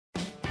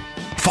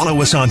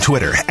Follow us on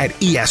Twitter at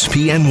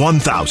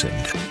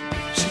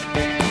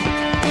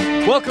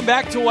ESPN1000. Welcome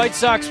back to White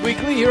Sox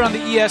Weekly here on the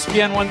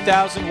ESPN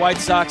 1000 White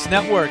Sox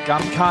Network.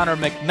 I'm Connor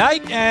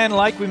McKnight, and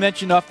like we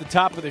mentioned off the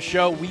top of the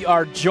show, we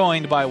are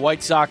joined by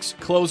White Sox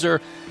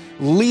closer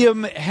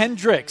Liam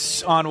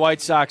Hendriks on White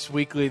Sox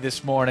Weekly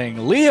this morning.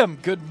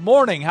 Liam, good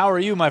morning. How are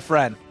you, my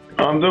friend?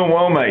 I'm doing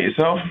well, mate.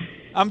 Yourself?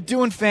 I'm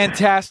doing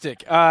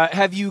fantastic.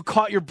 Have you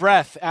caught your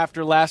breath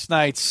after last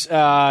night's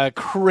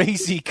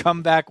crazy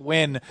comeback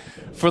win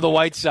for the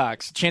White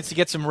Sox? Chance to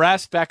get some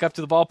rest back up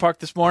to the ballpark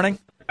this morning?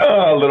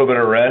 A little bit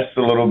of rest,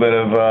 a little bit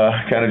of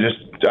kind of just.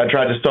 I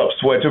tried to stop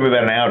sweat. It took me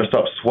about an hour to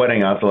stop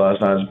sweating after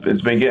last night.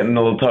 It's been getting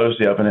a little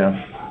toasty up in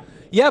here.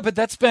 Yeah, but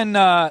that's been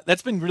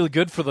really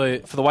good for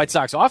the White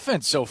Sox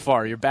offense so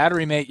far. Your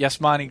battery mate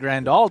Yasmani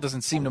Grandal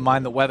doesn't seem to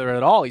mind the weather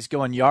at all. He's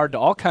going yard to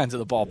all kinds of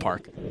the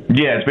ballpark.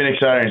 Yeah, it's been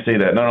exciting to see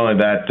that. Not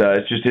only that,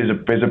 it's just his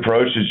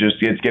approach is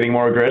it's getting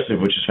more aggressive,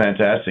 which is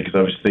fantastic. Because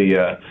obviously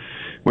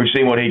we've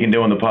seen what he can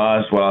do in the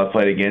past while I've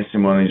played against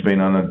him when he's been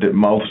on a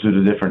multitude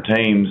of different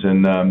teams,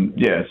 and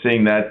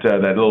seeing that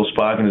little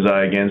spark in his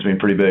eye again has been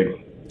pretty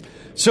big.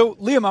 So,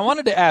 Liam, I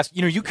wanted to ask,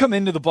 you come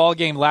into the ball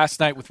game last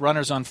night with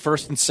runners on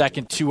first and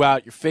second, 2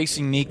 out. You're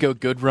facing Niko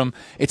Goodrum.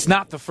 It's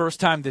not the first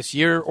time this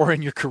year or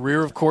in your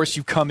career, of course,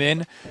 you come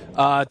in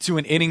to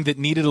an inning that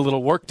needed a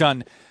little work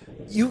done.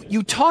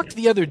 You talked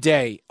the other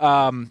day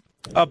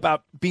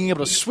about being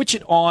able to switch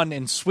it on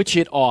and switch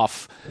it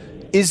off.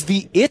 Is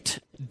the it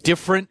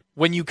different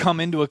when you come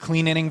into a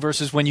clean inning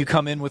versus when you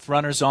come in with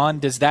runners on?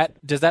 Does that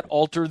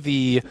alter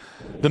the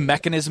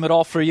mechanism at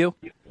all for you?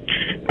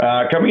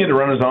 Coming into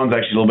runners on is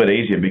actually a little bit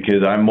easier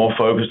because I'm more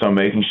focused on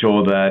making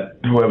sure that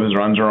whoever's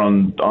runs are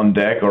on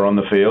deck or on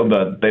the field,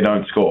 that they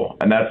don't score.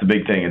 And that's the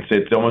big thing.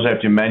 It's almost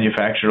have to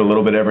manufacture a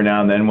little bit every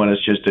now and then when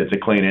it's a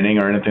clean inning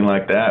or anything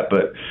like that.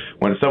 But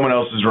when it's someone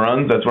else's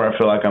runs, that's where I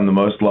feel like I'm the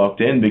most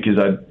locked in because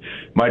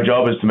my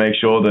job is to make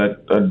sure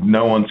that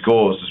no one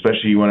scores,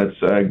 especially when it's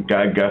a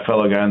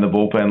fellow guy in the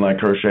bullpen like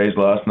Crochet's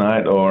last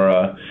night or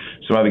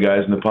some other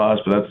guys in the past,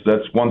 but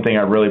that's one thing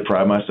I really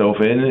pride myself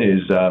in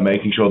is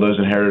making sure those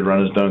inherited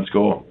runners don't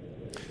score.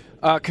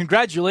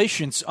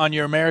 Congratulations on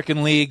your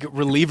American League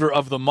Reliever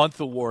of the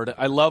Month award.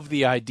 I love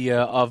the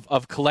idea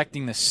of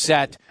collecting the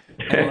set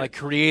and like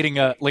creating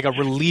a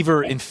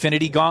reliever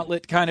infinity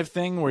gauntlet kind of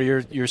thing where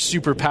you're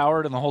super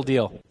powered and the whole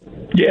deal.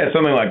 Yeah,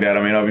 something like that.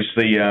 I mean,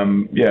 obviously,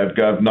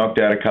 I've knocked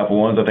out a couple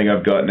ones. I think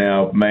I've got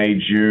now May,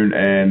 June,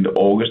 and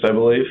August, I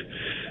believe.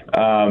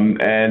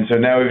 And so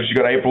now we've just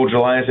got April,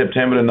 July, and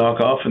September to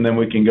knock off, and then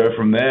we can go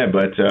from there.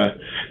 But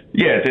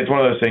it's one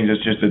of those things.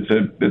 It's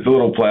a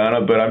little play on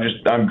it, but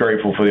I'm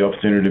grateful for the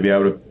opportunity to be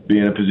able to be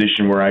in a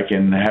position where I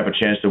can have a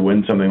chance to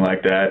win something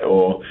like that,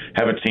 or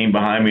have a team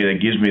behind me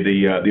that gives me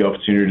the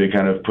opportunity to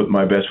kind of put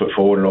my best foot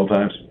forward at all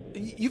times.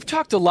 You've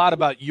talked a lot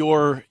about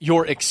your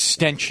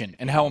extension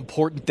and how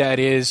important that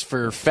is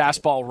for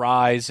fastball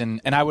rise, and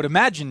I would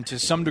imagine to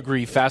some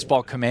degree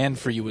fastball command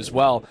for you as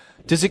well.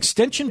 Does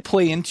extension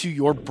play into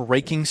your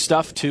breaking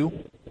stuff too?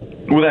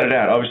 Without a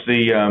doubt.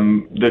 Obviously,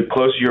 the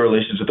closer your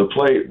release is to the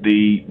plate,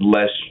 the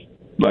less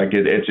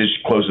it's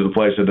just closer to the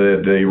plate, so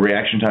the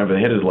reaction time for the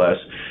hit is less.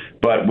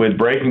 But with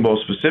breaking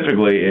balls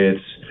specifically,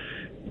 it's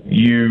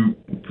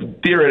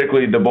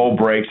theoretically the ball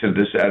breaks at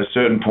a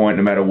certain point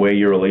no matter where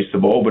you release the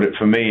ball. But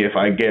for me, if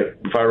I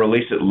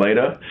release it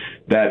later,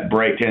 that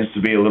break tends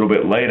to be a little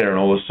bit later, and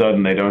all of a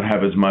sudden they don't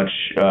have as much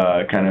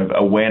kind of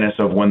awareness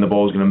of when the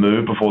ball is going to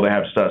move before they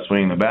have to start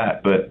swinging the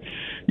bat. But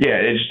yeah,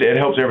 it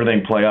helps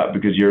everything play up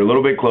because you're a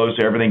little bit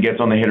closer, everything gets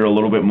on the hitter a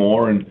little bit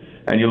more, and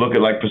you look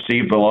at like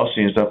perceived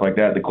velocity and stuff like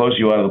that. The closer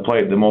you are to the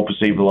plate, the more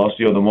perceived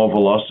velocity or the more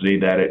velocity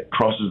that it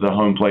crosses the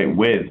home plate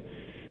with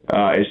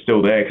is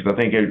still there, because I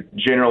think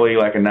generally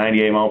like a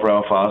 98 mile per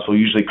hour fastball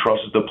usually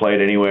crosses the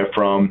plate anywhere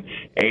from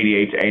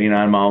 88 to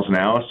 89 miles an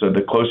hour. So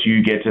the closer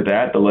you get to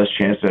that, the less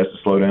chance it has to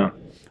slow down.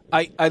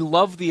 I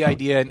love the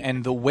idea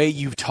and the way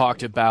you've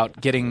talked about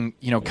getting,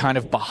 kind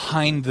of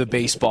behind the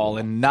baseball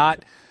and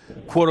not,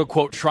 quote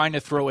unquote, trying to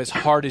throw as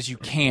hard as you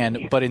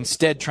can, but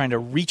instead trying to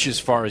reach as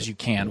far as you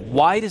can.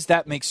 Why does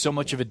that make so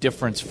much of a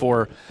difference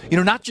for,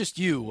 not just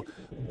you,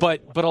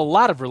 but a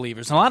lot of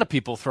relievers and a lot of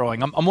people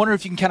throwing? I'm wondering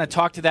if you can kind of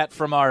talk to that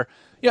from our,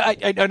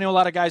 I know a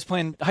lot of guys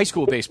playing high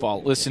school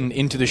baseball listen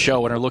into the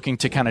show and are looking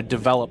to kind of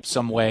develop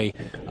some way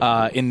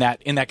in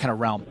that kind of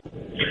realm.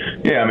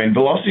 Yeah, I mean,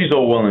 velocity is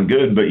all well and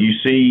good, but you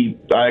see,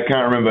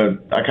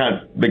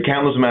 the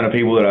countless amount of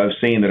people that I've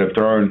seen that have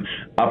thrown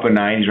upper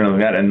 90s or anything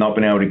like that and not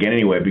been able to get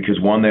anywhere because,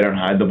 one, they don't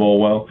hide the ball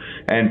well,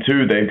 and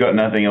two, they've got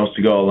nothing else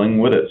to go along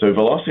with it. So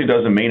velocity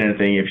doesn't mean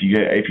anything if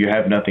you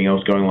have nothing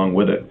else going along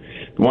with it.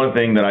 The one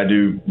thing that I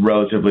do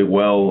relatively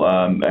well,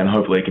 and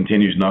hopefully it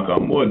continues, knock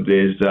on wood,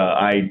 is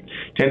I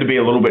tend to be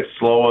a little bit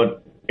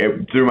slower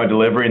through my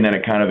delivery, and then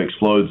it kind of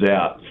explodes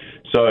out.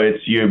 So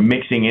you're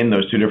mixing in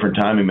those two different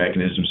timing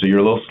mechanisms. So you're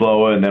a little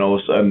slower, and then all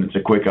of a sudden it's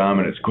a quick arm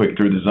and it's quick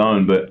through the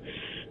zone. But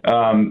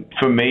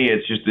For me,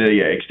 it's just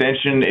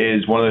extension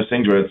is one of those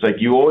things where it's like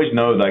you always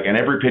know, like, and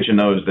every pitcher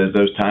knows there's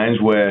those times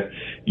where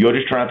you're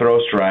just trying to throw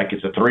a strike.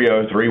 It's a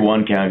 3-0,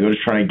 3-1 count. You're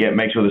just trying to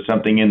make sure there's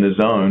something in the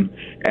zone,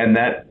 and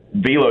that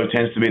velo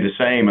tends to be the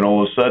same. And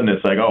all of a sudden,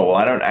 it's like, oh, well,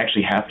 I don't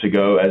actually have to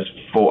go as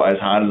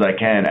hard as I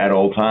can at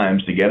all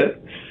times to get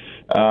it.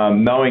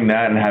 Knowing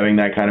that and having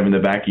that kind of in the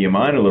back of your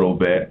mind a little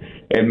bit,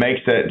 it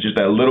makes that just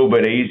a little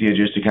bit easier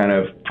just to kind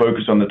of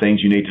focus on the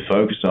things you need to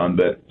focus on.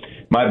 But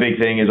my big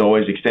thing is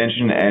always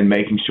extension and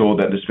making sure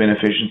that the spin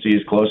efficiency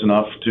is close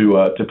enough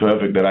to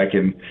perfect that I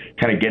can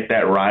kind of get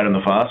that right on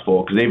the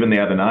fastball. Because even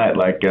the other night,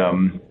 like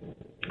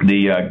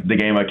the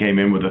game I came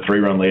in with a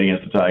 3-run lead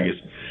against the Tigers,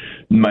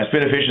 my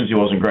spin efficiency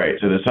wasn't great,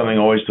 so there's something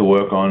always to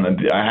work on.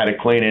 I had a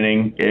clean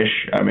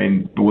inning-ish,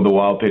 with a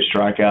wild pitch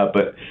strikeout,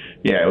 but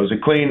yeah, it was a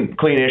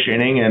clean-ish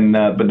inning, and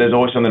but there's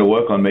always something to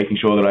work on, making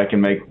sure that I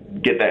can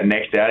get that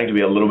next outing to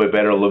be a little bit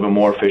better, a little bit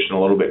more efficient, a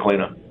little bit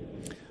cleaner.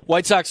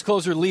 White Sox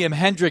closer Liam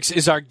Hendriks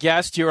is our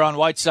guest here on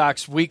White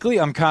Sox Weekly.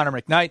 I'm Connor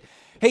McKnight.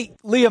 Hey,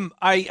 Liam,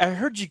 I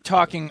heard you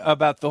talking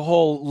about the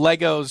whole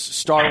Legos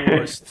Star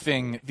Wars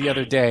thing the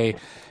other day,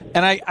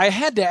 and I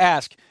had to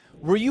ask,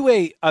 were you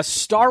a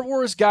Star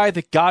Wars guy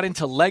that got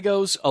into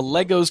Legos, a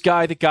Legos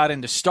guy that got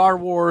into Star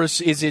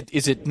Wars? Is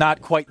it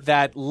not quite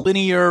that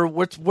linear?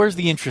 Where's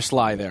the interest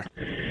lie there?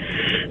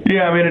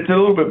 Yeah, it's a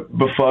little bit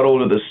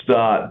befuddled at the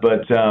start,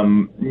 but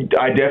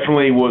I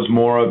definitely was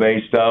more of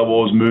a Star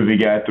Wars movie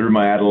guy through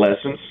my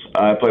adolescence.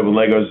 I played with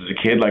Legos as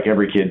a kid, like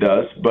every kid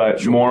does,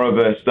 but more of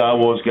a Star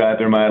Wars guy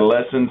through my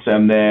adolescence,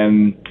 and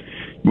then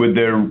with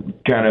their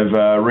kind of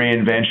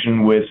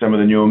reinvention with some of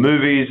the newer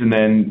movies, and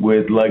then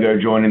with Lego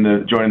joining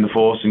the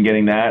force and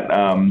getting that.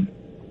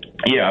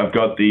 I've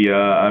got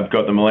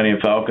the Millennium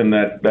Falcon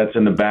that's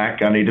in the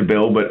back. I need to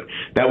build, but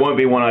that won't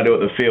be one I do at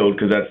the field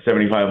because that's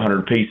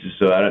 7,500 pieces.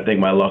 So I don't think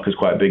my lock is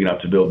quite big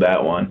enough to build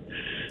that one.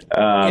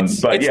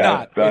 It's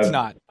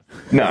not.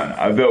 No,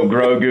 I've built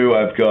Grogu.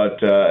 I've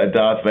got a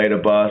Darth Vader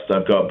bust.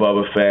 I've got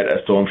Boba Fett,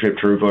 a Stormship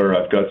Trooper.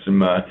 I've got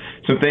some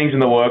things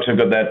in the works. I've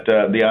got that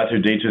the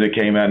R2-D2 that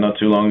came out not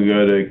too long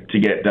ago to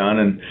get done.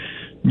 And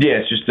yeah,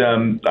 it's just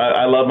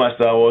I love my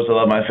Star Wars. I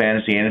love my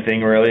fantasy.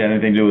 Anything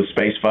to do with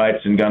space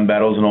fights and gun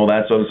battles and all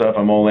that sort of stuff,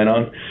 I'm all in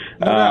on.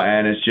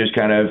 And it's just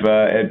kind of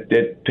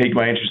it piqued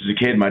my interest as a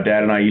kid. My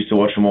dad and I used to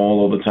watch them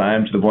all the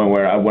time, to the point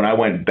where when I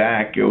went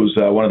back, it was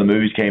one of the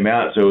movies came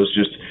out, so it was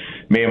just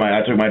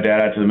I took my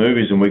dad out to the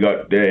movies, and we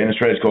got in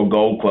Australia it's called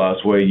Gold Class,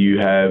 where you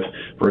have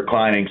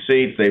reclining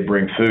seats. They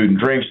bring food and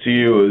drinks to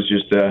you. It was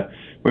just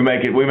we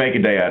make a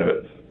day out of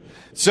it.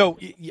 So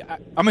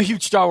I'm a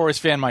huge Star Wars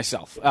fan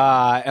myself,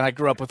 and I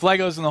grew up with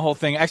Legos and the whole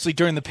thing. Actually,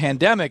 during the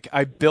pandemic,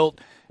 I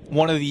built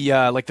one of the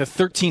the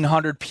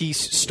 1,300 piece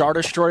Star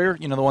Destroyer.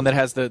 The one that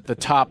has the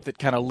top that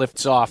kind of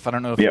lifts off. I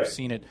don't know if you've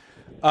seen it.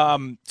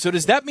 So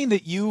does that mean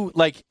that you,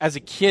 as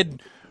a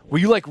kid, were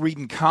you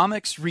reading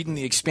comics, reading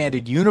the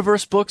expanded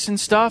universe books and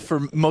stuff,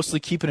 or mostly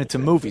keeping it to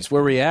movies?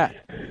 Where were you at?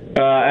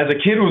 As a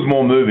kid, it was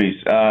more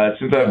movies.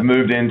 Since I've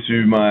moved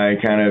into my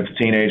kind of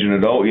teenage and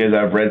adult years,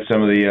 I've read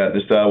some of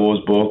the Star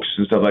Wars books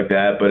and stuff like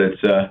that. But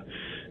it's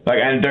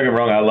and don't get me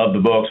wrong, I love the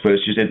books, but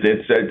it's just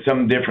it's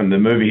something different. The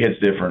movie hits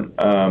different.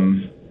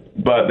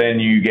 But then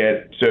you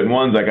get certain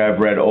ones, like I've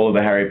read all of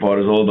the Harry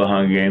Potters, all of the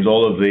Hunger Games,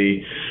 all of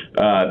the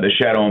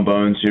Shadow and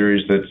Bone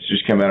series that's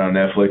just come out on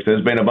Netflix.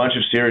 There's been a bunch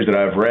of series that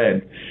I've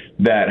read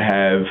that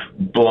have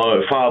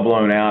far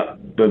blown out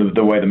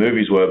the way the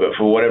movies were, but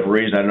for whatever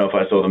reason, I don't know if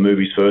I saw the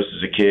movies first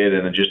as a kid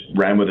and then just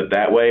ran with it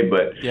that way,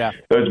 but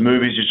those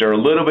movies just are a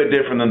little bit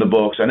different than the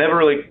books. I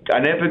never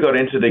got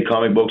into the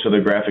comic books or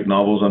the graphic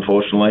novels,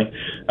 unfortunately.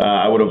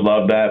 I would have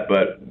loved that,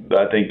 but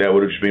I think that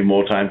would have just been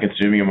more time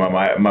consuming, and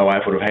my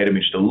wife would have hated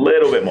me just a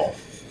little bit more.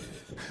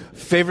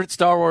 Favorite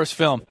Star Wars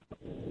film?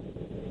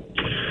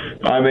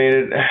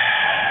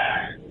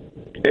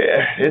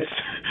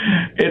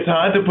 It's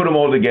hard to put them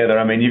all together.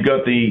 You've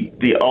got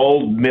the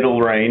old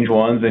middle range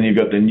ones, then you've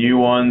got the new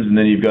ones, and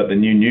then you've got the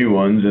new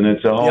ones, and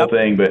it's a whole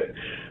thing. But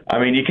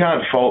you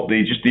can't fault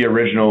the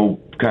original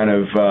kind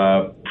of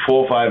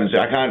 4, 5, and 6.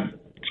 I can't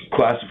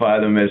classify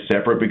them as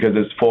separate because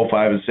it's 4,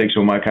 5, and 6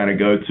 were my kind of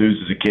go-tos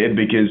as a kid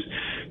because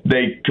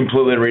they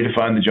completely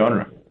redefined the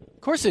genre.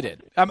 Of course they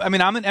did. I'm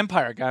an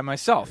Empire guy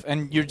myself,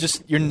 and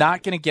you're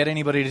not going to get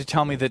anybody to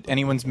tell me that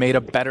anyone's made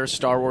a better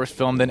Star Wars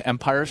film than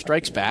Empire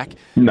Strikes Back.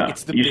 No,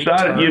 you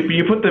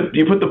put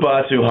the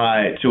bar too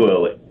high too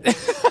early.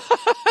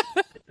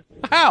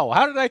 How?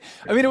 How did I?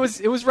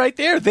 It was right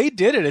there. They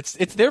did it.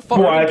 It's their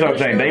fault. Well, that's what I'm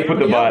saying. They put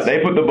the bar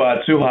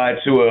too high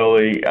too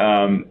early.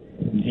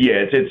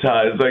 It's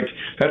hard. It's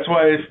that's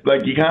why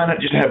it's you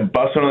can't just have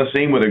bust on the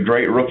scene with a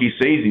great rookie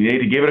season. You need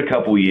to give it a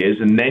couple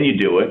years and then you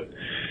do it.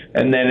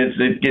 And then it's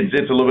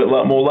a little bit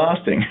more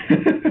lasting.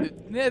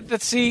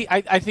 Let's see.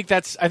 I think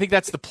that's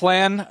the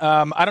plan.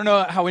 I don't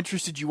know how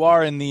interested you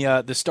are in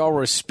the Star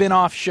Wars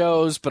spin-off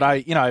shows, but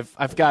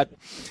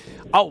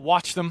I'll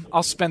watch them.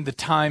 I'll spend the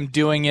time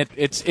doing it.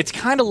 It's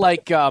kind of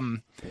like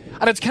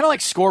it's kind of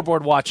like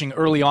scoreboard watching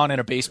early on in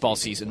a baseball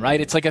season, right?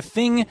 It's like a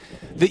thing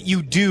that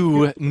you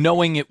do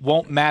knowing it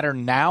won't matter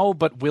now,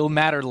 but will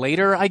matter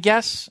later, I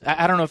guess.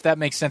 I don't know if that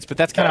makes sense, but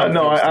that's kind of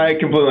no, I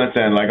completely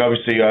understand. Like,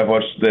 obviously, I've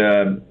watched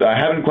I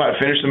haven't quite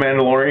finished The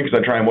Mandalorian because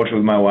I try and watch it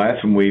with my wife,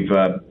 and we've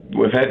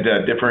had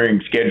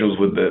differing schedules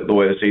with the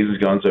way the season's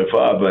gone so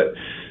far, but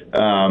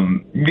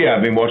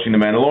I've been watching The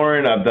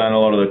Mandalorian. I've done a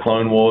lot of the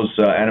Clone Wars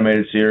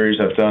animated series.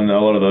 I've done a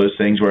lot of those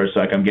things where it's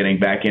like I'm getting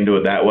back into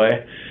it that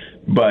way.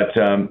 But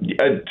to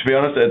be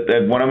honest,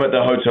 when I'm at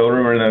the hotel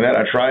room or anything like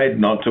that, I try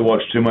not to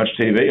watch too much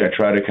TV. I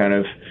try to kind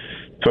of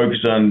focus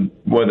on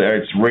whether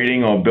it's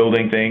reading or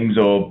building things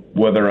or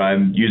whether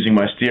I'm using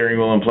my steering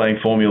wheel and playing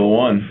Formula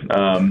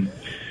One.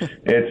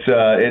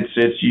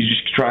 It's you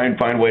just try and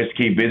find ways to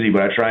keep busy,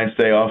 but I try and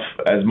stay off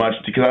as much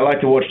because I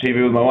like to watch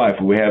TV with my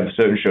wife. We have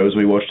certain shows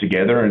we watch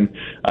together, and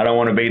I don't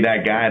want to be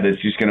that guy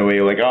that's just going to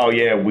be like, oh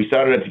yeah, we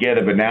started it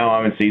together, but now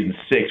I'm in season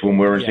 6 when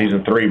we were in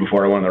season 3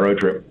 before I went on the road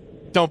trip.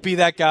 Don't be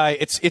that guy.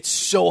 It's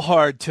so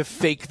hard to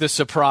fake the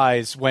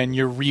surprise when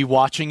you're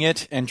rewatching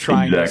it and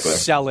trying to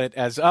sell it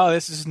as, oh,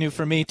 this is new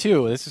for me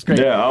too. This is great.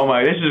 Yeah, oh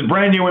my, this is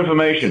brand new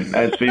information,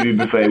 as Phoebe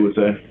Buffay would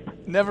say.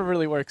 Never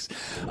really works.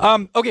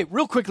 Okay,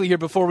 real quickly here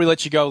before we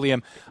let you go,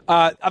 Liam.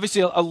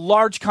 Obviously, a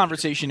large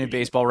conversation in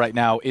baseball right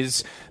now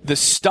is the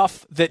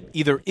stuff that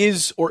either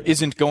is or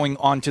isn't going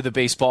onto the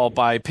baseball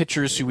by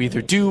pitchers who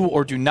either do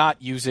or do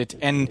not use it.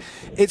 And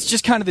it's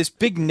just kind of this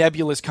big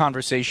nebulous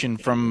conversation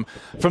from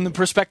the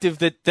perspective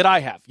that I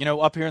have. You know,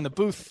 up here in the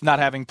booth, not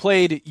having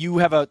played, you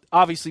have a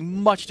obviously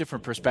much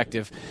different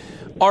perspective.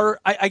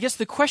 I guess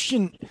the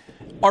question,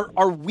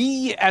 are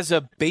we as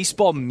a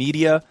baseball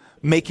media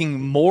making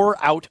more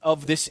out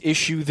of this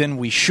issue than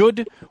we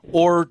should,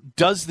 or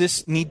does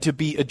this need to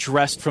be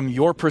addressed from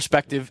your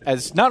perspective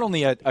as not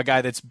only a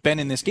guy that's been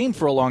in this game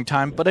for a long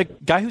time, but a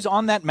guy who's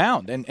on that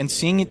mound and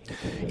seeing it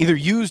either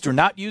used or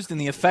not used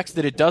and the effects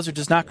that it does or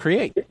does not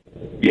create?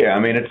 Yeah, I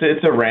mean,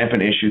 it's a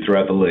rampant issue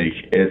throughout the league.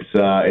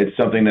 It's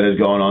something that has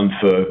gone on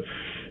for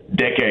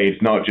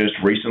decades, not just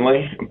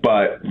recently,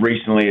 but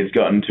recently it's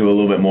gotten to a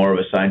little bit more of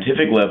a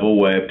scientific level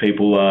where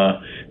people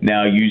are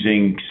now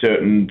using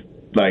certain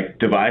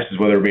devices,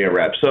 whether it be a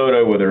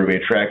Rapsodo, whether it be a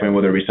TrackMan,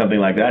 whether it be something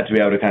like that, to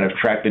be able to kind of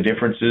track the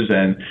differences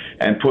and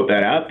put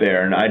that out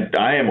there. And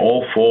I am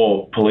all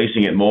for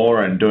policing it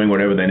more and doing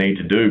whatever they need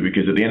to do,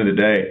 because at the end of the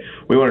day,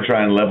 we want to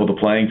try and level the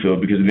playing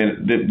field, because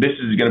this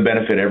is going to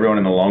benefit everyone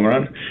in the long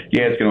run.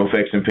 Yeah, it's going to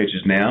affect some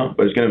pitches now,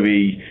 but it's going to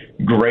be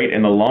great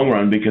in the long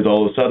run, because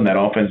all of a sudden that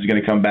offense is going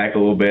to come back a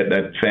little bit.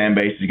 That fan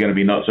base is going to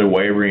be not so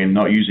wavering and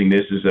not using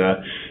this as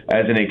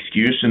an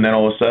excuse. And then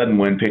all of a sudden,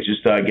 when pitchers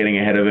start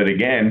getting ahead of it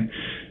again,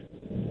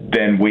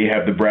 then we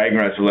have the bragging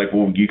rights of like,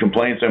 well, you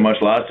complained so much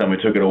last time we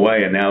took it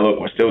away, and now look,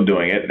 we're still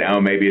doing it. Now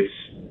maybe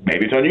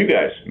it's on you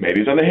guys,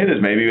 maybe it's on the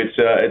hitters, maybe it's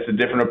a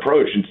different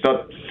approach. It's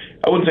not.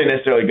 I wouldn't say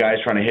necessarily guys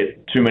trying to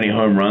hit too many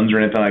home runs or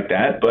anything like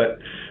that, but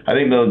I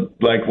think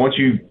once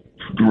you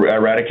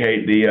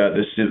eradicate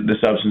the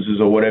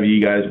substances or whatever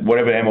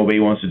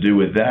MLB wants to do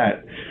with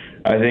that,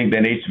 I think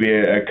there needs to be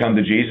a come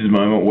to Jesus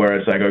moment where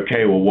it's like,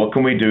 okay, well, what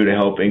can we do to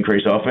help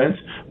increase offense?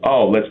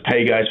 Oh, let's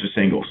pay guys for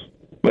singles.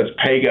 Let's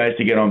pay guys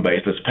to get on base.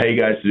 Let's pay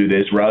guys to do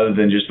this, rather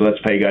than just let's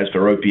pay guys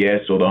for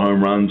OPS or the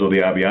home runs or the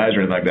RBIs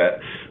or anything like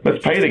that.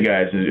 Let's pay the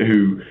guys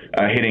who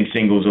are hitting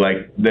singles,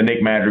 like the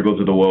Nick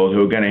Madrigals of the world,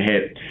 who are going to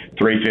hit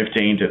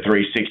 315 to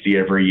 360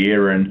 every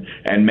year and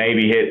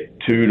maybe hit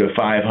 2 to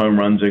 5 home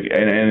runs in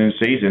a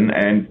season.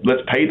 And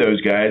let's pay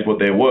those guys what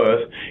they're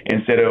worth,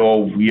 instead of,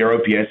 oh, your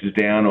OPS is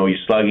down or your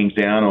slugging's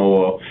down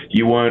or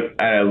you weren't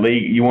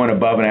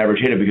above an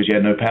average hitter because you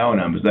had no power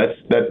numbers.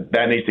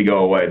 That needs to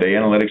go away. The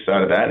analytics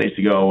side of that needs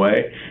to go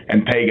away,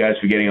 and pay guys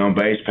for getting on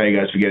base, pay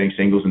guys for getting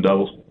singles and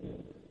doubles.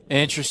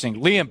 Interesting.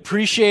 Liam,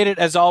 appreciate it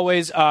as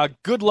always.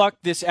 Good luck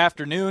this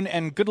afternoon,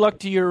 and good luck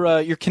to your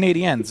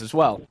Canadiens as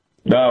well.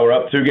 No, we're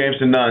up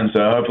 2-0,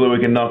 so hopefully we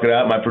can knock it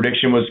out. My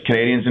prediction was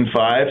Canadiens in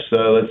 5, so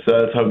let's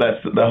hope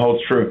that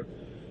holds true.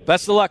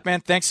 Best of luck,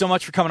 man. Thanks so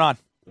much for coming on.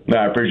 No,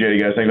 I appreciate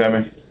it, guys. Thanks for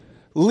having me.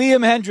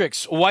 Liam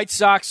Hendriks, White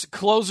Sox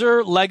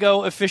closer,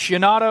 Lego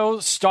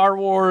aficionado, Star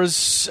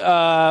Wars,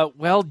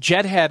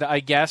 Jethead, I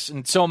guess,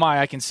 and so am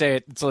I can say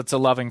it, so it's a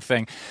loving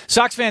thing.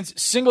 Sox fans,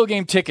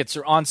 single-game tickets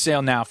are on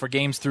sale now for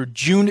games through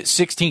June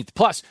 16th.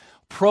 Plus,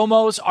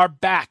 promos are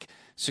back.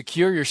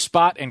 Secure your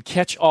spot and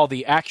catch all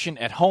the action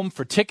at home.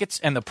 For tickets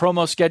and the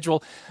promo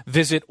schedule,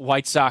 visit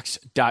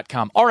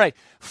whitesox.com. All right,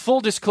 full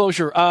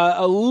disclosure,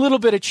 a little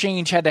bit of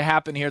change had to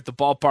happen here at the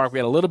ballpark. We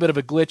had a little bit of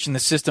a glitch in the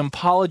system.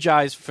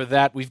 Apologize for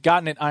that. We've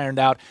gotten it ironed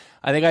out.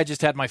 I think I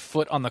just had my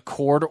foot on the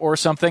cord or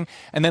something.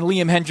 And then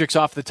Liam Hendriks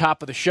off the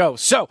top of the show.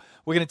 So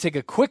we're going to take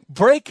a quick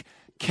break,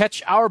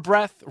 catch our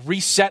breath,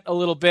 reset a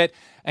little bit,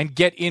 and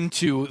get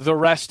into the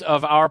rest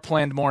of our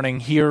planned morning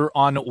here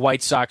on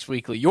White Sox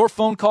Weekly. Your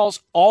phone calls,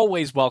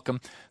 always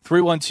welcome,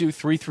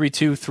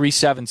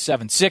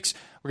 312-332-3776.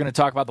 We're going to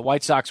talk about the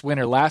White Sox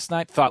winner last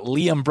night. Thought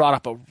Liam brought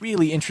up a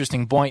really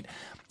interesting point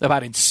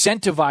about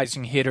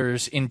incentivizing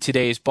hitters in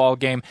today's ball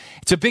game.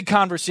 It's a big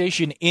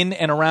conversation in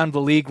and around the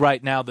league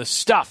right now, the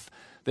stuff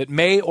that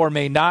may or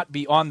may not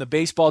be on the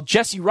baseball.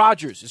 Jesse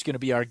Rogers is going to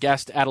be our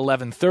guest at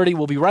 11:30.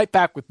 We'll be right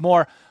back with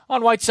more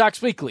on White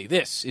Sox Weekly.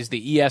 This is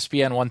the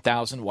ESPN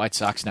 1000 White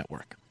Sox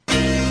Network.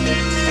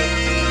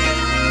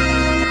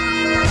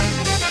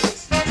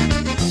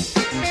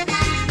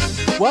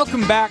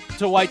 Welcome back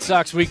to White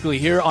Sox Weekly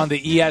here on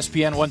the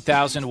ESPN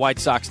 1000 White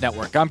Sox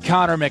Network. I'm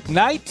Connor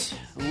McKnight.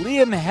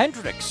 Liam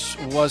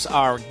Hendriks was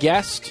our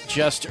guest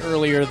just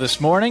earlier this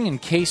morning. In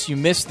case you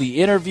missed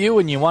the interview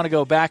and you want to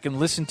go back and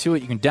listen to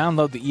it, you can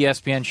download the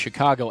ESPN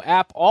Chicago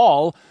app.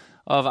 All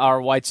of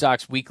our White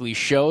Sox Weekly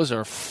shows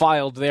are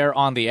filed there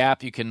on the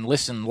app. You can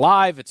listen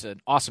live. It's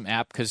an awesome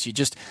app because you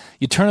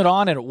turn it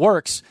on and it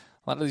works.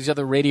 A lot of these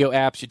other radio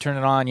apps, you turn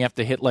it on, you have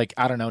to hit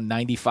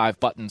 95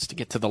 buttons to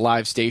get to the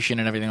live station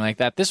and everything like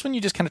that. This one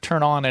you just kind of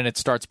turn on and it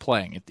starts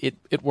playing.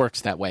 It works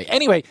that way.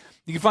 Anyway,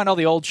 you can find all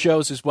the old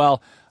shows as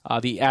well,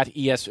 the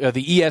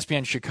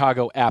ESPN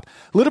Chicago app.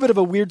 A little bit of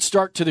a weird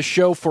start to the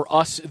show for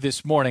us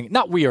this morning.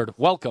 Not weird,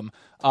 welcome,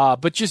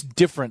 but just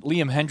different.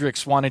 Liam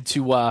Hendriks wanted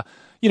to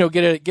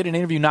get an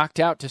interview knocked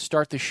out to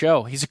start the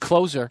show. He's a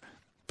closer.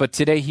 But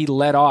today he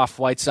led off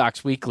White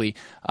Sox Weekly.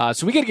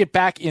 So we got to get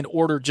back in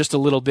order just a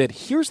little bit.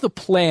 Here's the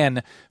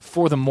plan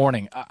for the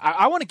morning.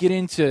 I want to get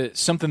into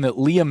something that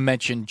Liam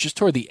mentioned just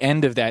toward the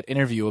end of that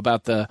interview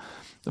about the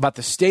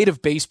state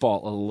of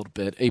baseball a little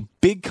bit. A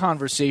big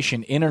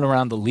conversation in and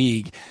around the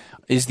league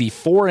is the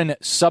foreign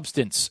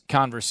substance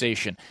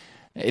conversation.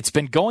 It's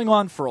been going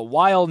on for a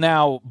while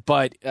now,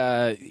 but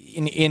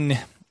in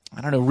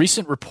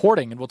recent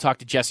reporting, and we'll talk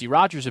to Jesse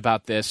Rogers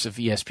about this of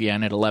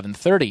ESPN at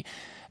 11:30,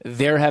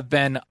 there have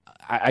been,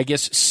 I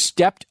guess,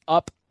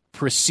 stepped-up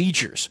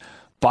procedures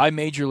by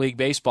Major League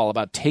Baseball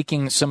about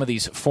taking some of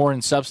these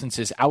foreign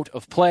substances out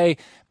of play,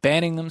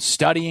 banning them,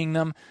 studying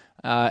them,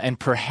 and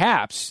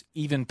perhaps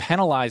even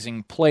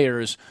penalizing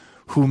players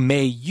who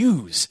may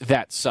use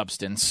that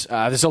substance.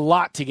 There's a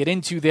lot to get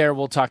into there.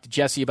 We'll talk to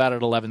Jesse about it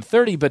at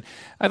 11:30, but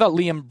I thought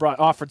Liam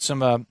offered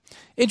some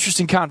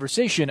interesting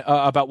conversation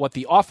about what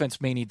the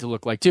offense may need to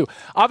look like, too.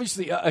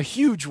 Obviously, a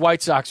huge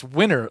White Sox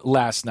winner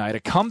last night, a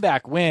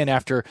comeback win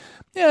after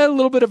a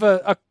little bit of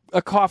a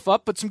cough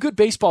up, but some good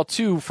baseball,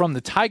 too, from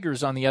the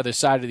Tigers on the other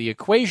side of the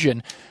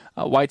equation.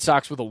 White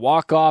Sox with a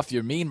walk-off.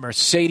 Yermin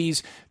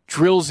Mercedes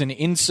drills an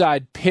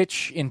inside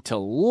pitch into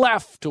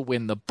left to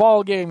win the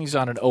ball game. He's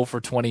on an 0 for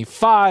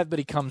 25, but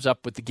he comes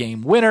up with the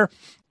game winner.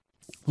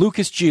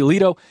 Lucas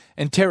Giolito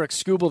and Tarek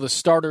Skubal, the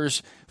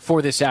starters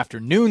for this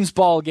afternoon's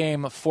ball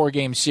game, a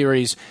 4-game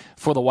series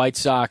for the White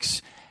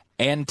Sox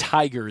and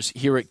Tigers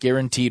here at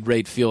Guaranteed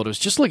Rate Field. I was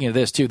just looking at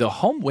this, too. The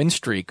home win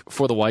streak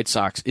for the White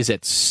Sox is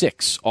at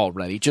 6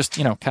 already. Just,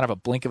 kind of a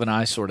blink of an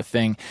eye sort of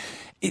thing.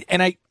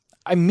 And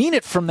I mean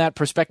it from that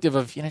perspective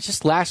of,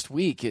 just last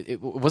week, it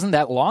wasn't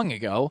that long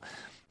ago,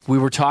 we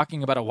were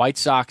talking about a White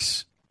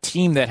Sox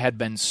team that had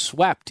been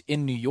swept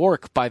in New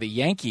York by the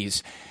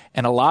Yankees,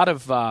 and a lot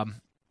of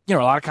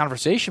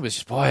conversation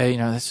was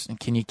just,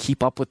 can you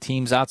keep up with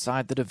teams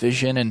outside the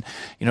division? And,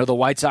 the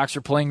White Sox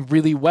are playing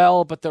really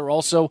well, but they're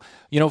also,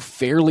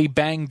 fairly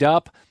banged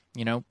up.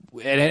 And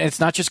it's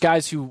not just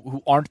guys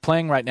who aren't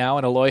playing right now,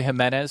 and Eloy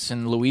Jimenez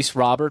and Luis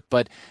Robert,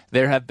 but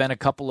there have been a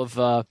couple of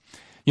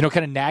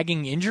kind of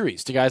nagging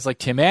injuries to guys like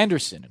Tim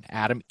Anderson and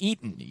Adam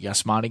Eaton,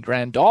 Yasmani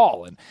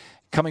Grandal. And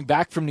coming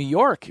back from New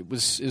York, it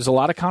was a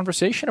lot of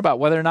conversation about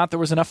whether or not there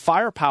was enough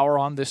firepower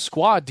on this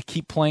squad to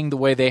keep playing the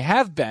way they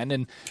have been.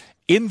 And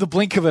in the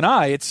blink of an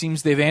eye, it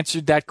seems they've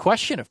answered that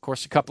question. Of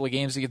course, a couple of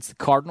games against the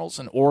Cardinals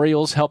and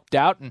Orioles helped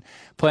out, and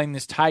playing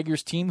this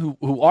Tigers team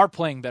who are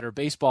playing better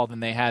baseball than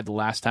they had the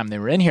last time they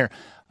were in here.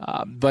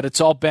 But it's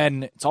all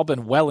been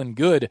well and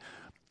good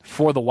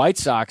for the White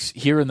Sox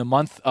here in the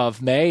month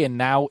of May and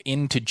now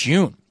into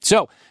June.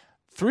 So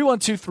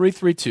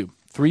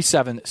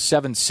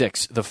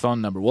 312-332-3776, the phone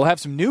number. We'll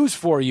have some news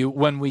for you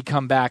when we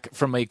come back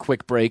from a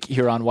quick break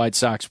here on White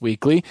Sox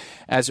Weekly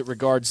as it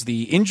regards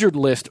the injured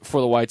list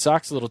for the White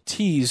Sox. A little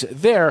tease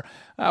there.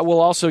 We'll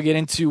also get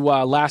into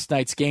last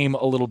night's game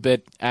a little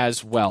bit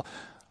as well.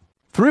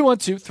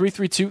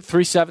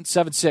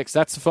 312-332-3776.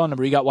 That's the phone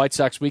number. You got White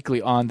Sox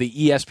Weekly on the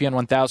ESPN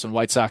 1000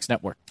 White Sox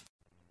Network.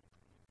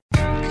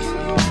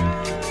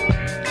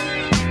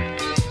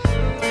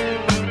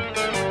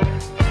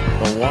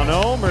 The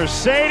 1-0,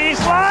 Mercedes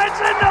slides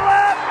into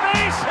left,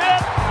 base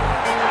hit,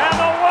 and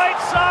the White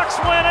Sox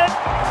win it.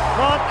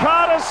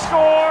 Moncada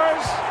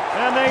scores,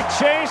 and they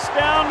chase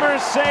down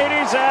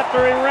Mercedes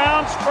after he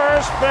rounds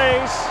first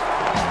base.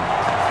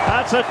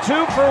 That's a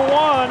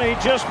 2-for-1. He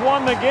just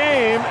won the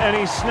game, and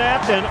he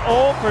snapped an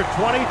 0 for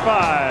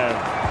 25.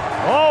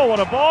 Oh, what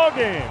a ball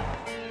game.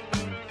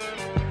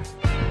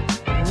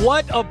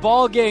 What a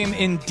ball game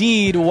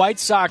indeed. White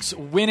Sox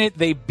win it.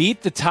 They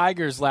beat the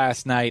Tigers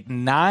last night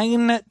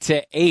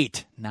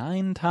 9-8.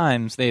 9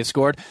 times they have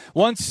scored.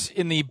 Once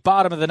in the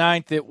bottom of the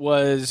ninth, it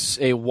was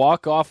a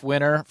walk-off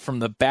winner from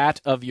the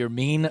bat of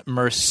Yermin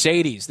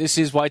Mercedes. This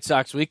is White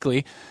Sox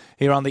Weekly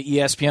here on the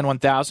ESPN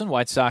 1000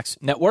 White Sox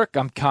Network.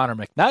 I'm Connor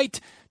McKnight.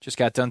 Just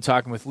got done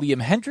talking with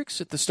Liam Hendriks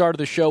at the start of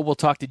the show. We'll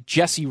talk to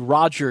Jesse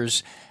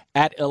Rogers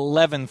at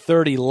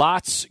 11:30.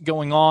 Lots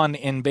going on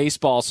in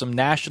baseball, some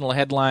national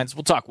headlines.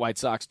 We'll talk White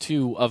Sox,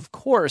 too, of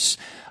course.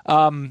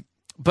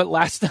 But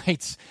last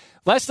night's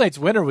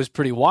winner was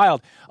pretty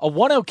wild. A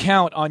 1-0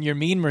 count on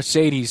Yermin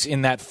Mercedes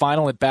in that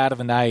final at-bat of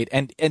the night,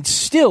 and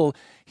still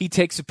he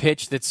takes a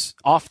pitch that's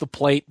off the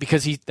plate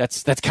because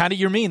that's kind of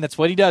Yermin. That's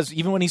what he does.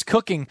 Even when he's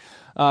cooking,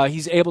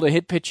 he's able to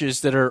hit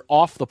pitches that are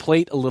off the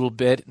plate a little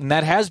bit, and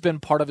that has been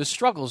part of his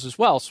struggles as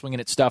well,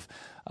 swinging at stuff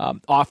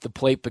off the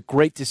plate. But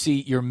great to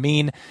see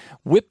Yermin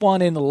whip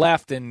one in the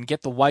left and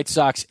get the White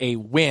Sox a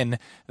win.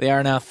 They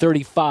are now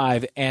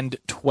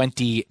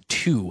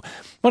 35-22. I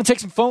want to take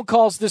some phone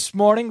calls this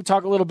morning. We'll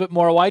talk a little bit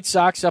more White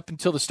Sox up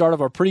until the start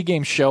of our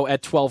pregame show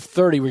at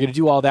 12:30. We're going to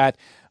do all that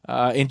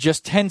in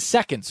just 10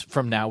 seconds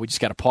from now. We just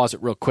got to pause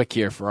it real quick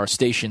here for our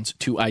stations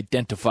to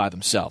identify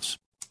themselves.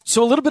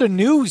 So a little bit of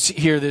news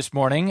here this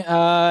morning,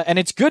 and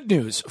it's good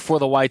news for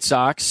the White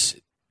Sox.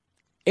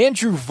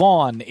 Andrew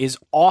Vaughn is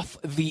off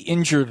the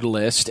injured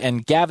list,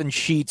 and Gavin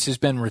Sheets has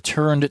been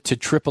returned to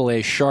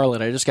AAA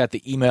Charlotte. I just got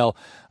the email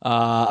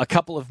a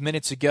couple of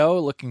minutes ago,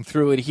 looking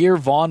through it here.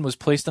 Vaughn was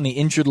placed on the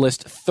injured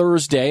list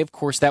Thursday. Of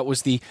course, that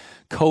was the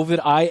COVID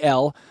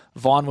IL.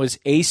 Vaughn was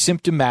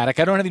asymptomatic.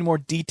 I don't have any more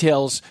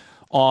details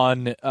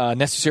on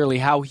necessarily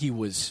how he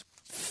was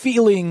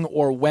feeling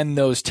or when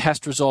those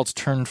test results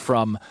turned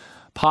from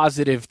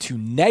positive to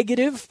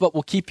negative, but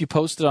we'll keep you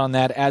posted on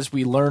that as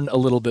we learn a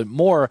little bit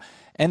more.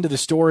 End of the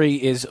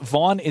story is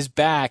Vaughn is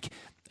back,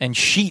 and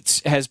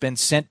Sheets has been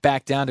sent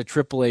back down to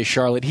AAA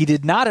Charlotte. He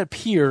did not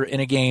appear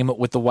in a game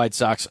with the White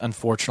Sox,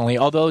 unfortunately,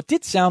 although it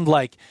did sound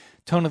like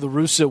Tony La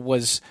Russa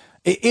was,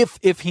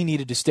 if he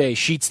needed to stay,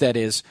 Sheets that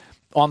is,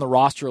 on the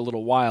roster a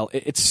little while.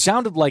 It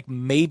sounded like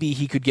maybe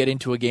he could get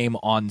into a game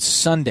on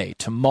Sunday,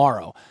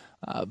 tomorrow.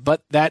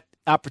 But that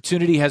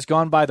opportunity has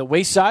gone by the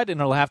wayside, and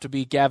it'll have to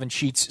be Gavin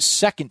Sheets'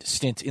 second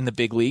stint in the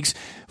big leagues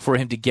for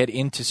him to get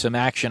into some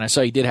action. I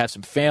saw he did have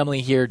some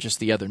family here just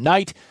the other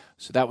night,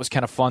 so that was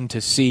kind of fun to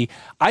see.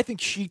 I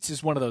think Sheets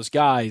is one of those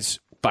guys,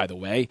 by the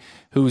way,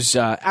 who's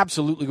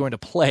absolutely going to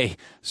play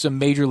some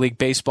Major League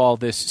Baseball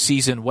this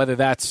season, whether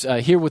that's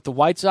here with the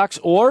White Sox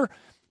or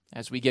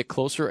as we get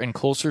closer and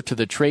closer to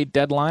the trade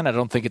deadline. I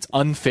don't think it's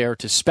unfair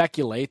to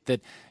speculate that,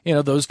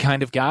 those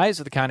kind of guys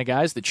are the kind of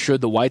guys that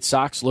should the White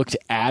Sox look to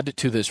add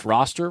to this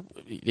roster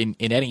in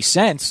any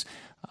sense,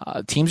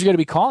 teams are going to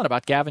be calling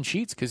about Gavin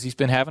Sheets because he's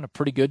been having a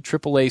pretty good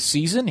AAA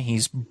season.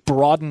 He's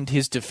broadened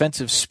his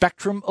defensive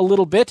spectrum a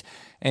little bit,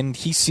 and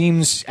he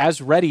seems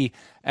as ready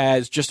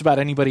as just about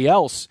anybody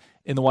else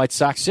in the White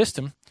Sox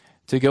system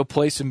to go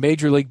play some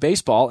Major League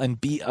Baseball and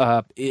be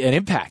an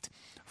impact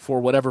for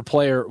whatever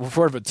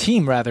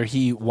team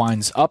he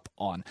winds up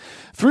on.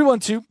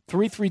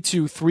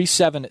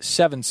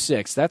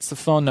 312-332-3776. That's the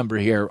phone number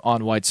here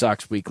on White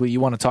Sox Weekly. You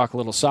want to talk a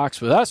little Sox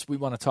with us? We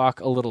want to talk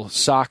a little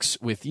Sox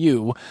with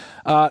you.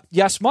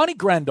 Yasmani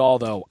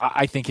Grandal, though,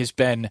 I think has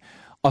been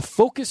a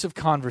focus of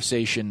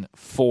conversation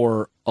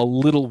for a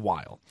little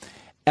while.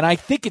 And I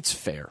think it's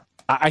fair.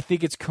 I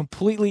think it's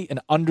completely and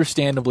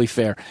understandably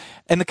fair.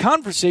 And the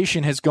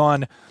conversation has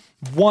gone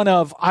one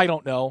of,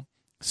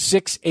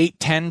 6, 8,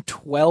 10,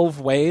 12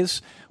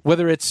 ways,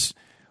 whether it's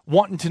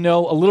wanting to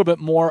know a little bit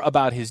more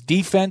about his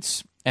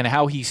defense and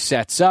how he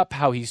sets up,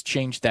 how he's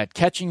changed that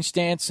catching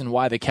stance and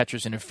why the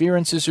catcher's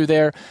interferences are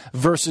there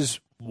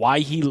versus why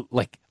he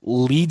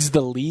leads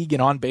the league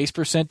in on-base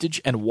percentage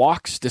and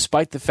walks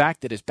despite the fact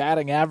that his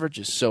batting average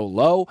is so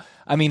low.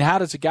 I mean, how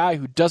does a guy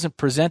who doesn't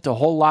present a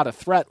whole lot of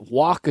threat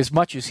walk as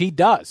much as he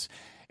does?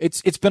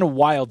 It's been a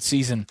wild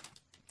season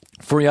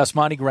for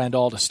Yasmani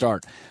Grandal to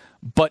start.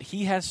 But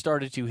he has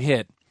started to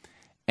hit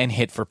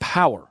for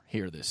power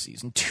here this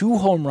season. 2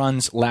 home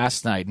runs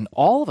last night, and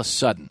all of a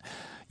sudden,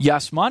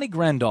 Yasmani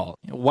Grandal,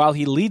 while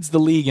he leads the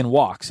league in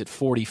walks at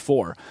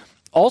 44,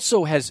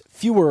 also has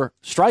fewer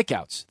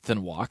strikeouts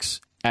than walks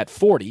at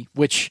 40,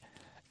 which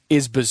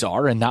is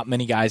bizarre, and not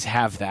many guys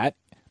have that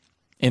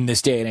in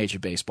this day and age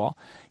of baseball.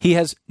 He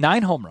has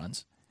 9 home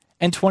runs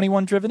and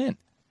 21 driven in.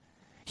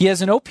 He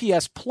has an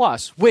OPS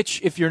plus, which,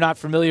 if you're not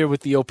familiar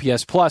with the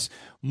OPS plus,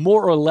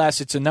 more or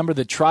less it's a number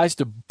that tries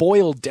to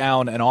boil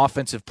down an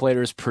offensive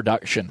player's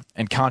production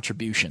and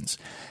contributions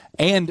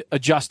and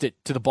adjust it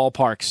to the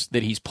ballparks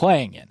that he's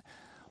playing in.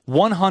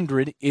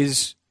 100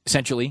 is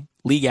essentially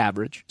league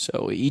average.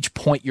 So each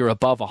point you're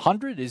above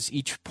 100 is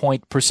each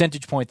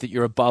percentage point that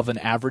you're above an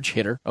average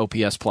hitter,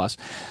 OPS plus.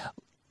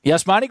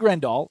 Yasmani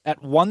Grandal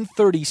at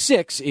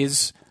 136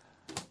 is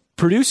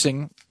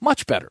producing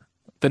much better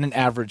than an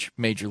average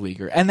major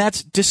leaguer. And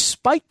that's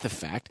despite the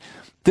fact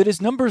that his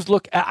numbers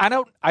look, I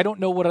don't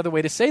know what other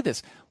way to say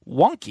this,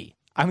 wonky.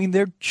 I mean,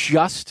 they're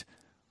just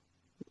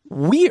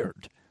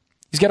weird.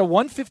 He's got a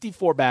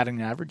 154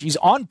 batting average. He's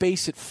on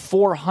base at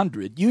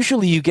 400.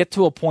 Usually you get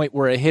to a point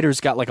where a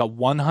hitter's got like a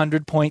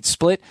 100-point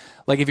split.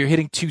 Like if you're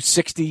hitting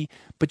 260,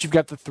 but you've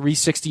got the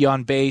 360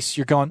 on base,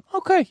 you're going,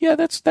 okay, yeah,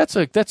 that's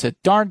a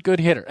darn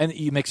good hitter. And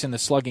you mix in the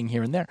slugging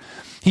here and there.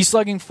 He's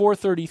slugging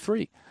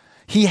 433.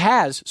 He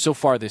has, so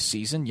far this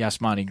season,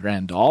 Yasmani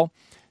Grandal,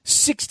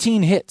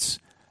 16 hits.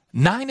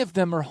 9 of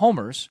them are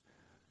homers.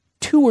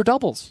 2 were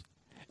doubles.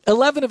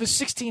 11 of his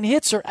 16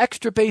 hits are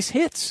extra base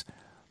hits.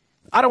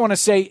 I don't want to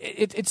say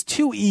it's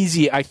too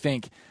easy, I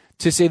think,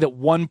 to say that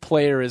one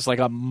player is like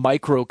a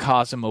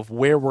microcosm of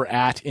where we're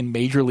at in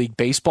Major League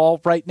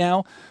Baseball right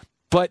now.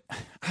 But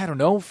I don't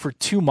know, for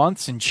 2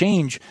 months and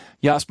change,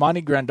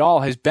 Yasmani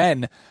Grandal has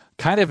been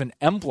kind of an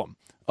emblem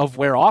of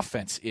where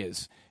offense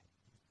is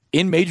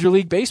in Major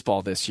League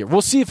Baseball this year.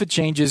 We'll see if it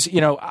changes.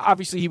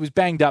 Obviously he was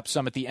banged up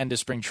some at the end of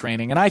spring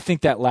training, and I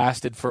think that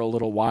lasted for a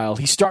little while.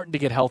 He's starting to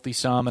get healthy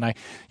some, and I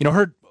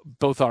heard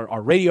both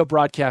our radio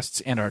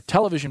broadcasts and our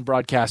television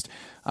broadcast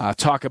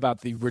talk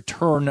about the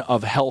return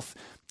of health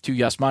to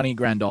Yasmani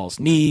Grandal's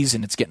knees,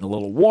 and it's getting a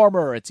little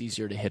warmer. It's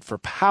easier to hit for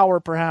power,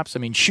 perhaps. I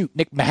mean, shoot,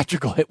 Nick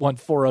Madrigal hit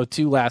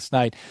 402 last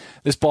night.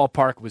 This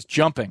ballpark was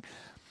jumping.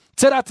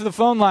 Let's head out to the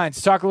phone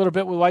lines. Talk a little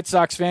bit with White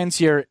Sox fans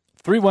here.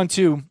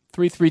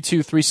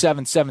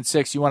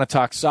 312-332-3776. You want to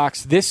talk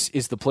Sox? This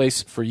is the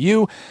place for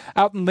you.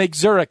 Out in Lake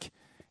Zurich,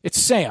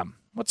 it's Sam.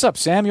 What's up,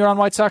 Sam? You're on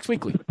White Sox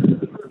Weekly.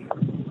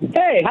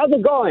 Hey, how's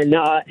it going? And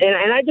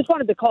I just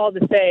wanted to call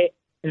to say,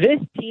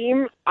 this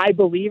team I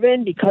believe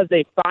in because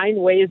they find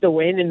ways to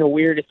win in the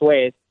weirdest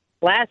ways.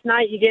 Last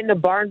night you get in a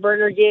barn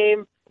burner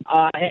game,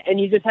 and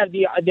you just have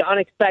the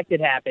unexpected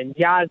happen.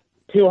 Yaz,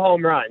 2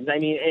 home runs. I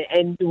mean,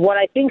 and what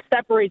I think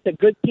separates a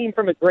good team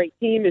from a great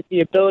team is the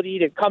ability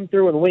to come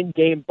through and win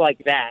games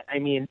like that. I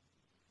mean,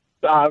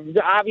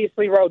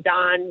 obviously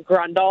Rodon,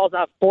 Grandal's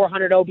up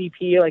 400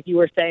 OBP, like you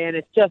were saying.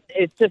 It's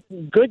just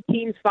good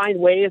teams find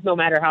ways no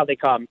matter how they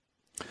come.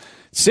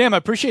 Sam, I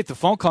appreciate the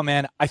phone call,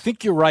 man. I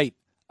think you're right.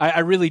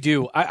 I really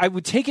do. I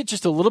would take it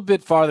just a little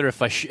bit farther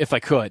if I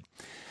could.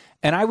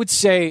 And I would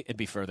say it'd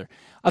be further.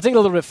 I'll take it a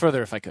little bit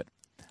further if I could.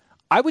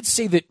 I would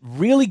say that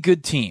really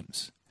good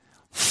teams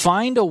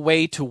find a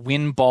way to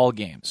win ball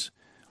games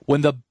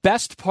when the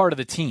best part of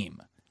the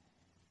team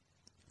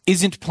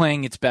isn't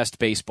playing its best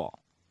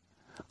baseball.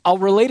 I'll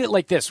relate it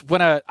like this.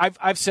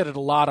 I've said it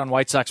a lot on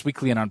White Sox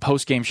Weekly and on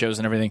post-game shows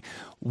and everything.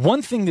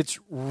 One thing that's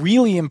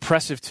really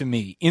impressive to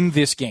me in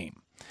this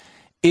game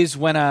is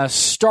when a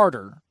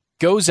starter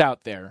goes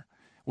out there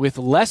with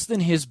less than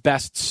his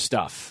best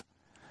stuff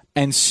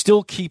and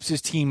still keeps his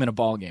team in a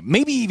ball game.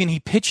 Maybe even he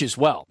pitches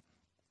well.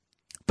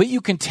 But you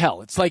can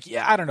tell. It's like,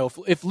 I don't know,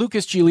 if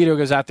Lucas Giolito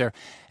goes out there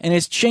and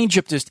his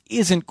changeup just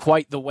isn't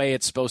quite the way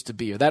it's supposed to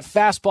be, or that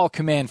fastball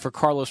command for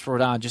Carlos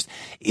Rodon just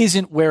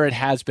isn't where it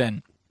has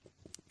been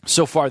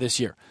so far this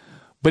year.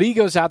 But he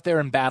goes out there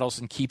and battles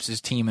and keeps his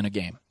team in a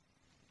game,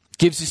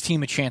 gives his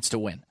team a chance to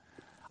win.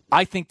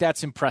 I think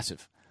that's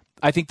impressive.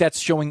 I think that's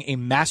showing a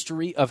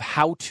mastery of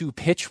how to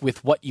pitch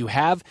with what you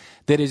have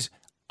that is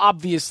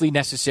obviously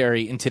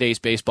necessary in today's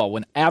baseball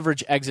when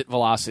average exit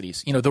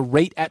velocities, the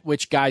rate at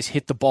which guys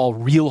hit the ball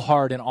real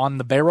hard and on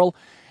the barrel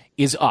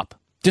is up.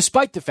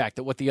 Despite the fact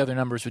that what the other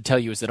numbers would tell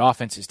you is that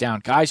offense is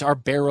down. Guys are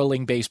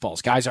barreling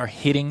baseballs. Guys are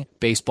hitting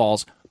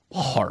baseballs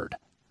hard.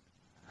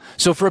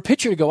 So for a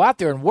pitcher to go out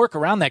there and work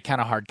around that kind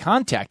of hard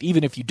contact,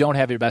 even if you don't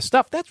have your best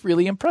stuff, that's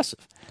really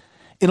impressive.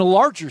 In a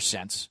larger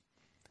sense,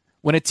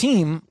 when a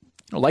team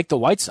like the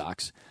White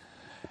Sox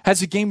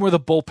has a game where the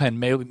bullpen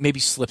maybe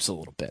slips a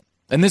little bit,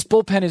 and this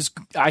bullpen is,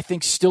 I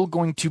think, still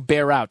going to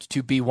bear out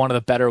to be one of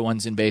the better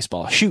ones in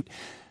baseball. Shoot,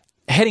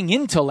 heading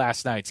into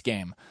last night's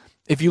game,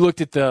 if you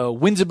looked at the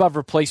wins above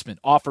replacement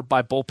offered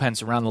by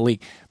bullpens around the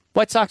league,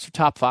 White Sox are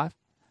top 5.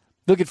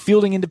 Look at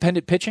fielding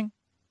independent pitching,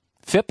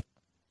 FIP.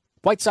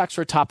 White Sox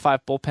are a top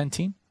 5 bullpen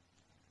team.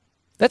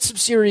 That's some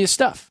serious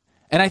stuff.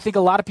 And I think a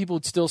lot of people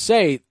would still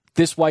say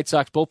this White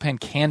Sox bullpen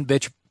can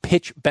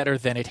pitch better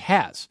than it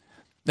has.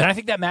 And I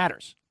think that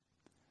matters.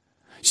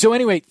 So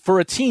anyway, for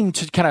a team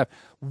to kind of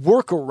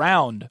work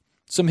around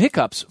some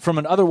hiccups from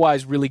an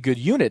otherwise really good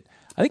unit,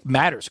 I think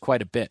matters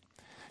quite a bit.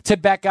 Let's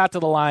head back out to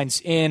the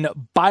lines in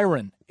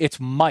Byron.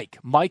 It's Mike.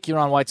 Mike, you're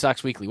on White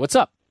Sox Weekly. What's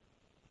up?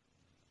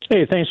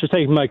 Hey, thanks for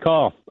taking my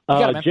call.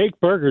 Jake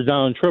Burger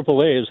down in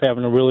AAA is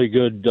having a really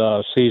good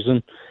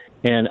season,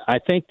 and I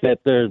think that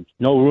there's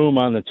no room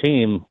on the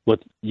team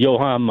with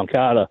Yohan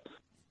Moncada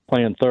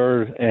playing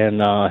third and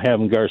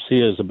having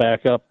Garcia as a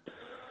backup.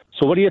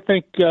 So what do you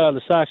think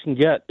the Sox can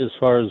get as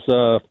far as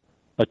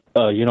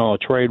a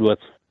trade with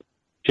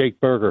Jake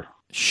Burger?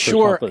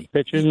 Sure.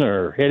 Pitching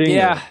or hitting?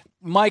 Yeah, or?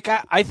 Mike,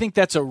 I think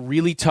that's a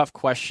really tough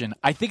question.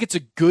 I think it's a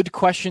good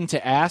question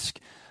to ask,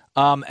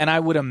 and I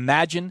would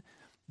imagine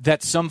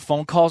that some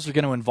phone calls are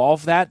going to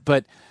involve that.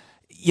 But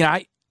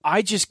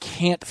I just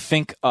can't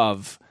think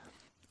of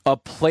a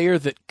player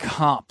that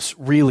comps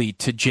really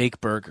to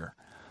Jake Burger.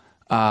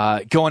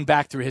 Going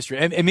back through history,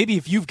 and maybe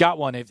if you've got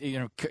one,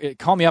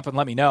 call me up and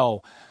let me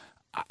know.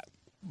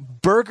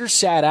 Burger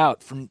sat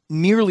out for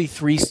nearly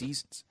 3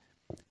 seasons.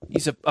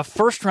 He's a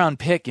first-round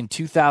pick in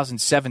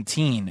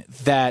 2017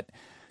 that,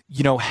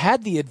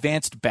 had the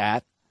advanced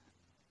bat.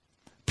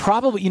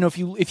 Probably,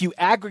 if you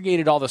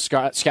aggregated all the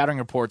scouting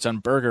reports on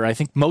Burger, I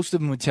think most of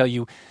them would tell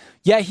you,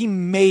 yeah, he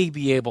may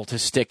be able to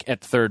stick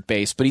at third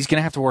base, but he's going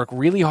to have to work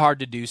really hard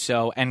to do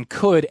so and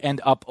could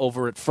end up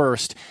over at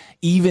first,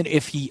 even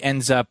if he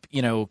ends up,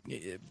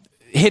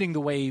 hitting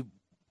the way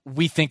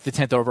we think the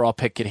 10th overall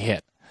pick could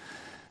hit.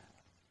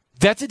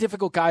 That's a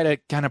difficult guy to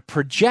kind of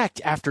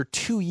project after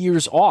 2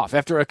 years off,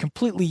 after a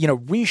completely,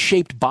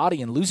 reshaped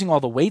body and losing all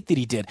the weight that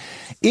he did.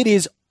 It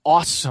is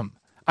awesome.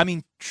 I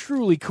mean,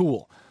 truly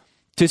cool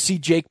to see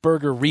Jake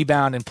Burger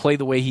rebound and play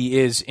the way he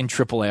is in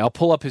AAA. I'll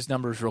pull up his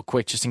numbers real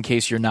quick just in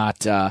case you're not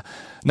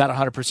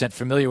 100%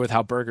 familiar with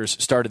how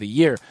Burger's started the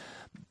year.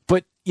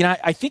 But,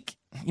 I think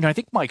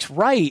Mike's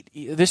right.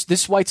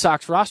 This White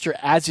Sox roster,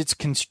 as it's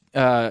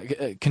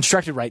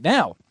constructed right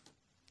now,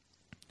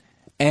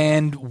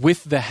 and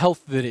with the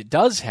health that it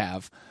does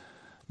have,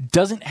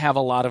 doesn't have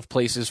a lot of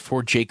places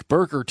for Jake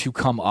Burger to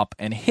come up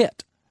and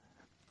hit.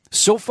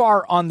 So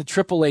far on the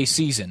AAA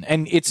season,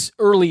 and it's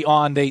early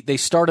on, they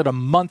started a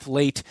month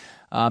late.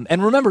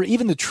 And remember,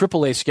 even the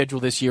AAA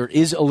schedule this year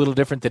is a little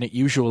different than it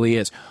usually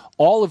is.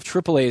 All of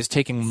AAA is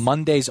taking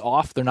Mondays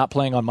off. They're not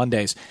playing on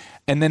Mondays.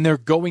 And then they're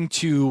going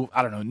to,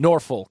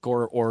 Norfolk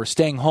or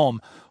staying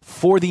home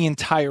for the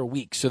entire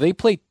week. So they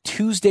play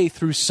Tuesday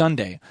through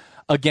Sunday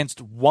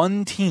against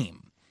one team.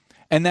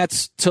 And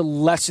that's to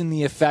lessen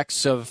the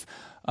effects of,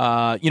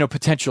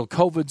 potential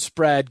COVID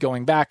spread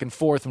going back and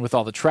forth and with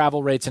all the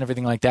travel rates and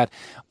everything like that.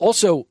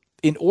 Also,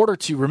 in order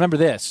to remember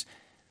this,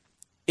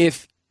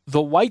 if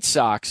the White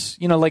Sox,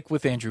 like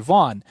with Andrew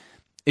Vaughn,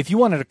 if you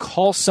wanted to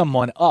call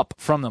someone up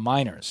from the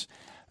minors,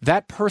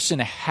 that person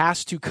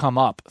has to come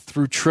up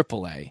through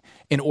AAA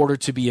in order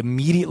to be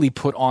immediately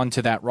put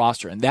onto that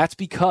roster. And that's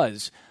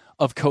because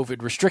of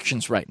COVID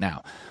restrictions right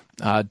now.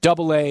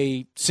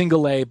 AA,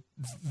 single A,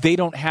 they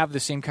don't have the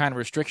same kind of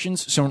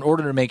restrictions. So in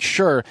order to make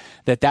sure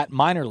that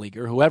minor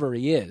leaguer, whoever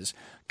he is,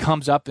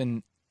 comes up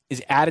and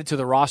is added to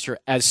the roster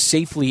as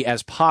safely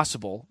as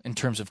possible in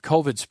terms of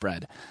COVID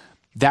spread,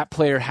 that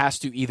player has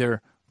to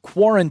either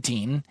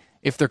quarantine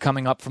if they're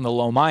coming up from the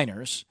low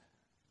minors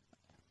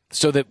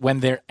so that when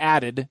they're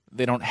added,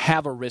 they don't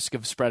have a risk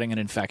of spreading an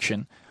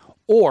infection.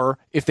 Or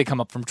if they come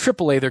up from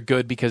AAA, they're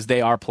good because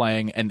they are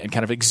playing and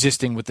kind of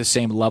existing with the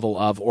same level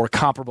of or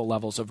comparable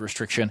levels of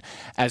restriction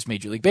as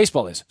Major League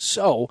Baseball is.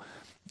 So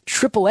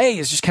AAA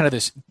is just kind of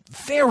this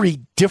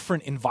very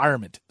different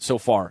environment so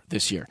far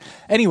this year.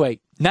 Anyway,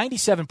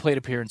 97 plate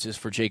appearances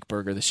for Jake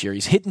Burger this year.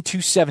 He's hitting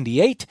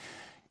 .278.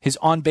 His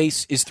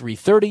on-base is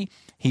 .330.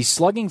 He's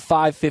slugging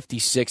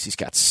 .556. He's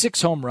got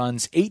 6 home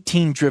runs,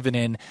 18 driven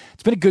in.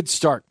 It's been a good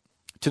start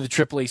to the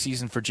AAA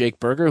season for Jake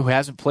Burger, who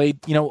hasn't played,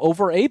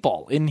 over a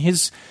ball in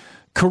his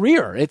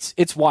career.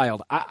 It's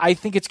wild. I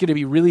think it's going to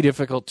be really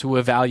difficult to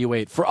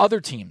evaluate for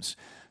other teams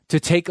to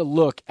take a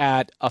look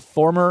at a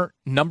former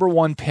number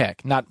 1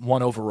 pick, not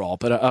 1 overall,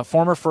 but a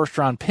former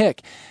first-round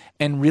pick,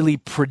 and really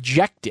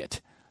project it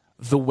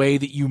the way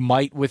that you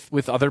might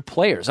with other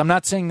players. I'm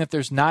not saying that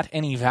there's not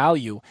any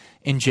value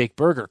in Jake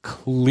Burger.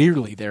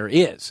 Clearly there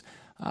is.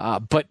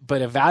 But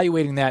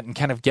evaluating that and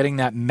kind of getting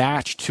that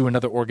matched to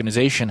another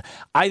organization,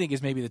 I think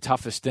is maybe the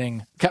toughest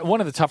thing.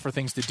 One of the tougher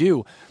things to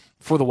do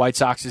for the White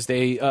Sox as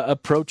they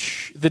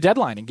approach the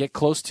deadline and get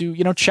close to,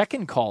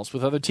 check-in calls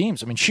with other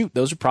teams. I mean, shoot,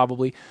 those are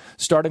probably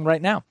starting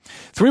right now.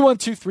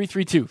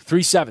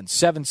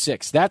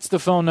 312-332-3776. That's the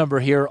phone number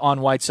here on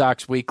White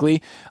Sox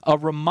Weekly. A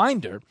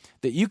reminder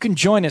that you can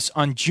join us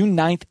on June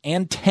 9th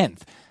and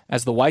 10th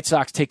as the White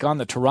Sox take on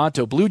the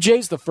Toronto Blue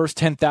Jays. The first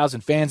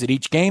 10,000 fans at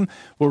each game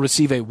will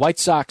receive a White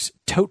Sox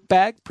tote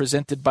bag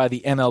presented by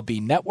the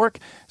MLB Network.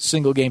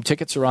 Single game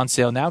tickets are on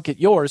sale now. Get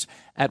yours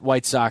at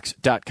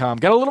whitesox.com.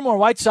 Got a little more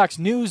White Sox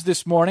news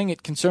this morning.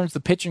 It concerns the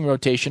pitching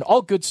rotation.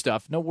 All good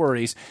stuff. No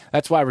worries.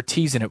 That's why we're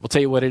teasing it. We'll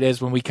tell you what it is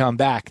when we come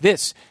back.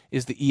 This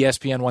is the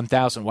ESPN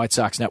 1000 White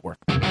Sox Network.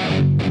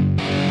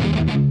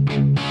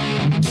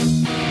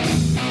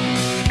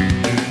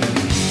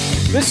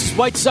 This is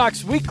White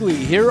Sox Weekly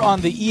here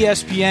on the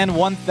ESPN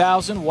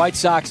 1000 White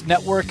Sox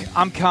Network.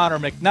 I'm Connor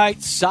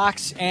McKnight.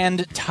 Sox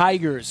and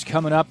Tigers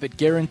coming up at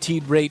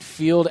Guaranteed Rate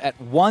Field at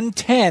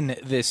 1:10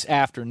 this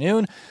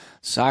afternoon.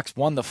 Sox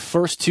won the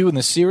first 2 in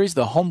the series.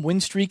 The home win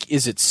streak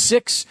is at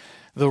 6.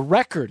 The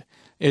record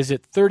is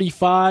at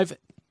 35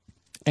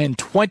 and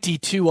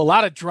 22. A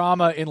lot of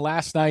drama in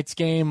last night's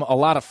game. A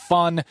lot of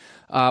fun,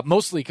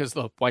 mostly because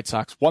the White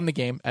Sox won the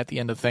game at the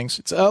end of things.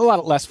 It's a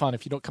lot less fun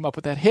if you don't come up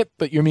with that hit,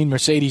 but Yermin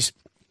Mercedes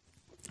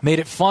made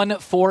it fun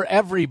for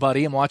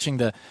everybody. I'm watching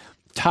the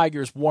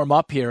Tigers warm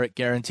up here at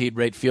Guaranteed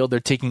Rate Field. They're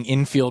taking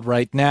infield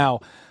right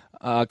now.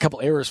 A couple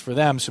errors for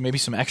them, so maybe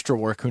some extra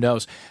work. Who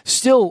knows?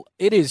 Still,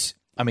 it is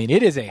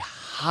a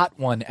hot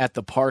one at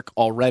the park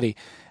already.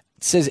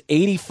 It says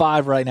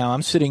 85 right now.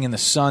 I'm sitting in the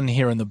sun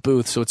here in the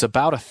booth, so it's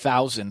about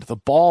 1,000. The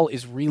ball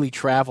is really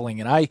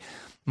traveling, and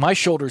my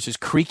shoulder's as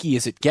creaky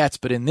as it gets,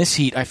 but in this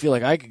heat, I feel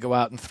like I could go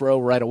out and throw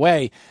right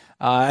away.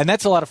 And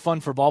that's a lot of fun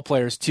for ball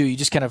players, too. You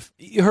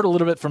heard a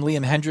little bit from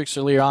Liam Hendriks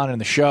earlier on in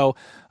the show.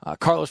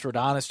 Carlos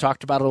Rodon has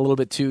talked about it a little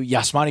bit, too.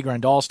 Yasmani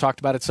Grandal's talked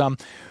about it some.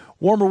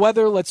 Warmer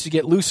weather lets you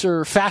get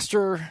looser,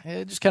 faster.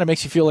 It just kind of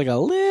makes you feel like a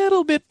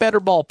little bit better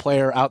ball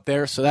player out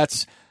there. So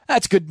that's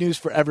good news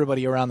for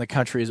everybody around the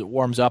country as it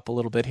warms up a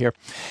little bit here.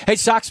 Hey,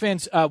 Sox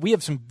fans, we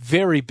have some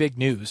very big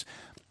news.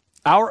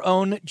 Our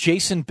own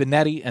Jason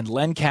Benetti and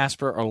Len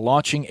Casper are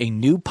launching a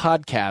new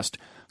podcast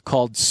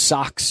called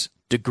Sox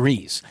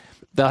Degrees.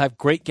 They'll have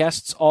great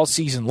guests all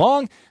season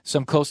long,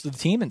 some close to the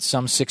team and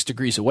some 6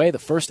 degrees away. The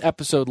first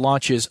episode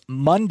launches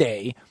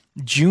Monday,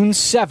 June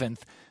 7th.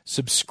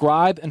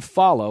 Subscribe and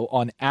follow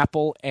on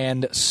Apple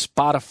and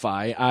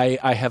Spotify.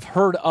 I have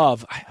heard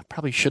of, I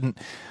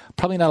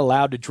probably not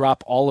allowed to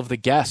drop all of the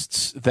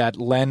guests that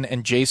Len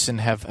and Jason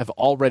have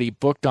already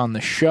booked on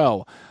the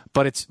show,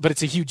 but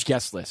it's a huge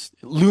guest list.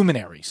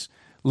 Luminaries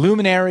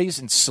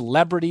and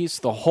celebrities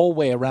the whole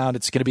way around.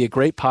 It's going to be a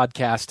great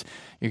podcast.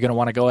 You're going to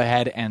want to go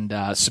ahead and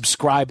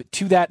subscribe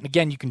to that. And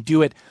again, you can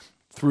do it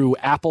through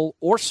Apple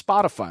or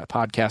Spotify. A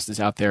podcast is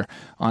out there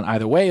on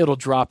either way. It'll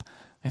drop.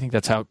 I think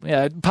that's how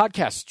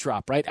podcasts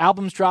drop, right?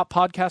 Albums drop,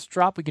 podcasts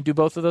drop. We can do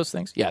both of those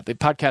things. Yeah, the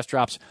podcast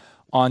drops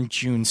on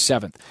June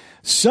 7th.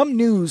 Some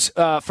news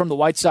from the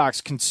White Sox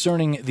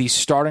concerning the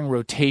starting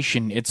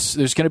rotation.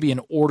 There's going to be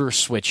an order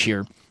switch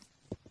here.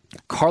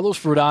 Carlos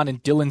Rodon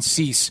and Dylan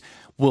Cease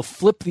will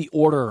flip the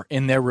order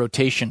in their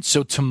rotation.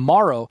 So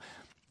tomorrow,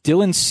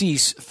 Dylan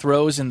Cease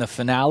throws in the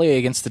finale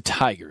against the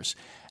Tigers.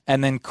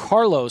 And then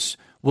Carlos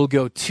will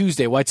go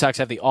Tuesday. White Sox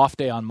have the off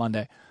day on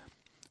Monday.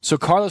 So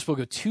Carlos will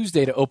go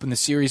Tuesday to open the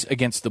series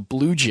against the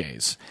Blue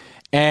Jays.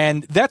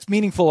 And that's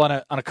meaningful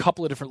on a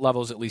couple of different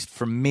levels, at least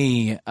for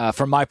me,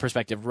 from my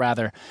perspective,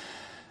 rather.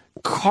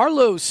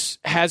 Carlos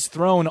has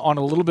thrown on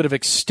a little bit of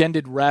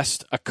extended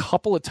rest a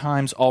couple of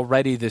times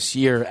already this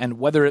year, and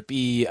whether it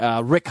be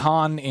Rick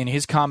Hahn in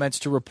his comments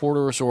to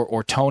reporters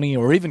or Tony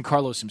or even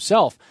Carlos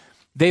himself,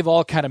 they've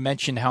all kind of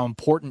mentioned how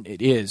important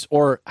it is,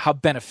 or how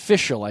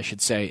beneficial, I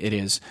should say, it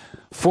is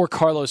for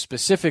Carlos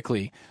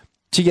specifically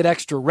to get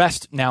extra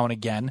rest now and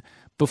again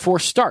before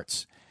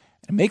starts.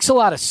 It makes a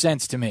lot of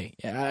sense to me.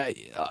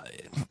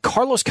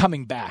 Carlos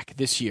coming back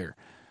this year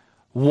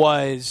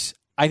was,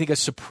 I think, a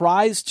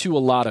surprise to a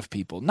lot of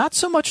people. Not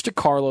so much to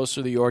Carlos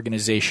or the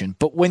organization,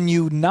 but when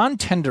you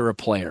non-tender a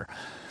player,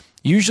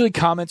 usually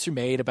comments are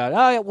made about,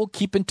 oh, yeah, we'll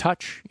keep in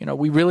touch.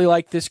 We really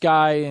like this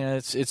guy. And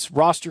it's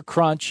roster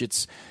crunch.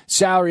 It's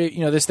salary,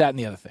 this, that, and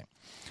the other thing.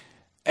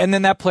 And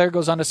then that player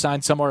goes on to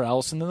sign somewhere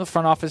else, and then the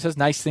front office has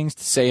nice things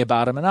to say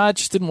about him. And it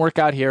just didn't work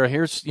out here.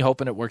 Here's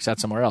hoping it works out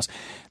somewhere else.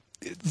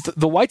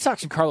 The White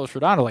Sox and Carlos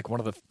Rodon are like one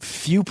of the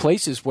few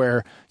places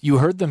where you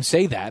heard them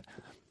say that,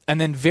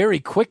 and then very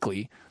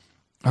quickly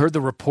heard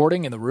the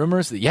reporting and the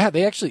rumors that, yeah,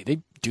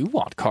 they do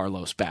want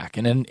Carlos back,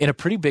 and in a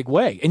pretty big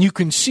way. And you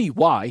can see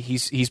why.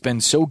 He's been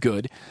so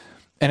good.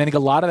 And I think a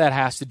lot of that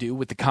has to do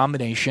with the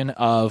combination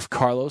of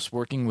Carlos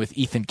working with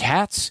Ethan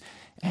Katz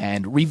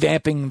and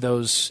revamping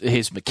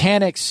his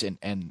mechanics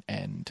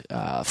and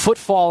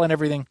footfall and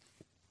everything.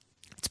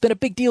 It's been a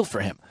big deal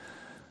for him.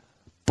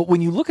 But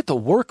when you look at the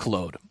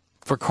workload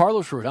for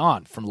Carlos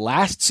Rodon from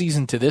last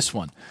season to this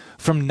one,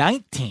 from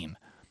 19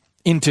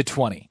 into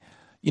 20,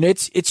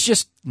 it's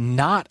just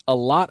not a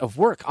lot of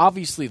work.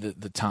 Obviously,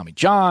 the Tommy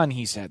John,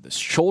 he's had this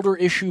shoulder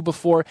issue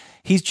before.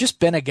 He's just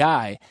been a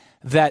guy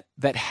that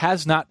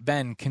has not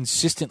been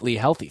consistently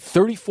healthy.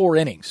 34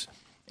 innings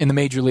in the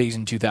major leagues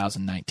in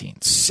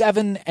 2019,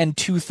 7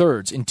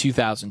 2/3 in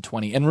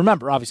 2020. And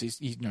remember, obviously,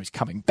 he's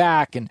coming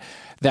back, and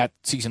that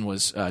season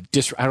was I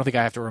don't think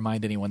I have to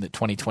remind anyone that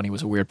 2020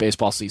 was a weird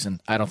baseball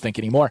season. I don't think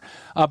anymore.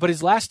 But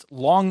his last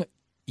long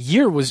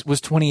year was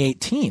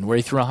 2018, where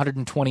he threw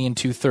 120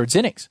 2/3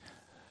 innings.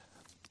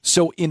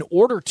 So in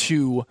order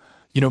to,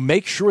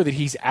 make sure that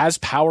he's as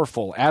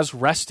powerful, as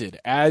rested,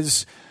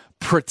 as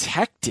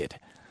protected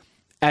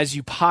as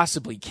you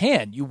possibly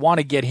can, you want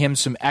to get him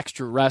some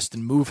extra rest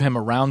and move him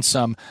around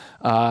some.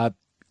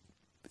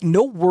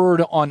 No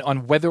word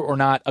on whether or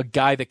not a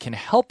guy that can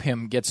help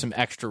him get some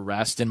extra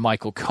rest in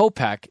Michael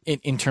Kopech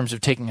in terms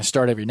of taking a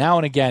start every now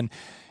and again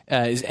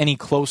is any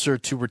closer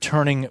to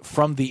returning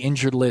from the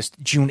injured list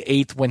June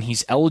 8th when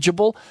he's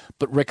eligible.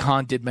 But Rick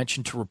Hahn did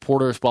mention to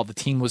reporters while the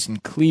team was in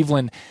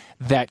Cleveland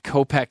that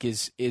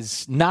Kopech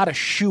is not a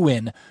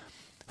shoo-in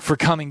for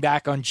coming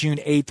back on June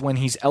 8th when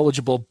he's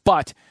eligible,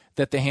 but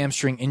that the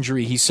hamstring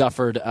injury he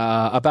suffered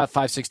about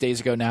 5-6 days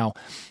ago now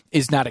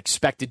is not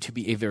expected to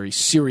be a very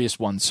serious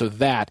one. So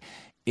that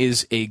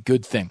is a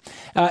good thing.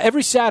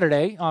 Every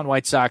Saturday on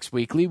White Sox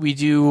Weekly, we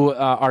do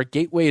our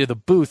gateway to the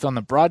booth on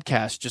the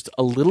broadcast just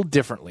a little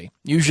differently.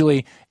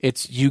 Usually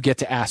it's you get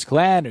to ask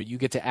Len or you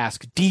get to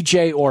ask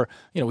DJ, or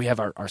we have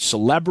our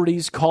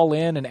celebrities call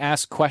in and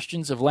ask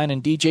questions of Len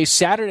and DJ.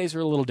 Saturdays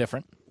are a little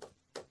different.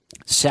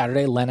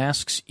 Saturday, Len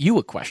asks you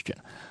a question.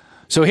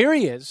 So here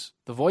he is,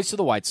 the voice of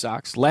the White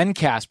Sox, Len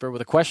Kasper,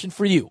 with a question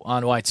for you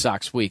on White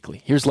Sox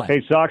Weekly. Here's Len.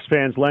 Hey, Sox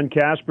fans, Len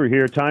Kasper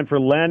here. Time for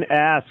Len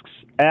Asks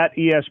at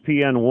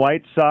ESPN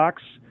White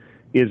Sox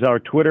is our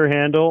Twitter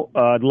handle.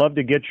 I'd love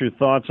to get your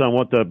thoughts on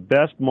what the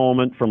best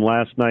moment from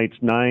last night's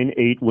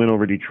 9-8 win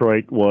over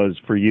Detroit was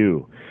for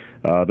you.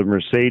 The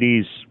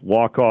Mercedes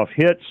walk-off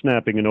hit,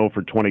 snapping an 0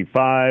 for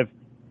 25.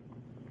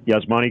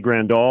 Yasmani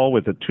Grandal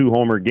with a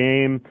 2-homer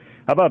game.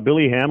 How about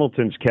Billy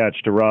Hamilton's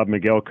catch to rob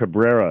Miguel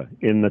Cabrera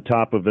in the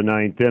top of the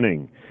 9th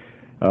inning?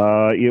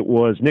 It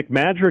was Nick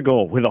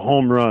Madrigal with a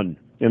home run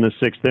in the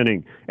 6th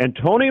inning. And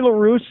Tony La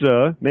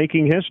Russa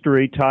making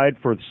history, tied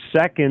for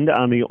second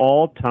on the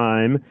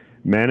all-time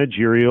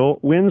managerial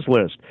wins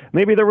list.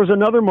 Maybe there was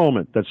another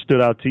moment that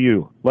stood out to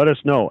you. Let us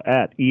know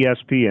at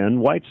ESPN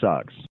White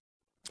Sox.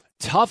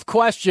 Tough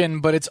question,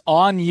 but it's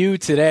on you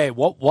today.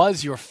 What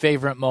was your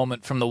favorite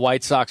moment from the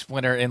White Sox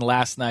winner in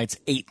last night's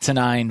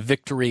 8-9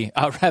 victory,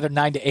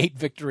 9-8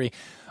 victory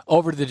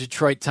over the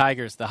Detroit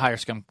Tigers? The higher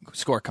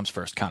score comes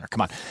first. Connor,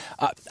 come on.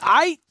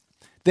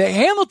 The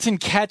Hamilton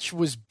catch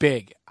was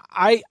big.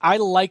 I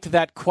liked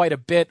that quite a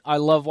bit. I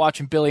love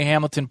watching Billy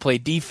Hamilton play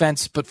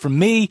defense, but for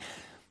me,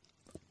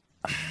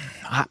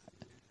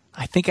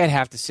 I think I'd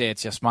have to say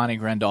it's Yasmani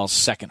Grandal's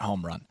second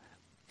home run.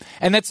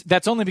 And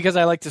that's only because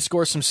I like to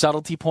score some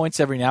subtlety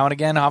points every now and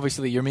again.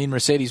 Obviously, the Yermin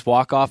Mercedes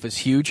walk-off is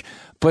huge.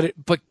 But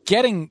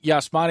getting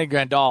Yasmani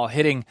Grandal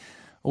hitting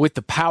with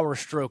the power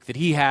stroke that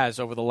he has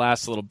over the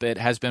last little bit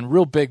has been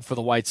real big for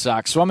the White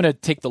Sox. So I'm going to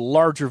take the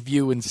larger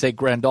view and say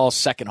Grandal's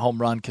second home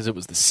run because it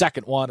was the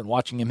second one, and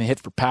watching him hit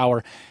for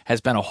power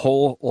has been a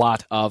whole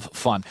lot of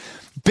fun.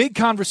 Big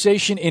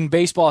conversation in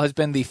baseball has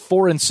been the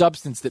foreign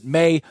substance that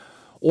may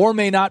or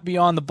may not be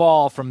on the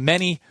ball from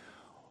many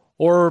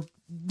or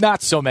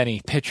not so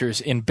many pitchers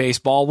in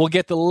baseball. We'll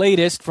get the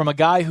latest from a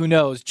guy who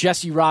knows.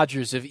 Jesse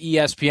Rogers of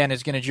ESPN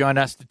is going to join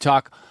us to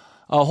talk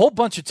a whole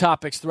bunch of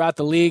topics throughout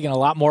the league and a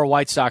lot more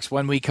White Sox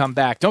when we come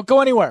back. Don't go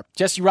anywhere.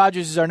 Jesse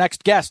Rogers is our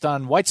next guest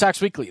on White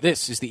Sox Weekly.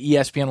 This is the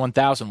ESPN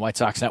 1000 White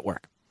Sox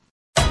Network.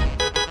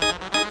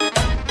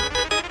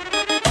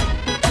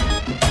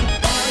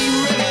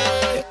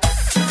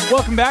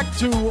 Welcome back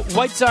to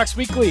White Sox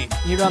Weekly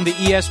here on the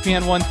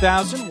ESPN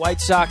 1000 White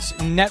Sox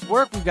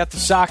Network. We've got the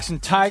Sox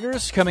and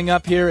Tigers coming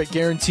up here at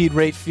Guaranteed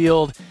Rate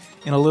Field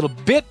in a little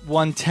bit.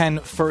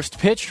 1:10 first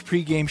pitch,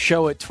 pregame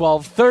show at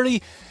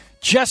 12:30.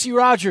 Jesse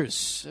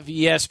Rogers of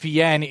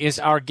ESPN is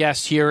our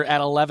guest here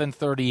at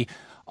 11:30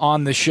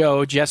 on the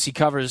show. Jesse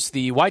covers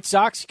the White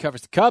Sox, he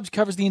covers the Cubs,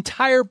 covers the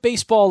entire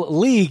baseball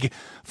league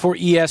for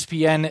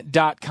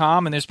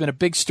ESPN.com, and there's been a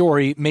big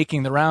story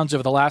making the rounds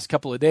over the last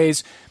couple of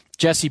days.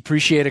 Jesse,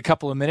 appreciate a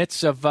couple of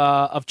minutes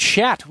of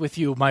chat with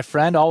you, my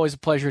friend. Always a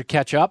pleasure to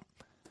catch up.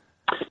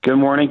 Good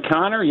morning,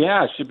 Connor.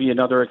 Yeah, it should be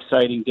another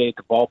exciting day at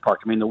the ballpark.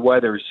 I mean, the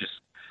weather is just,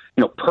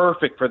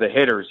 perfect for the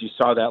hitters. You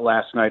saw that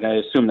last night. I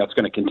assume that's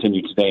going to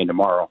continue today and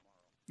tomorrow.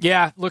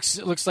 Yeah, looks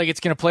like it's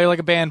going to play like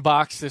a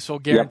bandbox, this whole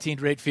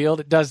Guaranteed Rate Field.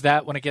 It does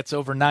that when it gets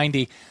over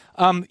 90.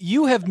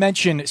 You have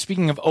mentioned,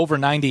 speaking of over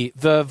 90,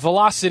 the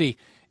velocity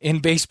in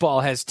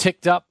baseball has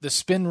ticked up. The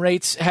spin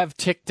rates have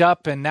ticked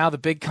up, and now the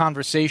big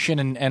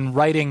conversation and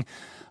writing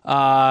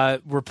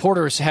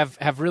reporters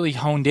have really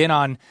honed in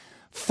on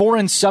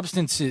foreign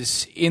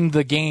substances in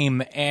the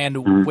game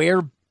and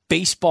where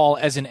baseball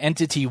as an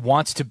entity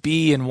wants to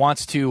be and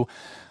wants to,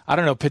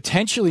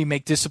 potentially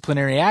make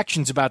disciplinary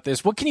actions about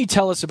this. What can you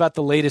tell us about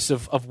the latest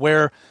of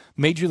where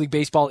Major League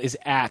Baseball is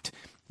at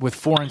with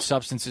foreign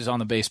substances on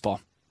the baseball?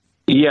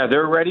 Yeah,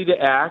 they're ready to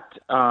act.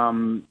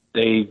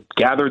 They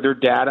gathered their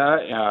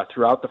data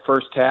throughout the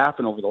first half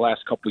and over the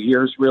last couple of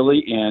years,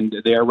 really, and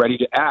they are ready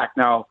to act.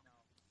 Now,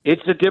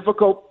 it's a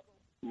difficult,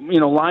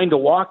 line to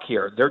walk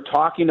here. They're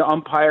talking to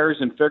umpires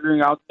and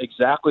figuring out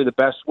exactly the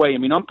best way. I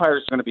mean,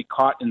 umpires are going to be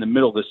caught in the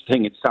middle of this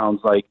thing, it sounds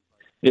like.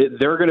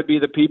 They're going to be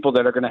the people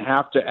that are going to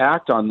have to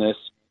act on this.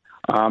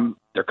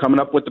 They're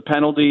coming up with the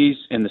penalties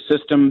and the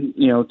system,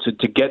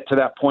 to get to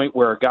that point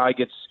where a guy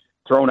gets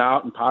thrown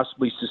out and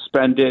possibly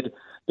suspended.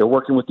 They're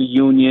working with the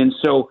union.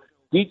 So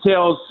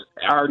details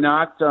are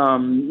not,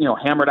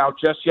 hammered out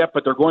just yet,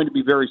 but they're going to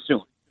be very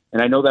soon.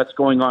 And I know that's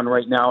going on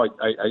right now.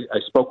 I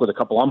spoke with a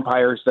couple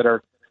umpires that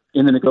are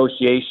in the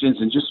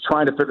negotiations and just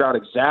trying to figure out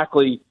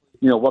exactly,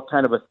 what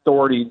kind of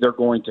authority they're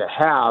going to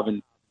have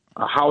and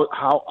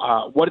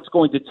what it's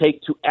going to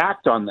take to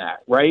act on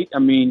that, right? I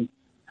mean,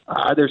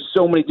 there's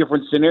so many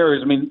different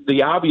scenarios. I mean,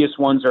 the obvious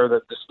ones are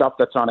the stuff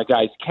that's on a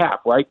guy's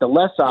cap, right? The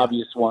less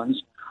obvious ones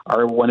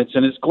are when it's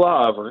in his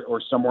glove or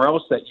somewhere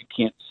else that you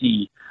can't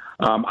see.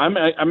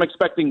 I'm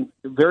expecting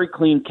very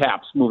clean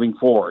caps moving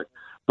forward,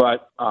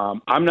 but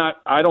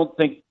I don't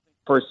think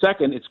for a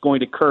second it's going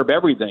to curb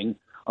everything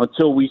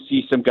until we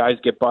see some guys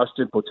get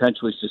busted,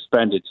 potentially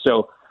suspended.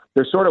 So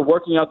they're sort of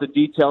working out the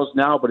details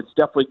now, but it's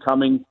definitely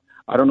coming.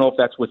 I don't know if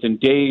that's within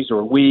days or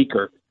a week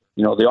or,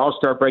 the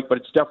All-Star break, but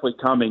it's definitely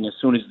coming as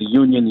soon as the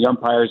union, the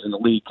umpires, and the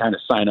league kind of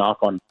sign off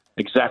on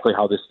exactly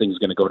how this thing's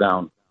going to go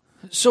down.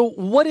 So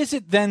what is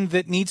it then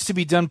that needs to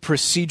be done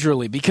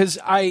procedurally? Because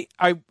I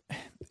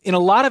in a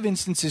lot of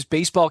instances,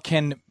 baseball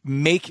can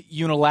make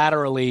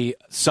unilaterally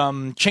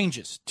some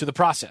changes to the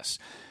process.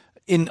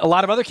 In a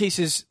lot of other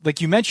cases,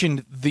 like you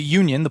mentioned, the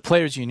union, the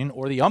players' union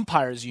or the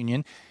umpires'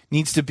 union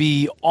needs to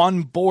be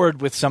on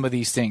board with some of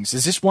these things.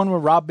 Is this one where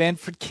Rob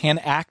Manfred can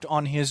act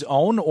on his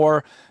own,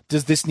 or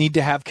does this need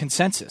to have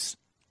consensus?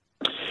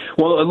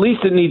 Well, at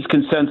least it needs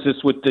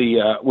consensus with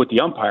the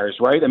umpires,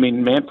 right? I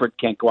mean, Manfred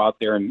can't go out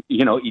there and,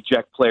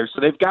 eject players.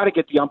 So they've got to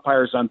get the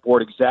umpires on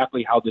board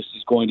exactly how this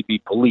is going to be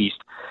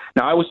policed.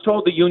 Now, I was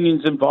told the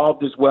union's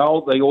involved as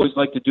well. They always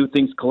like to do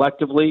things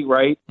collectively,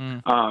 right?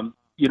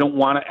 You don't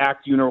want to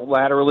act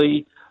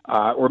unilaterally.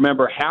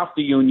 Remember, half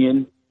the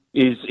union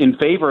is in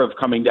favor of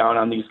coming down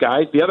on these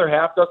guys. The other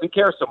half doesn't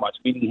care so much,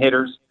 meaning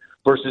hitters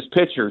versus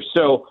pitchers.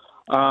 So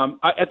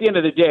at the end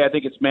of the day, I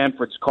think it's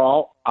Manfred's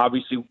call,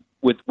 obviously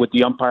with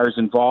the umpires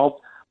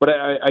involved. But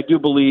I do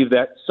believe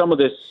that some of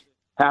this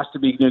has to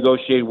be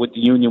negotiated with the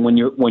union when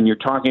you're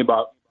talking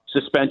about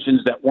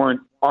suspensions that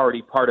weren't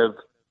already part of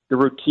the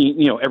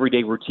routine,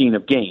 everyday routine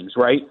of games,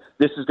 right?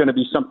 This is going to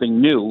be something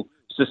new,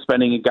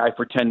 suspending a guy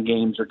for 10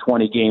 games or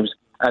 20 games.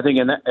 I think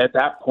at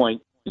that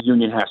point, the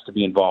union has to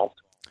be involved.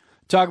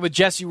 Talking with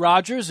Jesse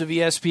Rogers of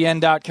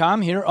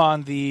ESPN.com here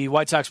on the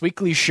White Sox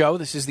Weekly Show.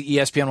 This is the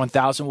ESPN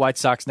 1000 White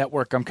Sox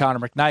Network. I'm Connor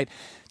McKnight.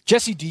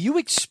 Jesse, do you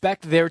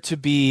expect there to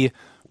be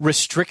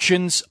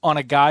restrictions on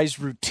a guy's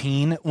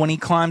routine when he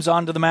climbs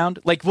onto the mound?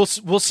 Like we'll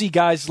see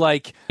guys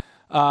like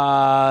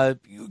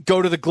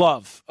go to the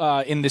glove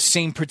in the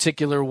same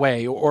particular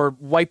way, or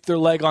wipe their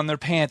leg on their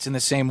pants in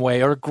the same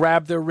way, or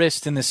grab their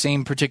wrist in the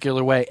same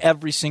particular way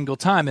every single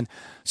time. And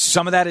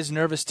some of that is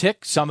nervous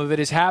tick, some of it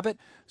is habit,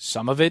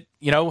 some of it,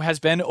 has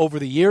been over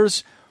the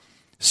years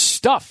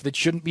stuff that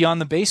shouldn't be on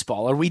the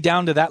baseball. Are we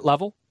down to that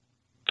level?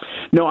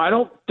 No, I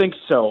don't think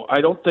so.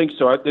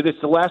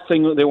 It's the last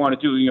thing they want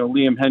to do.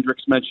 Liam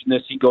Hendriks mentioned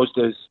this. He goes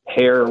to his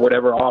hair or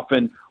whatever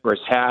often, or his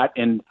hat,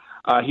 and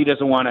he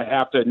doesn't want to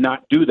have to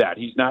not do that.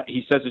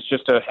 He says it's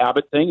just a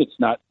habit thing.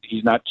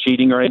 He's not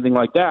cheating or anything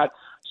like that.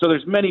 So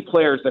there's many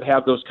players that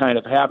have those kind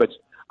of habits.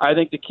 I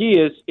think the key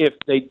is if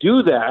they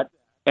do that,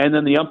 and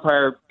then the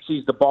umpire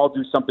sees the ball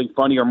do something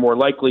funny, or more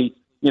likely,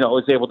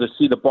 is able to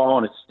see the ball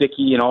and it's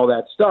sticky and all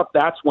that stuff,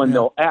 that's when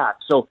they'll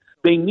act. So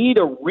they need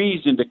a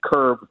reason to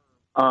curb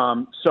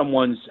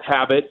someone's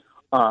habit.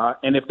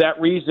 And if that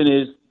reason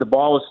is the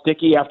ball is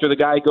sticky after the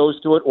guy goes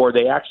to it, or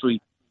they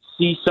actually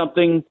see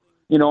something,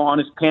 on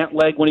his pant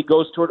leg when he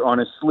goes to it, or on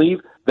his sleeve,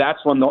 that's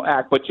when they'll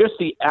act. But just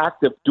the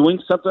act of doing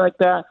something like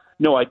that,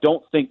 no, I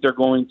don't think they're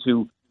going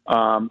to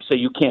say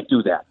you can't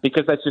do that,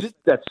 because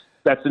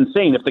that's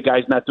insane if the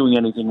guy's not doing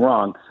anything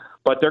wrong.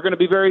 But they're going to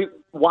be very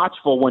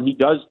watchful when he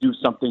does do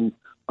something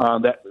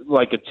that,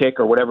 like a tick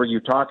or whatever you're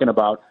talking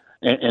about,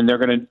 and they're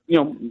going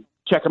to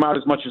check him out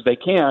as much as they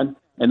can,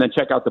 and then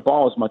check out the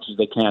ball as much as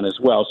they can as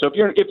well. So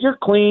if you're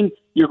clean,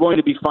 you're going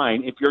to be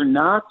fine. If you're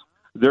not,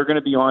 they're going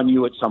to be on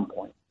you at some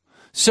point.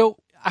 So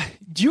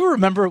do you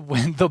remember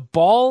when the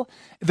ball,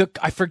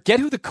 I forget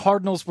who the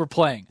Cardinals were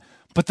playing,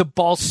 but the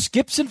ball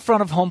skips in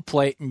front of home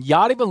plate and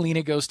Yadi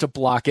Molina goes to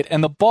block it,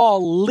 and the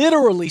ball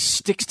literally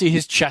sticks to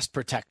his chest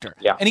protector,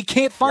 and he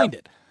can't find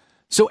it.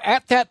 So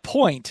at that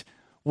point,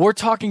 we're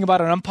talking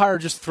about an umpire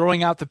just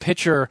throwing out the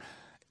pitcher,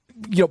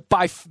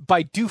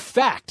 by due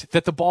fact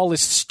that the ball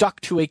is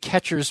stuck to a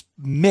catcher's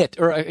mitt,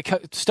 or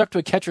stuck to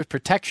a catcher's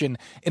protection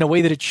in a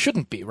way that it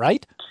shouldn't be,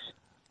 right?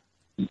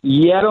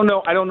 Yeah, I don't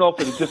know. I don't know if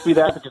it would just be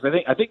that, because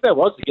I think that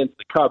was against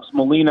the Cubs.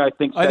 Molina, I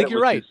think you're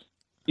right.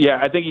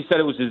 I think he said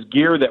it was his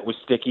gear that was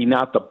sticky,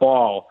 not the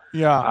ball.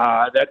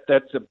 Yeah,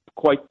 that's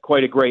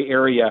quite a gray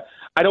area.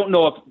 I don't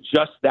know if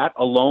just that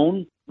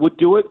alone would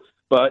do it,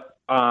 but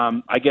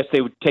I guess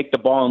they would take the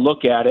ball and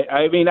look at it.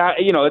 I mean,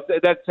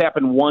 that's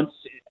happened once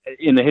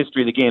in the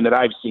history of the game that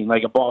I've seen,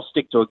 like a ball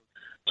stick to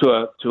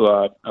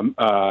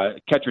a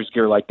catcher's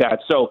gear like that.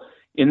 So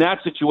in that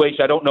situation,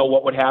 I don't know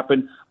what would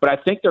happen, but I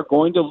think they're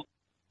going to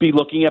be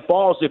looking at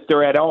balls if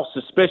they're at all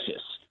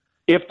suspicious.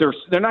 If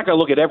they're not going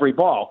to look at every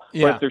ball,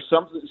 but if there's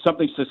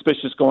something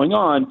suspicious going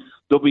on,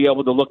 they'll be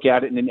able to look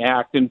at it and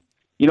act. And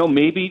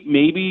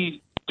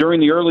maybe during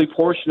the early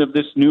portion of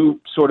this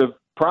new sort of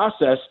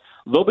process,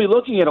 they'll be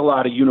looking at a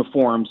lot of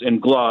uniforms and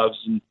gloves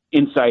and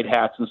inside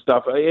hats and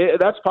stuff.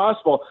 That's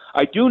possible.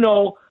 I do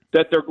know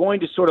that they're going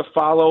to sort of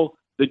follow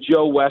the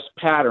Joe West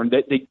pattern,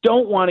 that they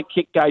don't want to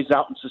kick guys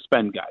out and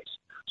suspend guys.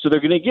 So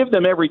they're going to give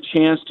them every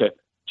chance to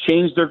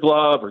change their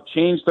glove or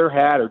change their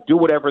hat or do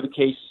whatever the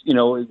case,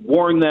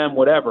 warn them,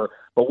 whatever.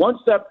 But once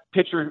that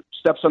pitcher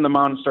steps on the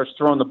mound and starts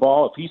throwing the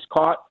ball, if he's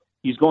caught,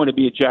 he's going to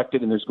be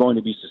ejected, and there's going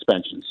to be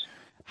suspensions.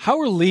 How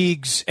are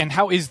leagues, and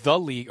how is the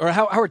league, or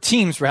how are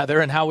teams, rather,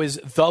 and how is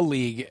the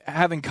league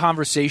having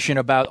conversation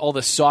about all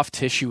the soft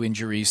tissue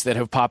injuries that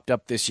have popped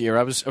up this year?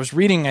 I was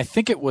reading, I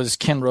think it was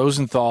Ken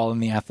Rosenthal in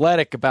The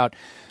Athletic, about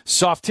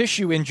soft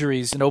tissue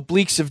injuries, and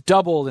obliques have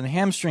doubled, and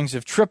hamstrings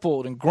have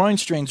tripled, and groin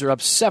strains are up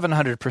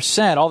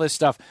 700%, all this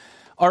stuff.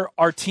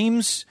 Are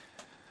teams,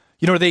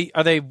 are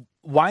they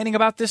whining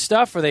about this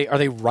stuff? Are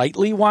they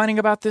rightly whining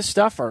about this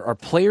stuff? Are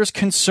players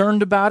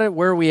concerned about it?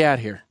 Where are we at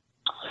here?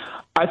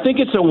 I think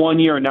it's a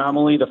one-year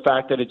anomaly, the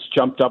fact that it's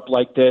jumped up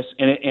like this,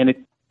 and it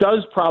does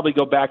probably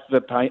go back to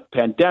the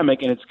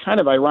pandemic, and it's kind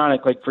of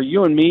ironic. Like for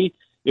you and me,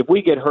 if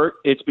we get hurt,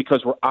 it's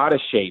because we're out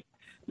of shape.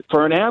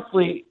 For an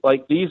athlete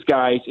like these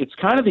guys, it's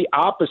kind of the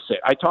opposite.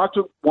 I talked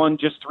to one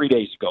just 3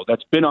 days ago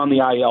that's been on the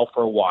IL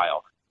for a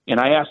while, and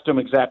I asked him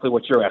exactly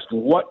what you're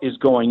asking. What is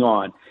going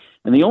on?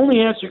 And the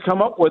only answer you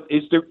come up with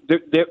is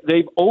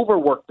they've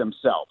overworked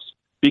themselves.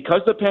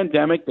 Because of the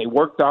pandemic, they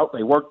worked out.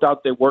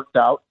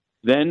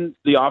 Then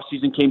the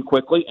offseason came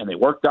quickly, and they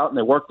worked out, and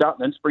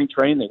then spring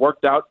training, they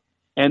worked out,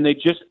 and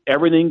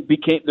everything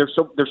became, they're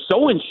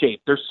so in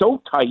shape, they're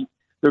so tight,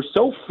 they're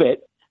so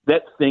fit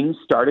that things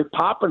started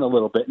popping a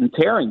little bit and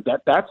tearing.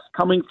 That's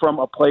coming from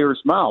a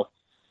player's mouth.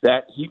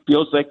 that he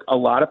feels like a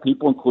lot of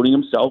people, including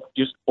himself,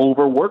 just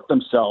overworked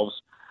themselves.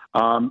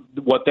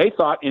 What they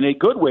thought in a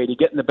good way to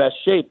get in the best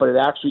shape, but it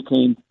actually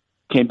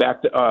came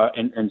back to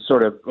and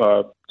sort of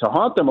to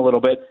haunt them a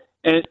little bit.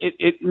 And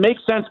it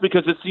makes sense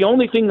because it's the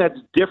only thing that's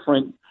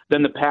different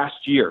than the past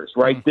years,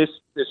 right? This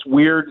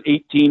weird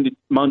 18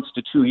 months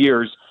to 2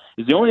 years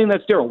is the only thing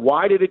that's different.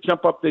 Why did it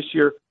jump up this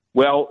year?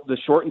 Well, the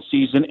shortened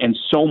season and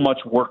so much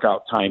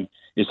workout time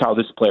is how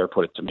this player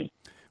put it to me.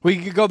 We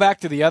could go back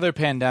to the other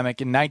pandemic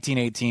in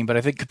 1918, but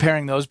I think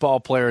comparing those ball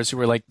players who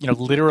were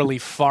literally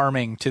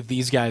farming to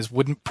these guys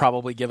wouldn't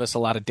probably give us a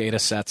lot of data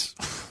sets.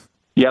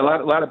 Yeah, a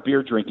lot of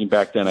beer drinking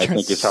back then, I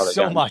think, is how they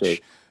got in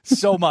shape.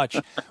 So much.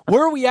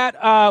 Where are we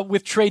at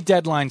with trade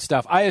deadline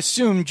stuff? I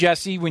assume,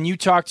 Jesse, when you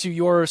talk to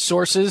your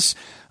sources,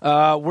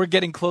 we're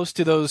getting close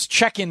to those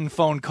check-in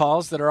phone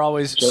calls that are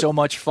always so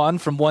much fun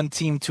from one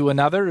team to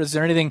another. Is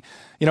there anything,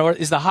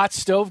 is the hot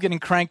stove getting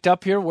cranked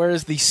up here? Where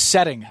is the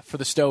setting for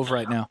the stove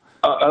right now?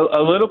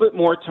 A little bit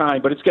more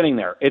time, but it's getting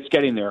there.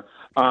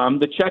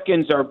 The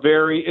check-ins are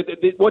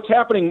what's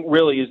happening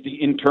really is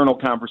the internal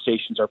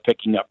conversations are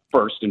picking up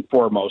first and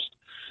foremost.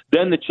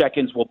 Then the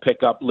check-ins will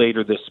pick up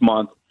later this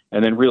month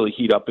and then really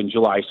heat up in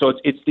July. So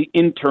it's the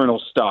internal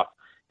stuff.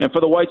 And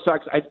for the White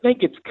Sox, I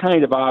think it's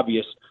kind of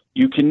obvious.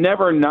 You can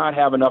never not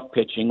have enough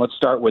pitching. Let's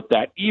start with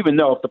that. Even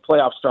though if the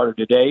playoffs started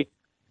today,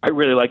 I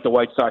really like the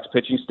White Sox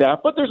pitching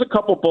staff. But there's a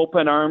couple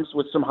bullpen arms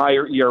with some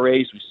higher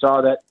ERAs. We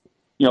saw that,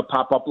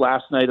 pop up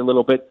last night a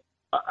little bit.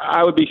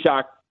 I would be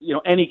shocked.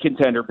 Any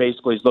contender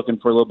basically is looking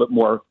for a little bit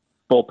more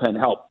bullpen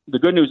help. The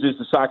good news is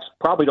the Sox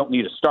probably don't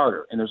need a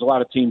starter. And there's a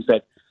lot of teams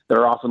that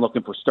are often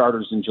looking for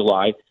starters in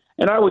July.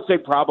 And I would say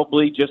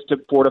probably just to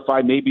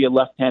fortify maybe a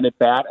left-handed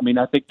bat. I mean,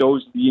 I think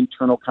those are the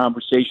internal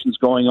conversations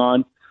going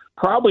on,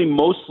 probably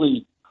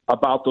mostly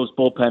about those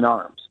bullpen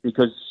arms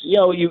because,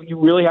 you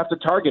really have to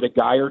target a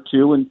guy or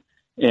two and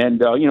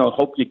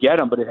hope you get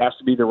them, but it has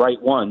to be the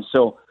right one.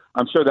 So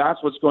I'm sure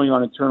that's what's going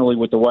on internally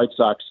with the White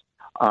Sox.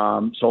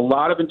 So a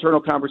lot of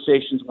internal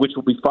conversations, which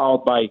will be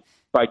followed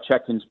by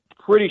check-ins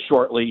pretty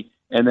shortly,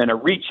 and then a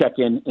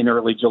recheck-in in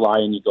early July,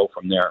 and you go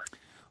from there.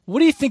 What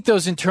do you think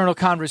those internal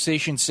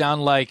conversations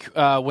sound like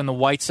when the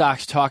White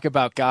Sox talk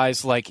about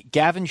guys like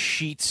Gavin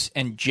Sheets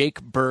and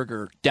Jake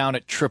Burger down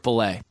at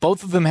AAA?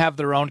 Both of them have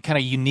their own kind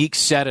of unique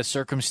set of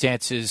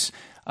circumstances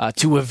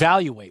to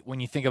evaluate when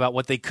you think about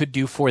what they could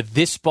do for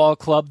this ball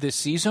club this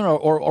season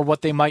or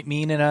what they might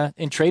mean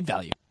in trade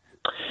value.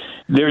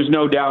 There's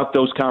no doubt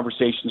those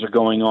conversations are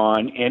going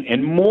on,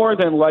 and more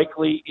than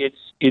likely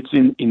it's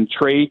in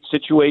trade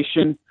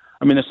situation.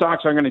 I mean, the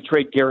Sox aren't going to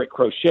trade Garrett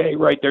Crochet,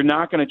 right? They're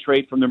not going to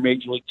trade from their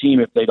major league team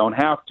if they don't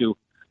have to.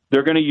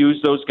 They're going to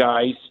use those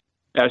guys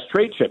as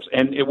trade chips,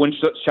 and it wouldn't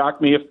shock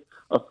me if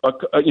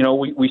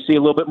we see a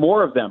little bit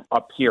more of them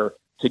up here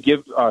to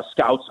give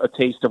scouts a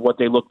taste of what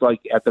they look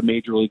like at the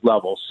major league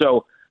level.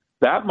 So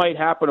that might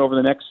happen over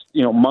the next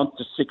month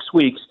to 6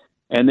 weeks,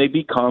 and they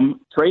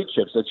become trade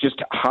chips. That's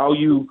just how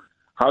you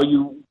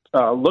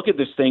look at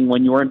this thing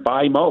when you're in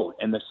buy mode,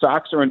 and the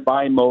Sox are in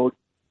buy mode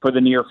for the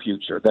near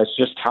future. That's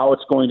just how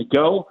it's going to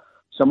go.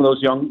 Some of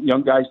those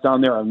young guys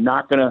down there are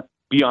not going to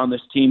be on this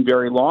team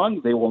very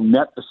long. They will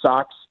net the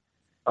Sox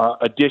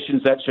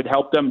additions that should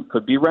help them.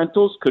 Could be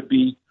rentals, could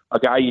be a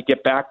guy you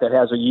get back that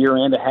has a year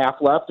and a half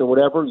left or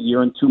whatever, a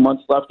year and 2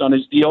 months left on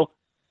his deal.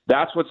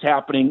 That's what's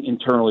happening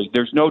internally.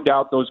 There's no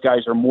doubt those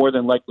guys are more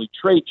than likely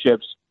trade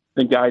chips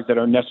than guys that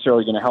are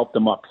necessarily going to help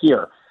them up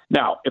here.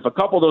 Now, if a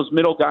couple of those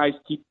middle guys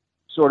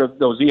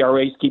those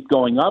ERAs keep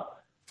going up,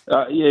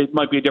 it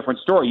might be a different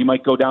story. You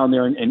might go down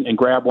there and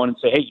grab one and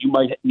say, hey, you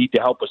might need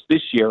to help us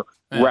this year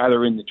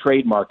rather in the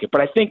trade market.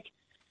 But I think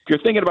if you're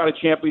thinking about a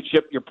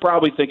championship, you're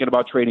probably thinking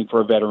about trading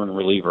for a veteran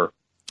reliever.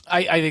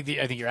 I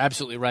think you're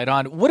absolutely right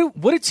on. What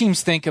do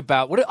teams think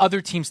about? What do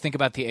other teams think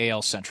about the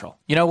AL Central?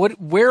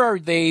 Where are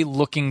they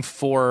looking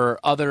for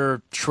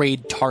other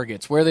trade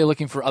targets? Where are they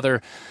looking for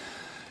other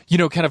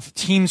kind of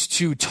teams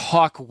to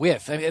talk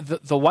with? I mean,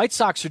 the White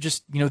Sox are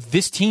just,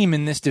 this team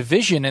in this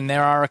division, and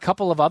there are a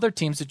couple of other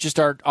teams that just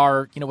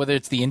are whether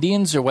it's the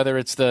Indians or whether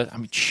it's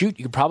you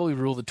could probably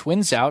rule the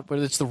Twins out,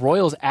 whether it's the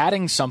Royals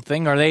adding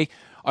something. Are they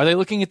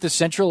looking at the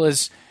Central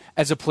as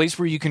a place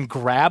where you can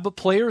grab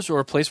players or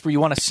a place where you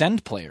want to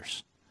send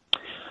players?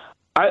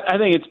 I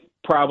think it's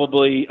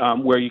probably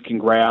where you can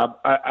grab.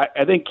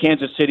 I think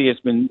Kansas City has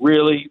been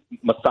really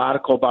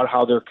methodical about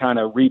how they're kind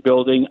of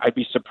rebuilding. I'd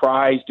be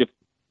surprised if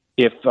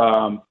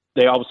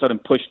they all of a sudden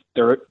push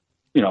their,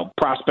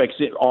 prospects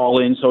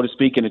all in, so to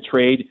speak, in a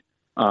trade,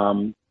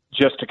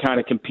 just to kind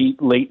of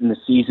compete late in the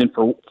season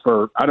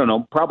for I don't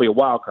know, probably a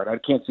wild card. I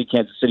can't see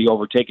Kansas City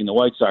overtaking the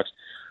White Sox,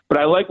 but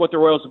I like what the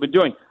Royals have been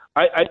doing.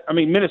 I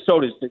mean,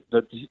 Minnesota's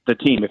the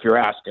team, if you're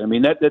asking. I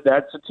mean, that's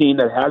a team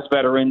that has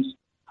veterans,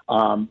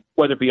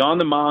 whether it be on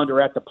the mound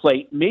or at the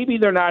plate. Maybe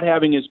they're not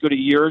having as good a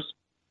years,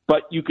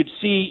 but you could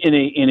see in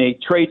a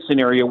trade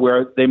scenario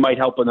where they might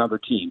help another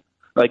team.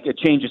 Like a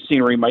change of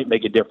scenery might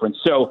make a difference.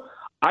 So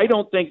I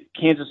don't think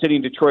Kansas City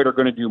and Detroit are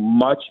going to do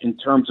much in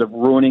terms of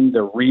ruining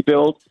the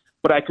rebuild,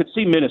 but I could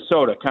see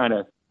Minnesota kind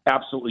of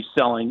absolutely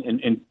selling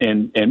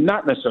and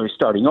not necessarily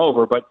starting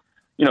over, but,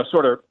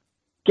 sort of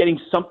getting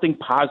something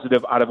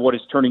positive out of what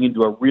is turning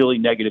into a really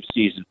negative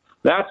season.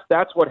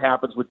 That's what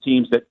happens with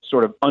teams that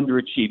sort of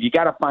underachieve. You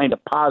got to find a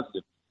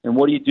positive. And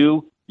what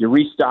do? You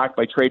restock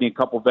by trading a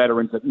couple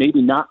veterans that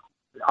maybe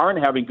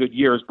aren't having good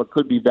years, but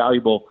could be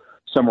valuable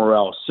somewhere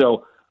else.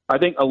 So I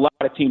think a lot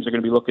of teams are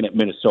going to be looking at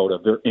Minnesota.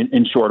 They're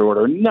in short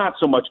order, not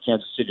so much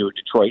Kansas City or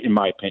Detroit, in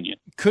my opinion.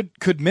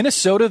 Could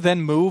Minnesota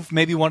then move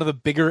maybe one of the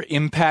bigger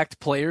impact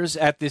players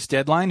at this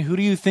deadline? Who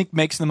do you think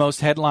makes the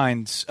most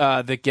headlines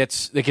that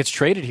gets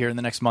traded here in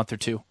the next month or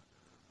two?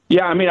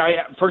 Yeah, I mean,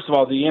 first of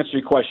all, the answer to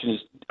your question is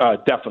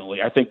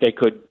definitely. I think they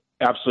could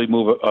absolutely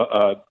move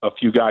a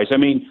few guys. I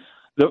mean,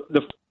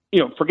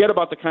 forget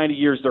about the kind of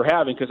years they're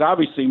having, because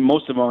obviously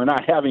most of them are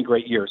not having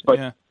great years. But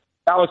yeah.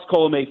 Alex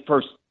Colomé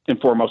first and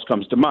foremost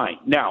comes to mind.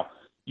 Now,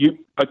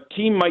 a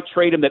team might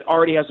trade him that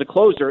already has a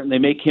closer, and they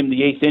make him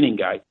the eighth inning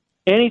guy.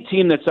 Any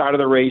team that's out of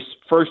the race,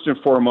 first and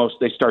foremost,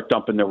 they start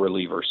dumping their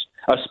relievers,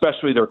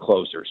 especially their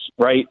closers.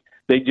 Right?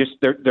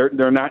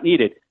 They're not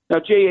needed. Now,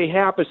 J.A.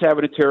 Happ is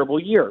having a terrible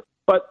year,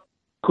 but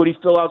could he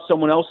fill out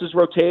someone else's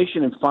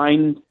rotation and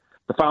find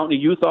the fountain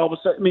of youth all of a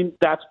sudden? I mean,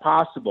 that's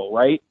possible,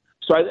 right?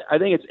 So I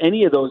think it's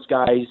any of those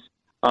guys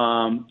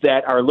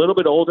that are a little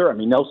bit older. I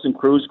mean, Nelson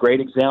Cruz, great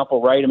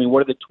example, right? I mean,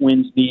 what do the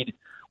Twins need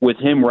with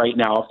him right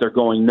now if they're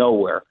going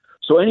nowhere?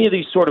 So any of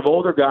these sort of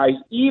older guys,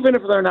 even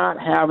if they're not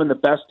having the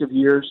best of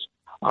years,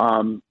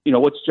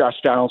 what's Josh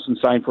Donaldson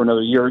signed for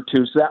another year or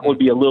two? So that would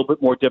be a little bit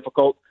more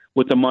difficult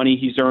with the money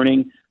he's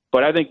earning.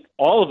 But I think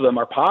all of them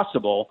are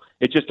possible.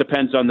 It just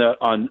depends on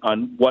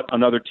what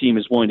another team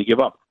is willing to give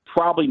up.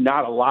 Probably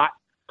not a lot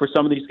for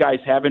some of these guys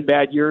having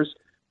bad years,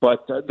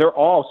 but they're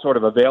all sort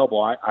of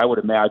available, I would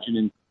imagine.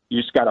 And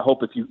you just got to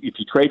hope if you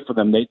trade for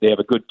them, they have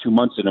a good 2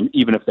 months in them,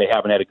 even if they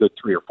haven't had a good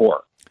 3 or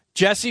 4.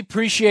 Jesse,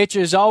 appreciate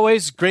you as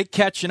always. Great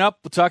catching up.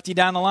 We'll talk to you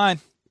down the line.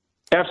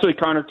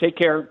 Absolutely, Connor. Take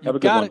care. Have a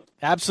good one.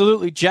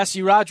 Absolutely.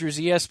 Jesse Rogers,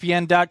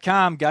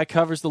 ESPN.com. Guy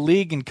covers the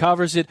league and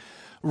covers it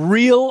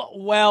real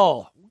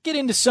well. Get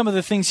into some of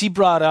the things he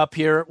brought up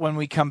here when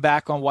we come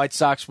back on White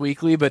Sox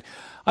Weekly, but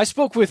I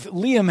spoke with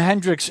Liam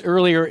Hendriks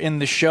earlier in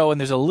the show,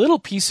 and there's a little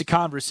piece of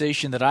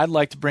conversation that I'd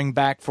like to bring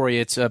back for you.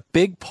 It's a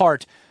big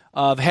part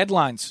of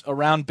headlines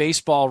around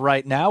baseball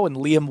right now, and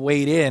Liam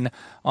weighed in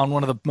on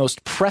one of the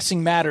most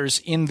pressing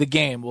matters in the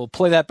game. We'll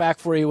play that back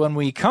for you when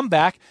we come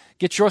back.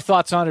 Get your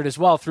thoughts on it as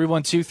well,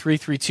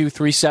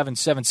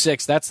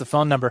 312-332-3776. That's the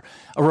phone number.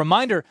 A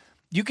reminder,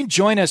 you can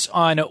join us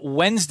on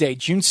Wednesday,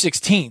 June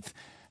 16th,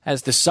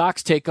 as the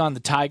Sox take on the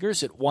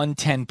Tigers at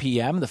 1:10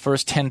 p.m. The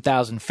first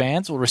 10,000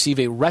 fans will receive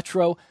a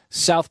retro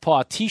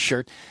Southpaw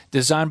T-shirt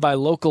designed by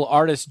local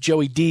artist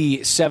Joey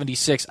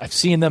D76. I've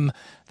seen them.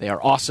 They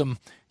are awesome.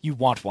 You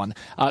want one.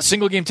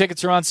 Single game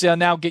tickets are on sale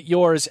now. Get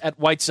yours at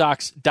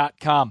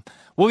whitesox.com.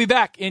 We'll be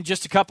back in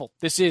just a couple.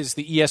 This is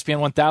the ESPN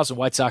 1000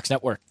 White Sox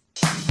Network.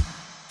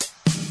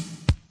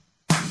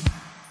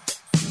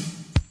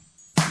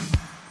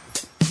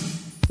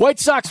 White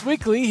Sox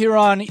Weekly here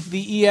on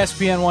the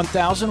ESPN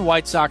 1000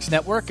 White Sox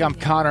Network. I'm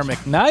Connor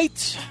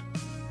McKnight.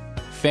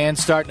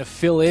 Fans starting to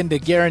fill in the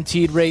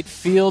Guaranteed Rate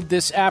Field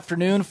this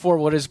afternoon for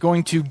what is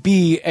going to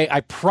be, I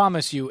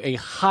promise you, a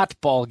hot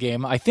ball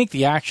game. I think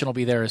the action will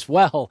be there as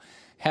well.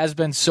 Has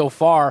been so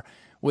far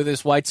with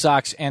this White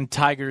Sox and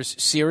Tigers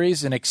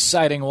series. An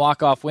exciting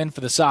walk-off win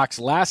for the Sox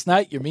last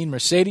night. Yermin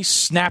Mercedes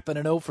snapping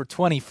an 0 for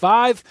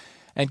 25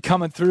 and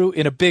coming through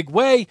in a big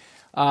way.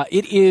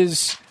 It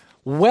is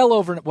well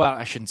over, well,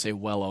 I shouldn't say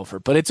well over,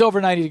 but it's over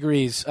 90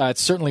 degrees.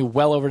 It's certainly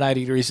well over 90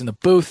 degrees in the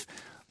booth.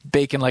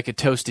 Bacon like a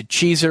toasted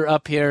cheeser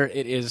up here.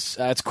 It is,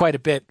 it's quite a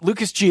bit.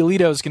 Lucas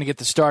Giolito is going to get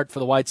the start for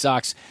the White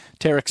Sox.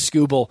 Tarek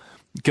Skubal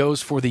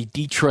goes for the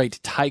Detroit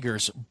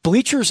Tigers.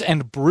 Bleachers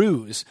and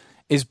Brews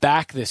is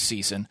back this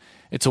season.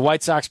 It's a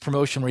White Sox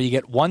promotion where you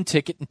get 1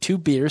 ticket and 2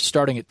 beers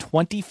starting at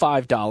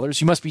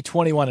 $25. You must be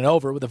 21 and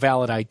over with a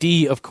valid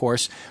ID, of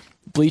course.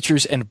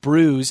 Bleachers and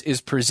Brews is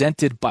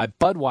presented by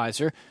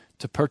Budweiser.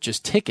 To purchase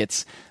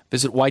tickets,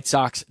 visit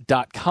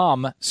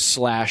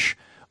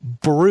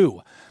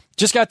whitesox.com/brew.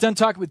 Just got done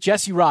talking with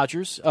Jesse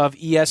Rogers of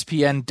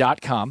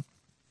ESPN.com.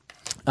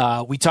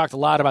 We talked a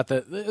lot about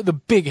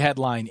the big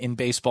headline in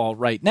baseball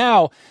right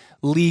now,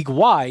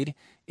 league-wide,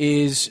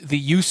 is the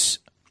use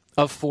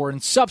of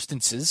foreign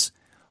substances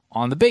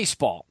on the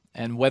baseball,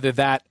 and whether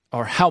that,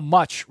 or how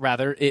much,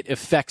 rather, it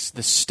affects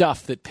the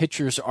stuff that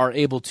pitchers are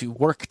able to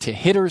work to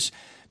hitters,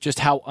 just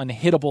how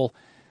unhittable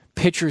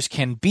pitchers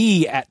can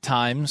be at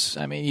times.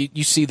 I mean,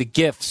 you see the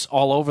GIFs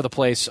all over the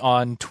place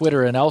on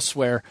Twitter and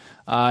elsewhere,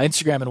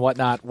 Instagram and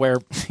whatnot, where,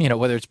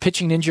 whether it's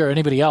Pitching Ninja or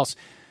anybody else,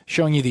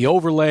 showing you the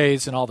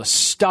overlays and all the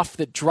stuff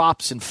that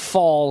drops and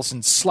falls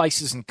and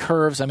slices and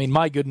curves. I mean,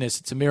 my goodness,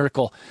 it's a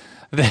miracle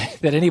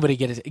that anybody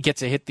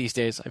gets a hit these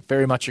days. I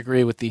very much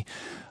agree with the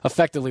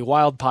Effectively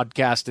Wild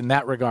podcast in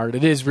that regard.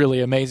 It is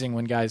really amazing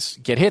when guys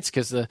get hits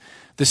because the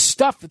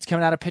stuff that's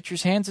coming out of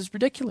pitchers' hands is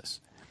ridiculous.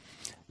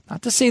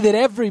 Not to say that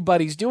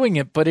everybody's doing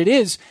it, but it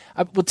is.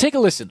 Well, take a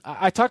listen.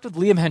 I talked with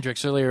Liam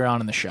Hendriks earlier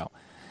on in the show,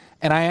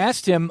 And I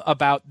asked him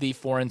about the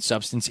foreign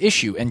substance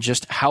issue and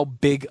just how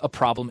big a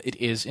problem it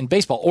is in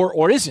baseball,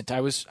 or isn't.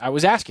 I was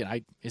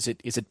asking, is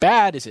it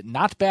bad? Is it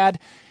not bad?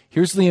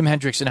 Here's Liam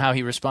Hendriks and how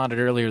he responded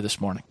earlier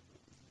this morning.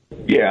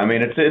 Yeah, I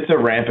mean, it's a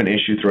rampant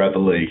issue throughout the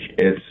league.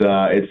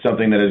 It's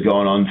something that has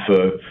gone on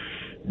for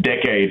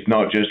decades,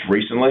 not just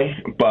recently,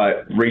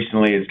 but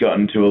recently it's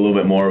gotten to a little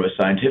bit more of a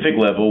scientific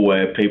level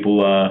where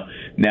people are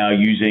now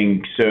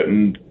using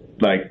certain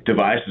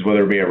devices,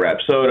 whether it be a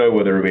Rapsodo,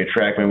 whether it be a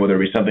TrackMan, whether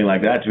it be something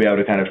like that, to be able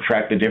to kind of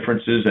track the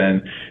differences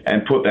and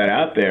put that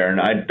out there. And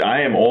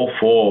I am all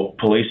for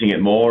policing it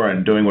more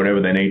and doing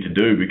whatever they need to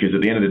do, because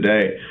at the end of the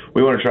day,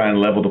 we want to try and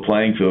level the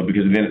playing field,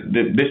 because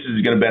this is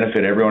going to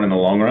benefit everyone in the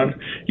long run.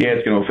 Yeah,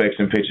 it's going to affect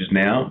some pitches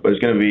now, but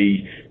it's going to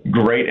be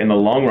great in the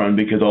long run,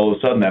 because all of a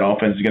sudden that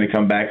offense is going to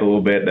come back a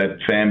little bit. That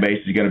fan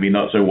base is going to be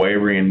not so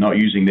wavering and not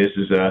using this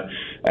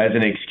as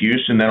an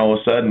excuse. And then all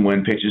of a sudden,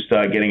 when pitchers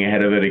start getting ahead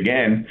of it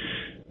again,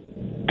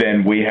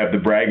 then we have the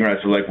bragging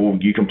rights of well,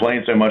 you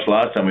complained so much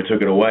last time, we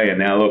took it away, and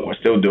now look, we're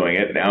still doing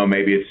it. Now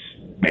maybe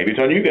it's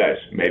on you guys,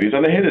 maybe it's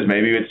on the hitters,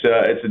 maybe it's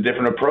a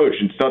different approach.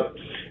 It's not,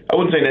 I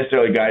wouldn't say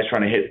necessarily guys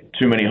trying to hit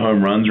too many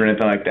home runs or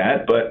anything like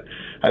that, but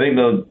I think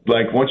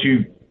once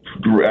you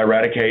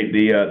eradicate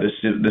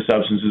the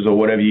substances or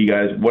whatever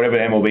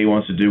MLB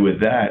wants to do with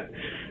that,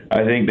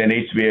 I think there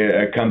needs to be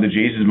a come to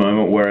Jesus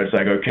moment where it's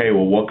okay,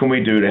 well, what can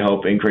we do to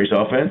help increase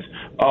offense?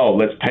 Oh,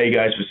 let's pay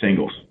guys for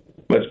singles.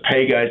 Let's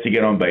pay guys to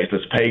get on base.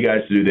 Let's pay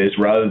guys to do this,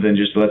 rather than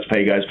just let's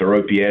pay guys for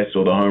OPS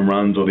or the home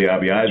runs or the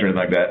RBIs or anything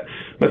like that.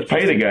 Let's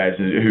pay the guys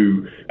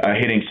who are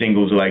hitting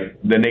singles, like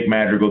the Nick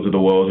Madrigals of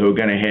the world, who are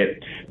going to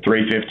hit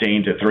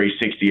 315 to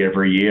 360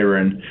 every year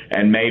and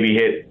maybe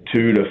hit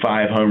 2 to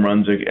 5 home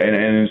runs in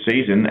a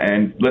season.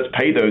 And let's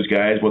pay those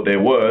guys what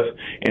they're worth,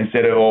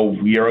 instead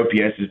of your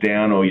OPS is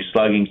down or your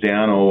slugging's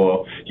down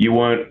or you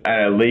weren't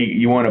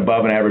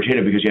above an average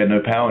hitter because you had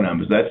no power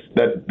numbers.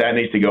 That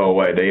needs to go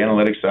away. The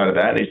analytics side of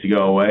that needs to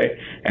go away,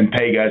 and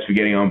pay guys for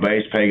getting on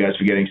base, pay guys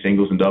for getting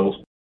singles and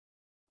doubles.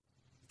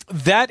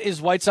 That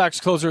is White Sox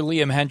closer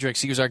Liam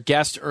Hendriks. He was our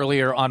guest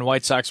earlier on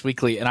White Sox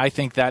Weekly, and I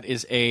think that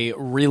is a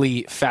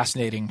really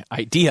fascinating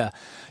idea.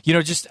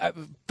 Just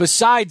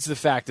besides the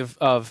fact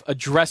of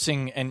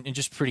addressing and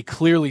just pretty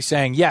clearly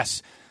saying,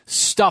 yes,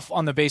 stuff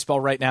on the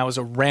baseball right now is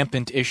a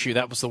rampant issue.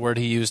 That was the word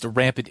he used, a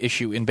rampant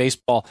issue in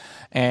baseball,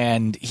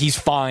 and he's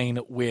fine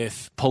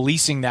with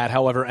policing that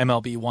however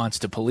MLB wants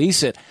to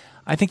police it.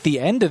 I think the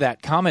end of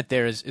that comment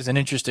there is an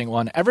interesting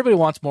one. Everybody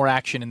wants more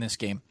action in this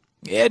game.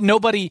 Yeah,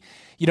 nobody,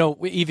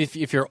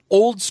 if you're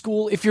old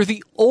school, if you're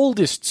the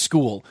oldest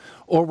school,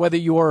 or whether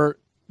you're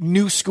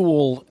new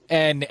school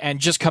and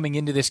just coming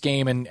into this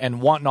game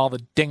and wanting all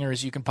the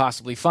dingers you can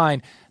possibly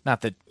find,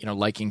 not that,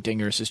 liking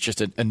dingers is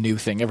just a new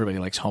thing. Everybody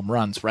likes home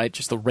runs, right?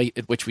 Just the rate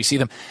at which we see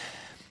them.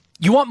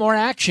 You want more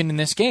action in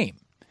this game.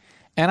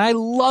 And I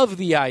love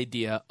the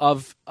idea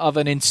of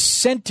an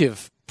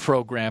incentive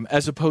program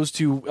as opposed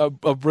to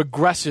a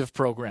regressive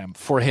program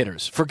for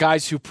hitters, for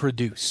guys who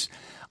produce.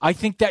 I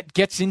think that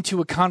gets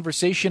into a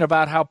conversation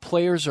about how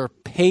players are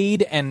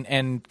paid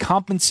and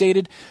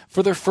compensated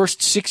for their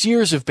first 6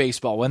 years of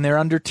baseball when they're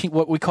under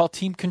what we call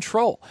team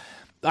control.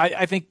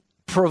 I think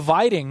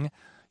providing,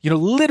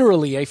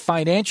 literally a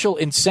financial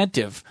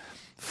incentive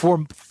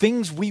for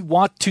things we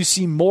want to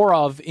see more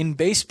of in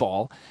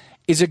baseball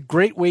is a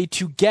great way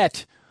to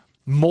get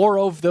more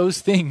of those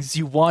things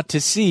you want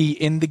to see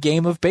in the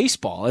game of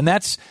baseball. And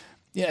that's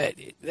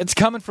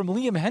coming from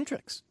Liam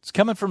Hendriks. It's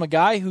coming from a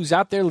guy who's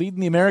out there leading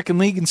the American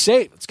League in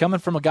save. It's coming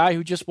from a guy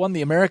who just won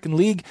the American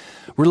League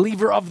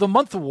Reliever of the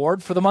Month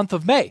award for the month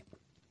of May.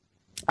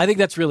 I think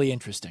that's really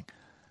interesting.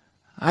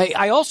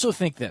 I also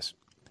think this.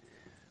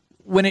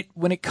 When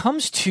it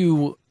comes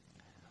to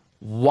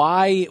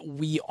why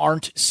we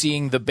aren't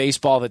seeing the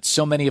baseball that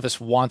so many of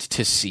us want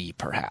to see,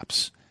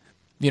 perhaps,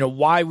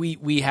 why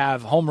we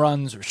have home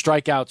runs or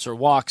strikeouts or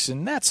walks,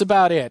 and that's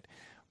about it.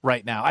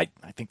 Right now, I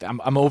think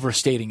I'm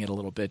overstating it a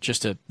little bit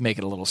just to make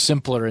it a little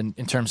simpler in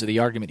terms of the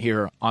argument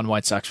here on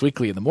White Sox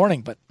Weekly in the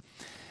morning. But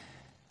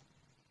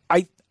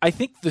I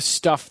think the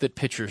stuff that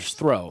pitchers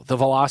throw, the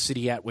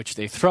velocity at which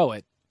they throw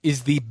it,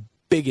 is the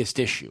biggest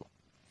issue.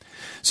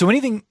 So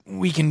anything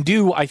we can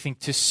do, I think,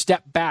 to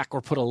step back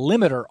or put a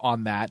limiter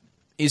on that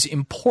is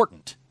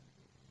important.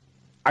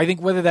 I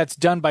think whether that's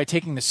done by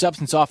taking the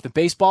substance off the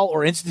baseball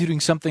or instituting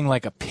something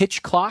like a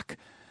pitch clock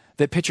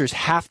that pitchers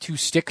have to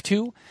stick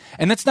to.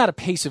 And that's not a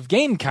pace of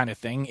game kind of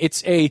thing.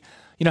 It's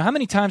how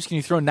many times can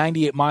you throw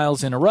 98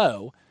 miles in a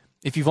row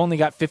if you've only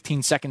got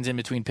 15 seconds in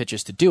between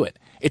pitches to do it?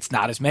 It's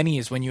not as many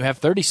as when you have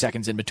 30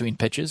 seconds in between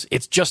pitches.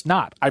 It's just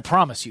not. I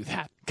promise you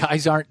that.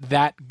 Guys aren't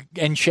that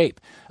in shape.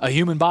 A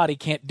human body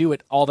can't do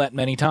it all that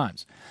many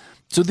times.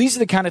 So these are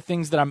the kind of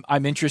things that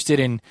I'm interested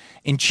in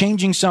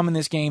changing some in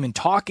this game and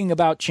talking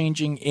about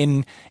changing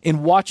in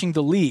watching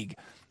the league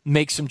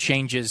make some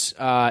changes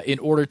in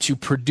order to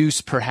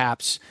produce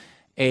perhaps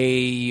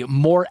a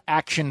more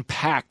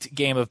action-packed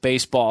game of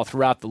baseball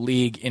throughout the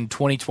league in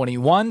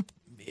 2021,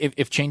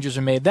 if changes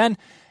are made then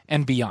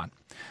and beyond.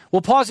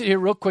 We'll pause it here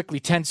real quickly,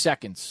 10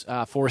 seconds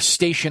for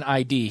station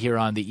ID here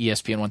on the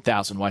ESPN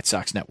 1000 White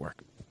Sox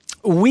Network.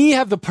 We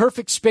have the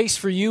perfect space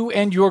for you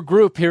and your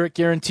group here at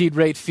Guaranteed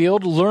Rate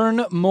Field.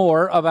 Learn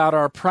more about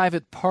our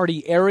private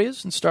party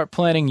areas and start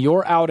planning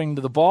your outing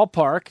to the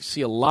ballpark.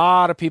 See a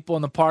lot of people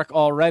in the park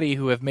already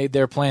who have made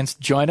their plans to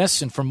join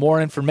us. And for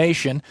more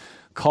information,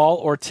 call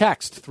or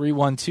text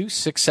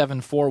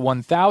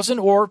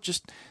 312-674-1000 or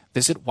just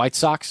visit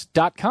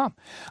whitesox.com.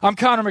 I'm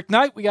Connor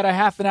McKnight. We got a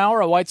half an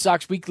hour of White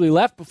Sox Weekly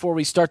left before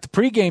we start the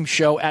pregame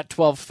show at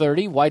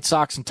 12:30. White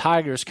Sox and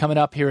Tigers coming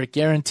up here at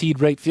Guaranteed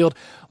Rate Field.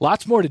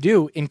 Lots more to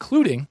do,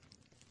 including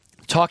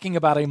talking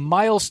about a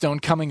milestone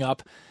coming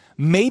up,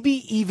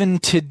 maybe even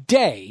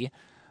today,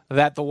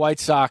 that the White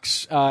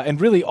Sox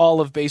and really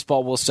all of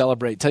baseball will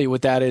celebrate. Tell you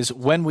what that is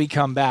when we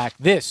come back.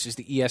 This is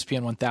the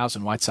ESPN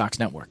 1000 White Sox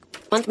Network.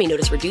 Month may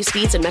notice reduced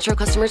speeds, and Metro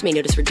customers may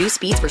notice reduced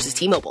speeds versus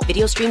T-Mobile.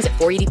 Video streams at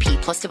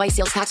 480p plus device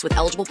sales tax with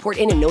eligible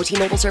port-in and no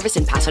T-Mobile service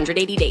in past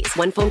 180 days.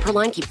 One phone per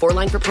line, keep 4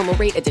 line for promo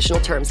rate.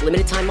 Additional terms.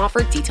 Limited time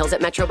offer. Details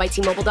at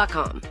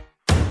metrobystmobile.com.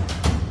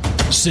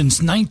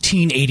 Since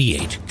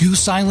 1988,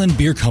 Goose Island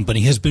Beer Company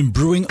has been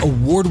brewing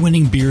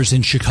award-winning beers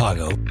in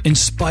Chicago,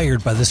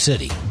 inspired by the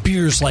city.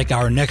 Beers like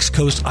our Next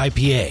Coast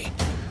IPA,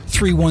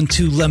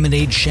 312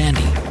 Lemonade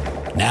Shandy,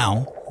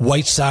 now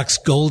White Sox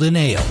Golden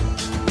Ale.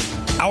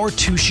 Our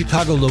 2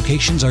 Chicago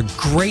locations are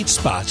great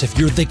spots if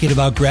you're thinking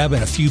about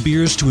grabbing a few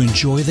beers to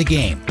enjoy the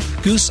game.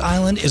 Goose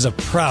Island is a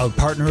proud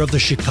partner of the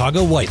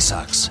Chicago White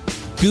Sox.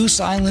 Goose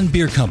Island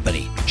Beer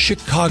Company,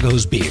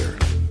 Chicago's beer.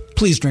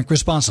 Please drink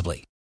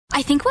responsibly.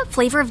 I think what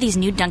flavor of these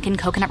new Dunkin'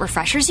 Coconut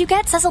Refreshers you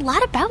get says a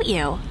lot about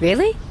you.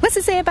 Really? What's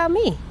it say about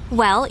me?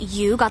 Well,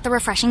 you got the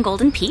refreshing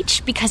Golden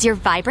Peach because you're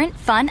vibrant,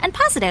 fun, and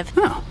positive.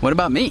 Oh, what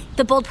about me?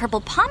 The bold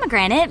purple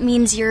pomegranate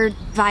means you're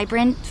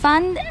vibrant,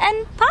 fun,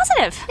 and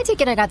positive. I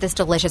take it I got this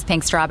delicious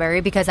pink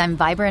strawberry because I'm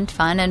vibrant,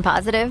 fun, and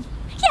positive.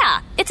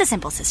 Yeah, it's a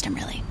simple system,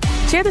 really.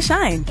 Share the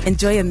shine.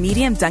 Enjoy a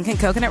medium Dunkin'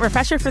 Coconut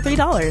Refresher for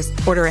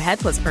 $3. Order ahead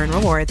plus earn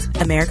rewards.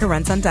 America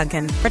runs on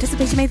Dunkin'.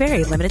 Participation may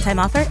vary. Limited time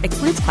offer.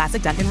 Excludes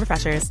classic Dunkin'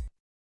 Refreshers.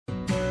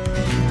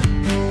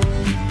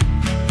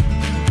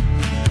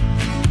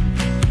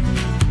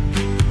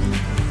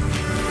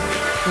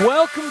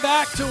 Welcome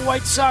back to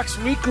White Sox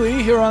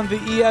Weekly here on the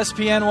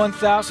ESPN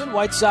 1000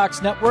 White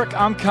Sox Network.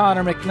 I'm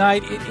Connor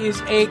McKnight. It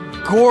is a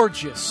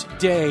gorgeous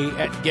day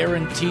at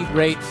Guaranteed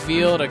Rate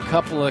Field. A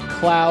couple of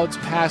clouds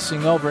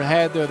passing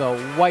overhead. They're the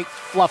white,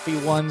 fluffy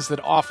ones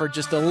that offer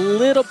just a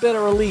little bit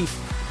of relief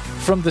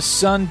from the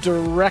sun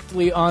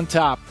directly on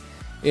top.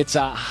 It's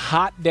a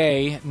hot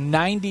day.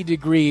 90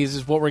 degrees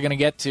is what we're going to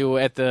get to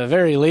at the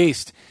very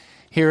least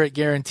here at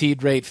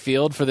Guaranteed Rate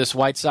Field for this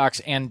White Sox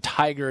and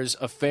Tigers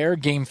affair.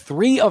 Game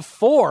 3 of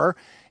 4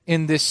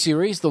 in this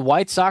series. The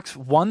White Sox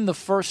won the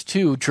first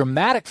 2.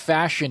 Dramatic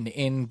fashion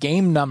in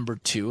game number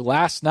 2.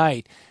 Last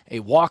night, a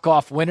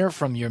walk-off winner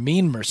from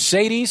Yermin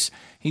Mercedes.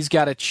 He's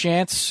got a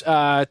chance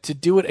to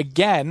do it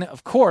again,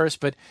 of course,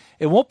 but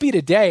it won't be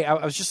today. I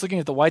was just looking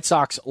at the White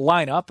Sox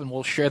lineup, and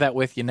we'll share that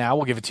with you now.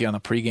 We'll give it to you on the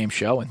pregame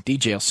show, and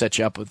DJ will set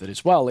you up with it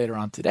as well later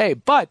on today.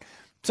 But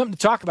something to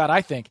talk about,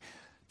 I think.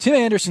 Tim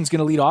Anderson's going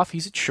to lead off.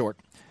 He's at short.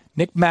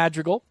 Nick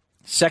Madrigal,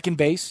 second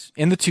base,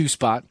 in the 2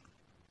 spot.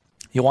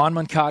 Yoan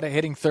Moncada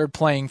hitting third,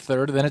 playing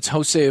third. Then it's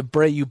Jose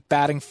Abreu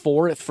batting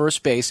 4 at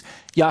first base.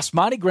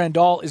 Yasmani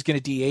Grandal is going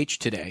to DH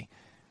today.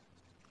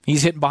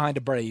 He's hitting behind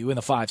Abreu in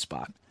the 5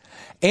 spot.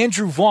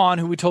 Andrew Vaughn,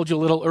 who we told you a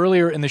little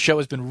earlier in the show,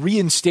 has been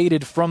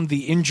reinstated from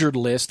the injured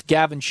list.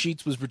 Gavin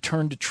Sheets was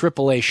returned to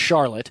AAA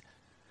Charlotte.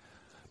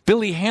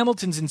 Billy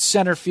Hamilton's in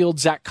center field.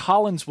 Zach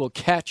Collins will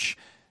catch.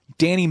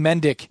 Danny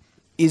Mendick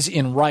is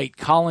in right.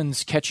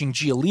 Collins catching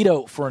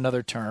Giolito for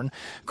another turn.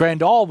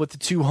 Grandal with the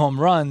 2 home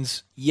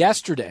runs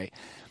yesterday.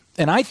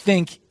 And I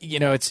think,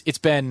 it's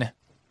been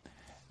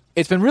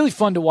really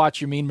fun to watch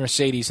Yermin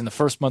Mercedes in the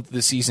first month of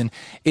the season.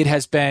 It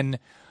has been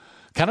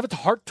kind of a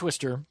heart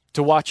twister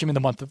to watch him in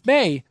the month of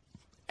May.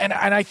 And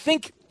I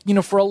think,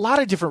 for a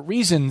lot of different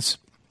reasons,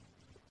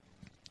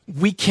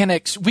 we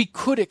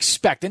could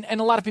expect, and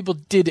a lot of people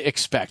did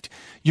expect,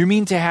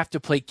 Yermin to have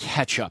to play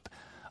catch up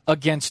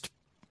against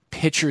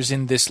pitchers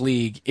in this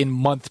league in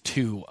month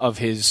 2 of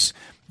his,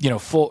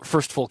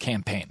 first full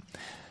campaign.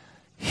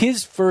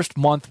 His first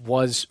month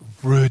was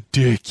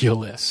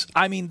ridiculous.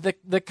 I mean,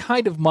 the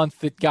kind of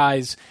month that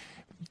guys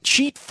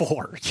cheat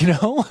for,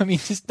 I mean,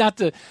 just I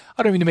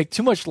don't mean to make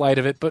too much light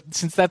of it, but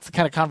since that's the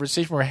kind of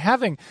conversation we're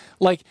having,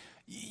 like,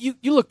 you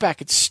look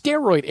back at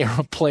steroid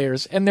era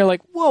players and they're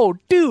like, whoa,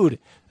 dude,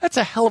 that's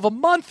a hell of a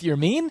month,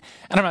 Yermin.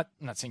 And I'm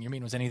not saying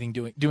Yermin was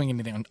doing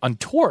anything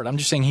untoward. I'm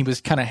just saying he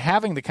was kind of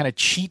having the kind of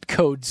cheat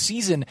code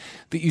season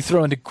that you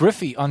throw into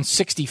Griffey on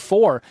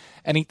 64,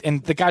 and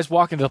the guy's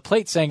walking to the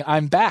plate saying,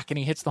 I'm back, and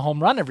he hits the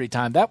home run every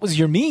time. That was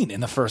Yermin in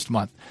the first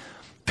month.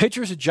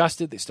 Pitchers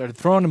adjusted. They started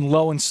throwing him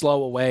low and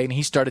slow away, and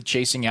he started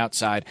chasing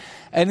outside.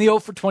 And the 0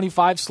 for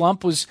 25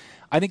 slump was,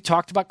 I think,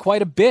 talked about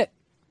quite a bit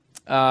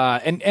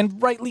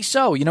And rightly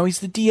so. He's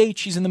the DH.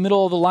 He's in the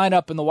middle of the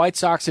lineup, and the White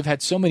Sox have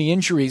had so many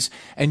injuries,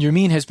 and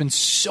Yermin has been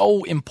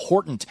so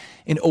important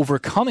in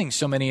overcoming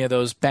so many of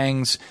those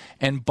bangs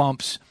and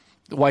bumps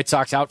the White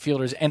Sox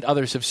outfielders and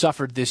others have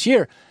suffered this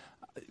year.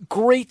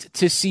 Great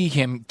to see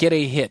him get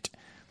a hit,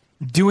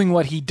 doing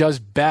what he does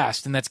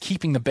best, and that's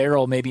keeping the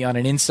barrel maybe on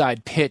an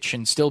inside pitch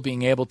and still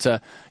being able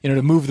to,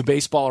 to move the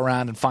baseball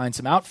around and find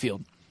some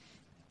outfield.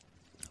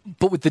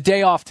 But with the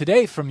day off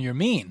today from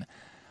Yermin,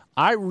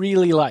 I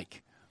really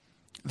like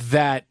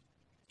that,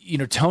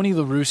 Tony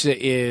La Russa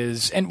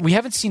is, and we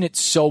haven't seen it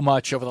so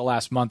much over the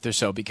last month or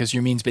so because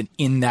Yermin's been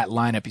in that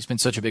lineup. He's been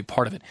such a big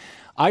part of it.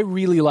 I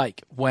really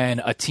like when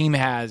a team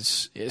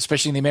has,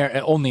 especially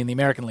only in the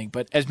American League,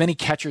 but as many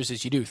catchers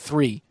as you do,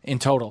 3 in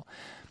total,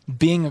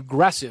 being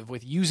aggressive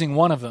with using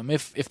one of them.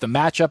 If the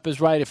matchup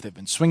is right, if they've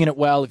been swinging it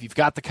well, if you've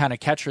got the kind of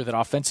catcher that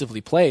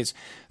offensively plays,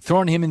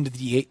 throwing him into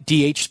the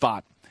DH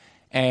spot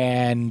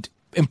and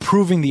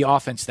improving the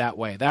offense that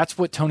way. That's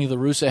what Tony La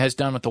Russa has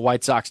done with the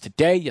White Sox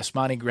today.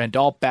 Yasmani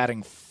Grandal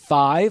batting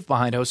 5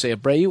 behind Jose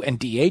Abreu and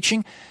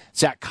DHing.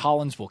 Zach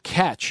Collins will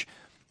catch.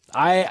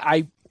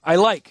 I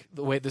like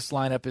the way this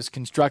lineup is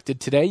constructed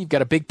today. You've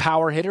got a big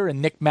power hitter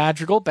and Nick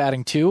Madrigal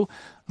batting 2.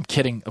 I'm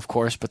kidding, of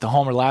course, but the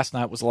homer last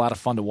night was a lot of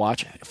fun to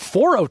watch.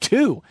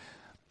 402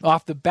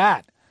 off the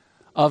bat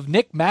of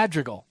Nick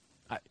Madrigal.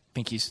 I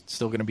think he's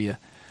still going to be a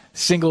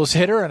singles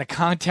hitter and a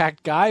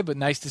contact guy, but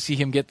nice to see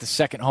him get the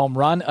second home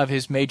run of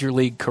his major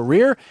league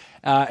career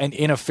and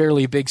in a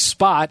fairly big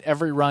spot.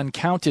 Every run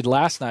counted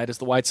last night as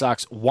the White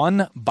Sox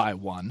won by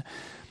 1.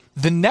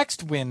 The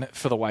next win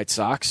for the White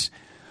Sox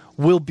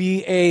will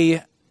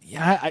be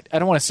I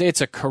don't want to say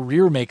it's a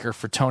career maker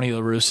for Tony La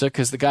Russa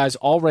because the guy's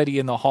already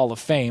in the Hall of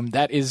Fame.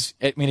 That is,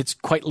 it's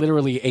quite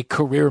literally a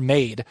career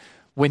made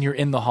when you're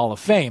in the Hall of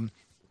Fame.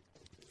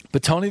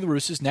 But Tony La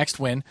Russa's next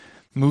win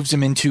moves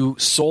him into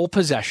sole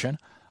possession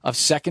of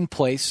second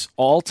place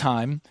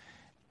all-time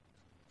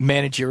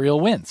managerial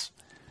wins.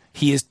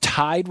 He is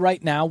tied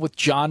right now with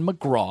John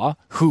McGraw,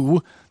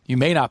 who you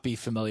may not be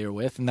familiar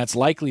with, and that's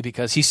likely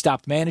because he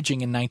stopped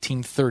managing in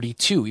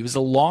 1932. He was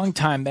a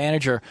longtime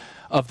manager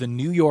of the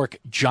New York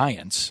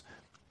Giants.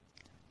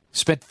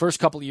 Spent the first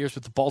couple of years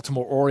with the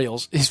Baltimore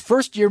Orioles. His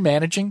first year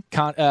managing,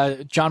 John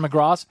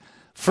McGraw's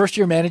first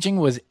year managing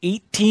was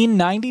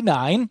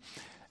 1899.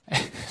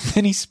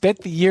 Then he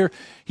spent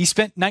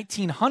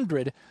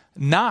 1900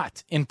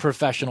 not in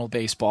professional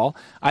baseball.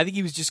 I think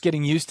he was just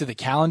getting used to the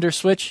calendar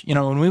switch.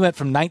 When we went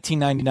from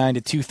 1999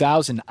 to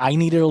 2000, I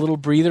needed a little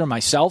breather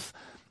myself.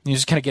 He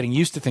was just kind of getting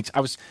used to things.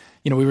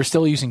 We were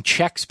still using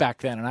checks back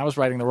then, and I was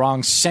writing the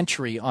wrong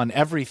century on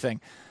everything.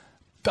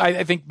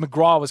 I think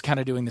McGraw was kind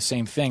of doing the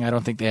same thing. I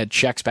don't think they had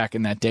checks back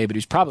in that day, but he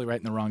was probably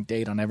writing the wrong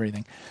date on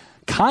everything.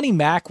 Connie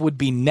Mack would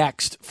be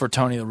next for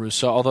Tony La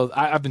Russa, although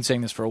I've been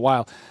saying this for a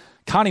while.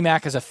 Connie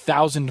Mack has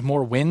 1,000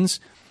 more wins.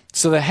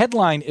 So the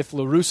headline, if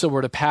La Russa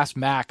were to pass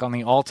Mack on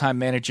the all-time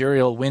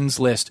managerial wins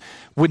list,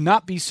 would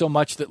not be so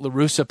much that La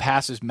Russa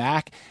passes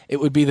Mack. It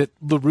would be that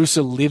La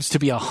Russa lives to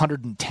be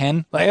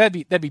 110. That'd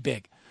be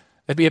big.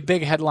 That'd be a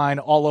big headline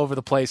all over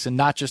the place, and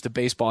not just a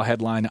baseball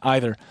headline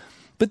either.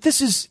 But this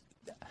is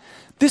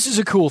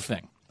a cool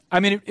thing.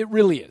 It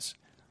really is.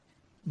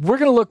 We're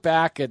going to look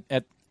back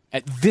at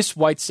this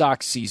White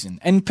Sox season,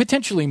 and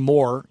potentially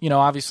more.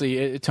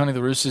 Obviously, Tony La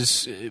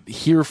Russa's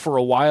here for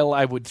a while,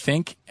 I would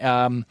think.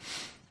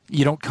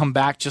 You don't come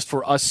back just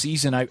for a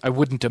season, I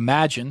wouldn't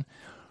imagine.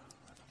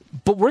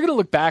 But we're going to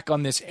look back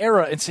on this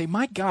era and say,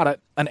 my God,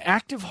 an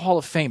active Hall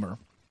of Famer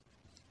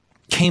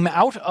came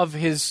out of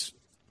his,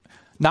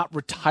 not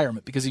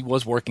retirement, because he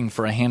was working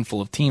for a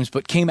handful of teams,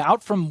 but came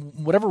out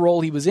from whatever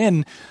role he was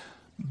in,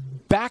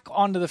 back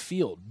onto the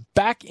field,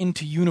 back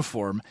into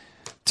uniform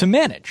to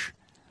manage.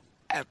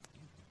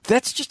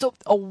 That's just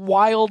a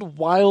wild,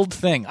 wild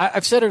thing.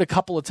 I've said it a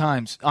couple of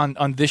times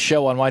on this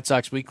show on White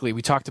Sox Weekly.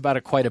 We talked about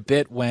it quite a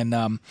bit when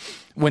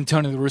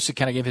Tony La Russa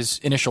kind of gave his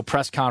initial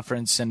press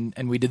conference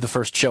and we did the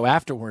first show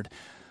afterward.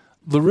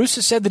 La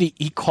Russa said that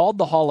he called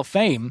the Hall of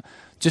Fame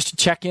just to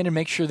check in and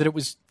make sure that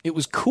it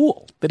was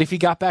cool, that if he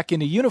got back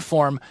into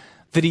uniform,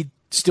 that he'd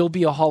still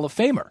be a Hall of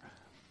Famer.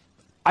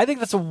 I think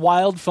that's a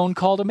wild phone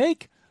call to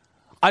make.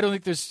 I don't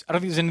think there's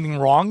anything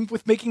wrong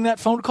with making that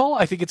phone call.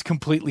 I think it's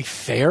completely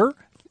fair.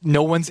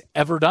 No one's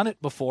ever done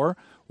it before.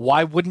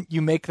 Why wouldn't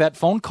you make that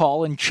phone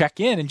call and check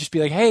in and just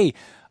be like, hey,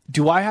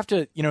 do I have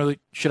to,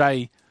 should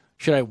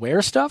I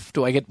wear stuff?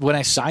 When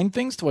I sign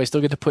things, do I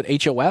still get to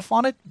put HOF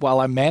on it while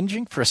I'm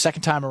managing for a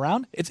second time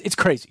around? It's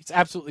crazy. It's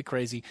absolutely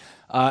crazy.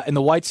 And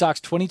the White Sox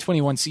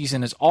 2021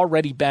 season has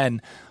already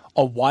been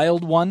a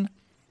wild one.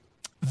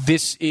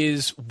 This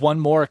is one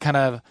more kind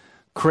of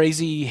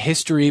crazy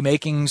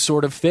history-making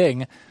sort of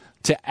thing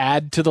to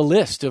add to the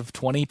list of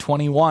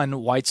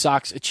 2021 White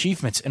Sox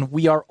achievements. And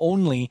we are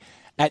only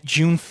at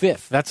June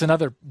 5th. That's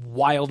another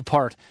wild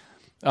part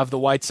of the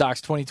White Sox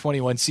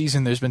 2021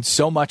 season. There's been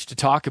so much to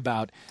talk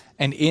about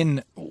and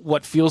in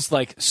what feels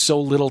like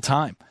so little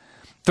time.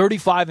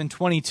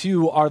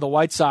 35-22 are the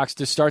White Sox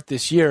to start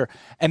this year,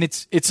 and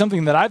it's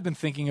something that I've been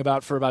thinking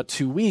about for about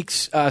 2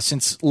 weeks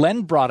since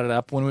Len brought it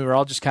up when we were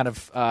all just kind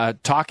of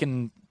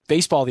talking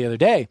baseball the other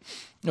day,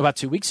 about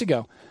 2 weeks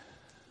ago.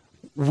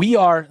 We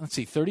are,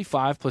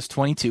 35 plus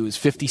 22 is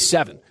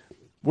 57.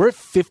 We're at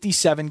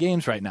 57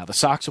 games right now. The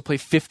Sox will play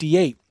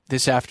 58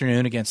 this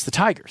afternoon against the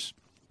Tigers.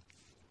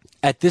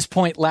 At this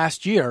point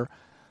last year,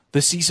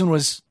 the season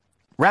was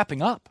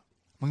wrapping up.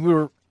 We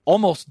were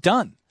almost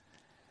done.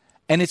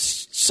 And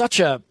it's such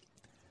a,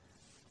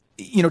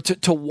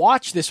 to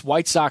watch this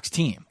White Sox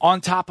team on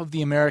top of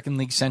the American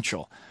League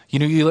Central.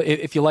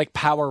 If you like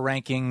power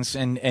rankings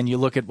and you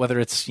look at whether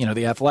it's,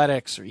 the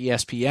Athletics or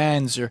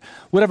ESPN's or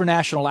whatever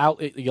national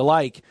outlet you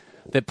like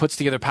that puts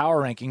together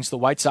power rankings, the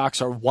White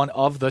Sox are one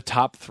of the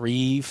top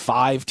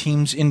 3-5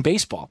 teams in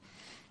baseball.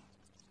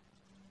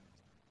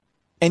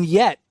 And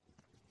yet,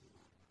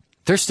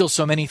 there's still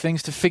so many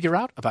things to figure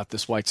out about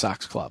this White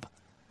Sox club.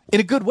 In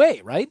a good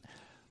way, right?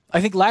 I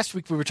think last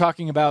week we were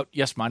talking about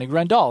Yasmani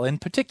Grandal in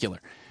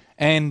particular,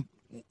 and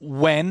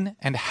when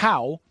and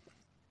how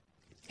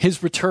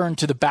his return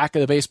to the back of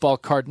the baseball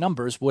card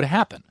numbers would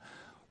happen.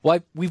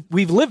 Well,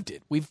 we've lived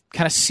it. We've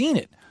kind of seen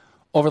it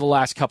over the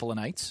last couple of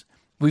nights.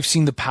 We've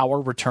seen the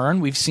power return.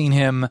 We've seen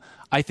him,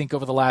 I think,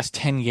 over the last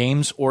 10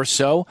 games or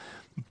so,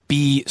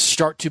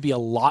 start to be a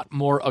lot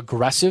more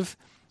aggressive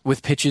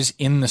with pitches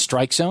in the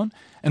strike zone.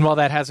 And while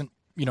that hasn't,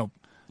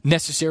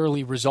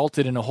 necessarily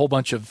resulted in a whole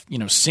bunch of,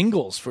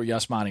 singles for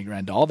Yasmani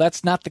Grandal,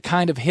 that's not the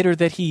kind of hitter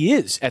that he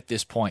is at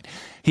this point.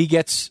 He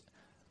gets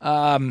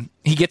the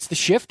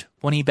shift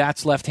when he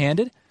bats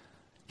left-handed.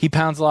 He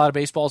pounds a lot of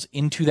baseballs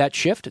into that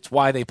shift. It's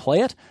why they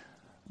play it.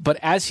 But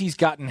as he's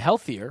gotten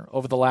healthier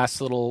over the last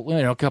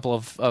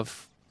couple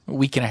of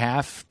week and a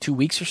half, 2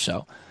 weeks or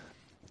so,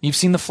 you've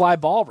seen the fly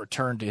ball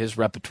return to his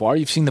repertoire.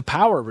 You've seen the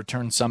power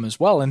return some as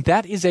well. And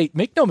that is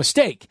make no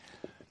mistake,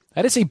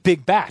 that is a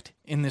big bat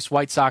in this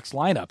White Sox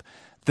lineup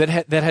that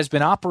has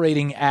been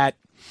operating at,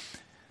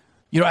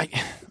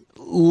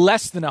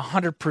 less than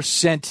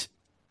 100%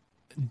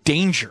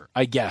 danger,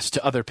 I guess,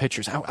 to other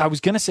pitchers. I was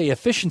going to say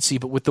efficiency,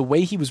 but with the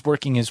way he was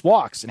working his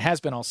walks and has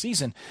been all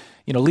season,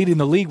 leading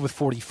the league with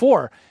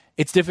 44,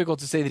 it's difficult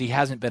to say that he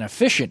hasn't been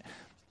efficient,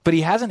 but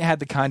he hasn't had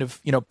the kind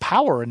of,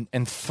 power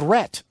and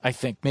threat, I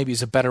think maybe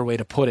is a better way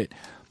to put it,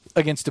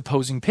 against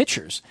opposing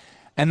pitchers.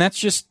 And that's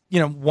just,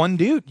 one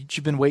dude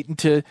you've been waiting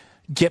to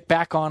get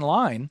back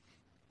online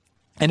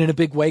and in a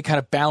big way kind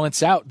of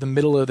balance out the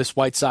middle of this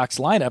White Sox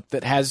lineup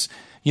that has,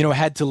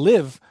 had to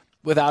live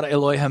without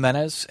Eloy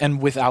Jimenez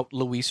and without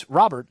Luis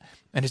Robert,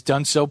 and has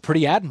done so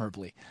pretty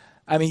admirably.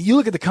 I mean, you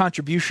look at the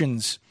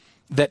contributions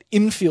that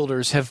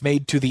infielders have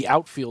made to the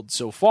outfield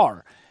so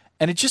far,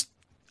 and it just,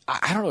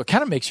 I don't know, it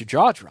kind of makes your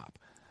jaw drop.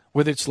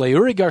 Whether it's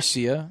Leury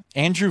Garcia,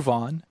 Andrew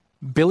Vaughn,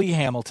 Billy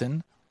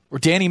Hamilton, or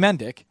Danny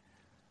Mendick,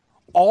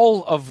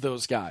 all of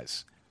those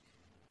guys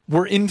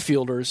were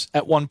infielders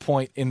at one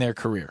point in their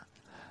career.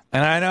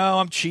 And I know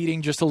I'm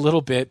cheating just a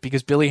little bit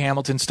because Billy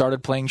Hamilton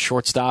stopped playing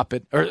shortstop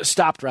at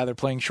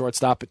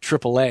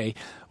AAA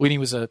when he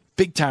was a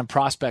big-time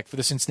prospect for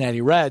the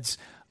Cincinnati Reds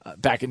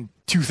back in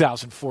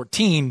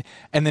 2014,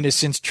 and then has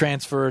since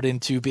transferred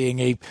into being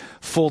a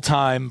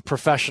full-time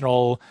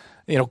professional,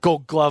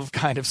 Gold Glove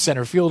kind of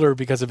center fielder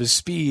because of his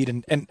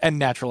speed and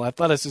natural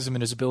athleticism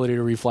and his ability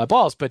to refly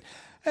balls. But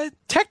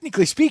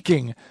technically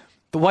speaking,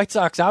 the White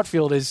Sox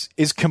outfield is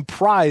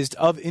comprised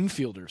of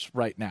infielders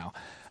right now,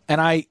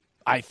 and I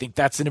think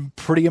that's a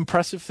pretty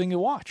impressive thing to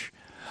watch.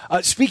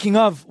 Speaking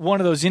of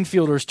one of those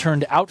infielders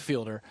turned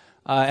outfielder,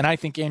 and I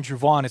think Andrew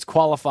Vaughn is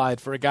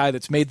qualified for a guy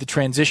that's made the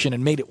transition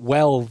and made it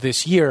well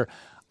this year.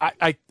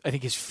 I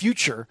think his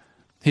future,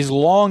 his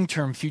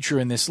long-term future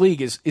in this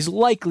league is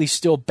likely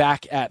still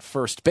back at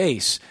first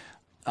base,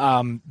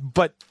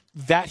 but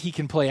that he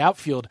can play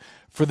outfield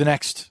for the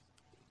next,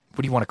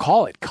 what do you want to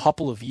call it,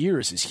 couple of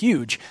years is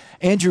huge.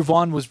 Andrew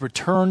Vaughn was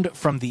returned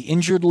from the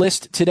injured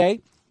list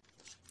today.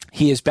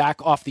 He is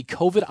back off the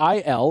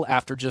COVID IL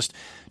after just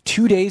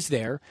 2 days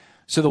there.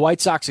 So the White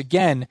Sox,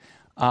 again,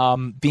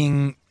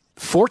 being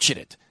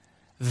fortunate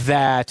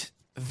that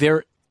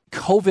their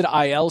COVID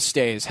IL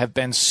stays have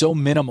been so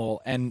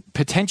minimal, and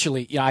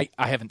potentially, I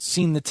haven't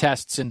seen the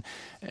tests, and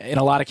in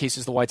a lot of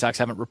cases the White Sox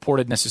haven't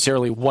reported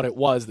necessarily what it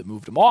was that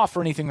moved them off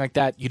or anything like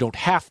that. You don't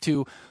have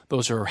to.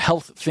 Those are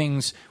health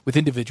things with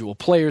individual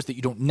players that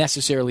you don't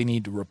necessarily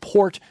need to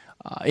report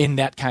in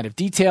that kind of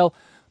detail.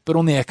 But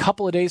only a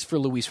couple of days for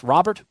Luis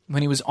Robert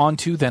when he was on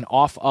to, then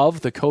off of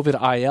the COVID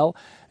IL,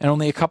 and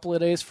only a couple of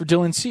days for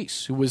Dylan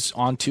Cease, who was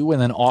on to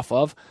and then off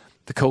of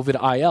the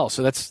COVID IL.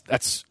 So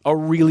that's a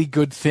really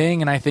good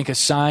thing, and I think a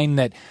sign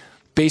that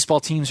baseball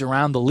teams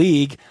around the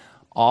league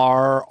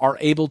are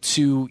able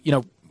to,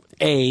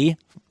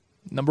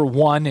 number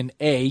one, and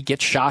get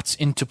shots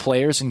into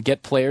players and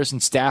get players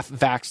and staff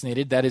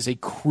vaccinated. That is a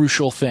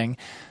crucial thing.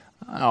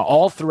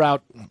 All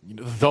throughout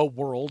the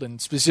world,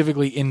 and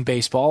specifically in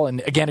baseball.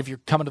 And again, if you're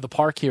coming to the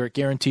park here at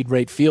Guaranteed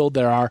Rate Field,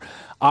 there are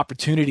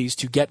opportunities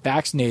to get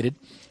vaccinated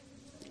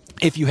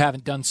if you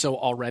haven't done so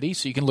already.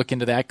 So you can look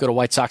into that. Go to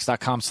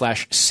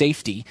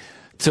whitesox.com/safety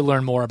to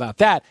learn more about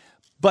that.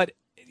 But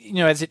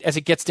as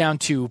it gets down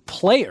to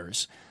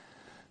players,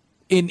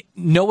 in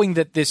knowing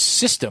that this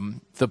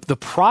system, the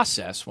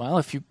process, well,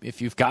 if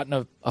you've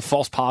gotten a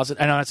false positive,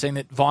 and I'm not saying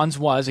that Vaughn's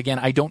was, again,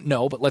 I don't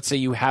know, but let's say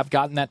you have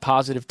gotten that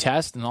positive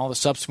test and all the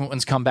subsequent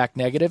ones come back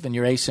negative and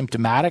you're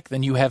asymptomatic,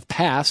 then you have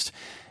passed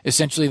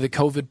essentially the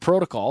COVID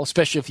protocol,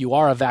 especially if you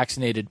are a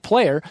vaccinated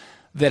player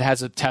that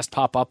has a test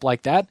pop up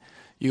like that.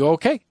 You go,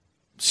 okay,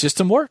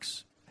 system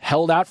works.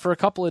 Held out for a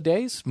couple of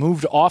days,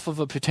 moved off of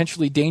a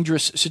potentially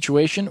dangerous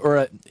situation or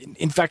an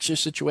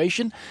infectious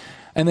situation,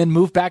 and then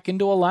moved back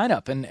into a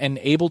lineup and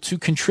able to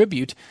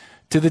contribute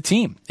to the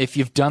team. If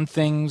you've done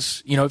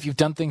things, if you've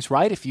done things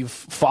right, if you've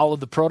followed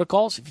the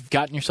protocols, if you've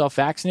gotten yourself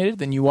vaccinated,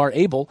 then you are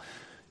able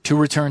to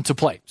return to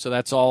play. So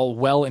that's all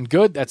well and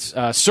good. That's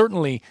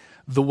certainly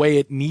the way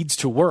it needs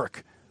to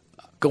work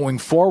going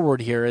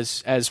forward here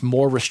as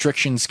more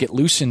restrictions get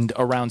loosened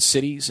around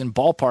cities and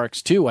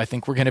ballparks too. I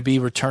think we're going to be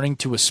returning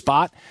to a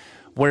spot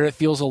where it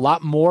feels a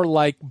lot more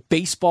like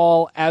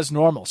baseball as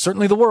normal.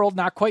 Certainly the world,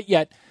 not quite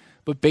yet,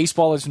 but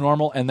baseball is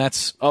normal, and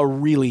that's a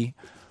really,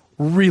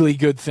 really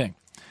good thing.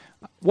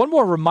 One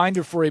more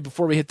reminder for you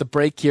before we hit the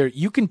break here.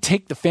 You can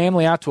take the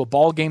family out to a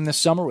ball game this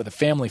summer with a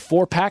family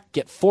 4-pack.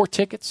 Get 4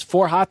 tickets,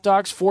 4 hot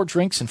dogs, 4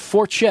 drinks, and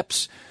 4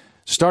 chips,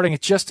 starting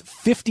at just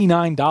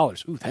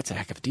 $59. Ooh, that's a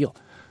heck of a deal.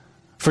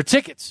 For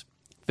tickets,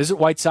 visit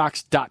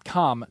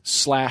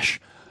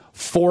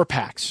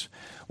whitesox.com/4packs.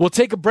 We'll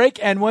take a break,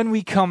 and when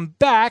we come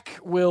back,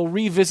 we'll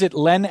revisit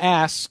Len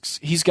Asks.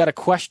 He's got a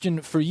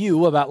question for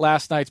you about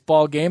last night's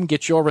ball game.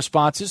 Get your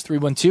responses,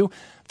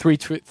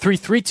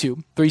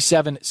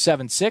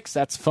 312-332-3776.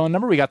 That's the phone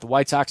number. We got the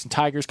White Sox and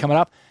Tigers coming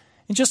up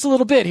in just a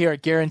little bit here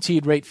at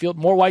Guaranteed Rate Field.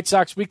 More White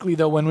Sox Weekly,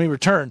 though, when we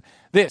return.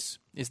 This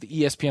is the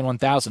ESPN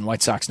 1000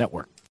 White Sox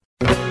Network.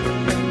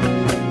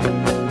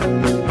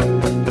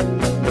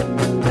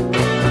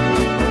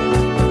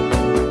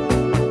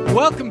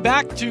 Welcome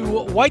back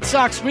to White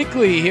Sox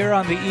Weekly here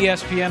on the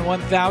ESPN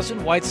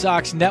 1000 White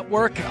Sox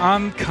Network.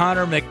 I'm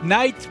Connor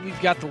McKnight. We've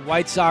got the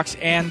White Sox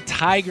and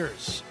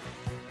Tigers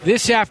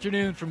this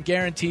afternoon from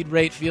Guaranteed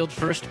Rate Field.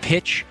 First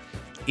pitch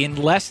in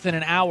less than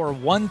an hour,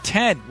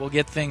 1:10. We'll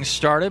get things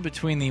started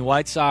between the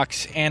White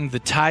Sox and the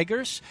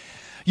Tigers.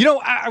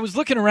 I was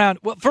looking around.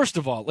 Well, first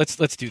of all, let's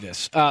do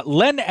this.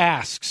 Len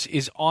Asks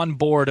is on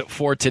board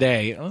for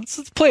today.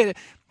 Let's play it.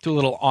 Do a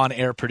little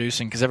on-air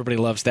producing because everybody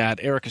loves that.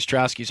 Eric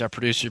Ostrowski is our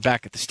producer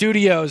back at the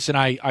studios, and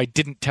I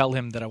didn't tell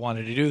him that I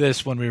wanted to do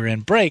this when we were in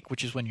break,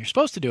 which is when you're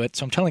supposed to do it,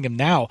 so I'm telling him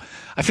now.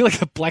 I feel like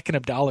the Black and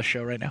Abdallah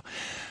show right now.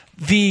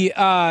 The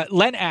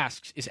Len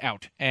Asks is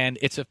out, and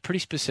it's a pretty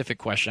specific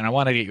question. I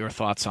want to get your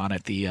thoughts on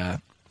it. The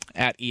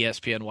at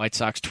ESPN White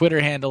Sox Twitter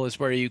handle is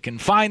where you can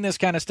find this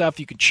kind of stuff.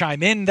 You can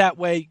chime in that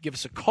way. Give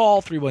us a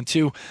call,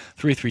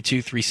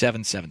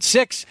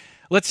 312-332-3776.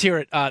 Let's hear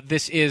it.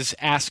 This is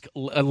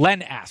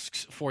Len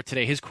Asks for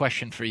today. His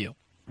question for you.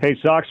 Hey,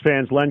 Sox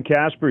fans. Len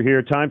Casper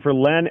here. Time for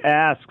Len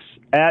Asks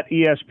at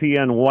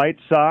ESPN White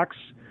Sox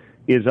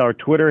is our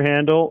Twitter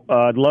handle.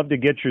 I'd love to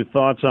get your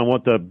thoughts on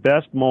what the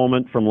best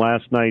moment from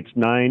last night's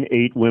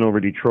 9-8 win over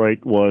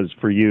Detroit was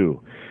for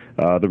you.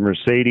 The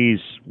Mercedes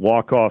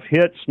walk-off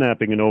hit,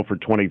 snapping an 0 for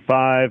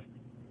 25.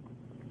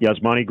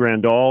 Yasmani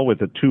Grandal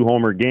with a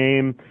 2-homer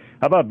game.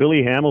 How about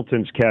Billy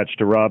Hamilton's catch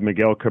to rob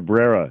Miguel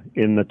Cabrera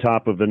in the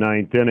top of the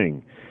 9th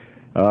inning?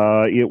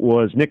 It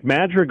was Nick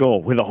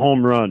Madrigal with a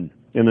home run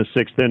in the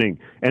 6th inning.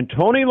 And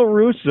Tony La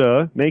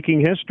Russa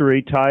making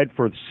history, tied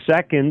for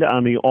second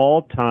on the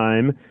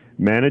all-time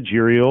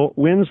managerial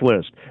wins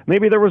list.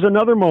 Maybe there was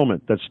another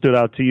moment that stood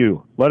out to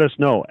you. Let us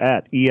know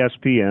at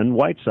ESPN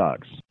White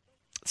Sox.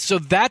 So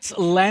that's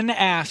Len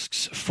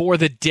Asks for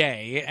the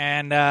day.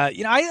 And,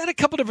 I had a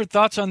couple different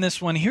thoughts on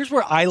this one. Here's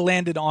where I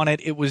landed on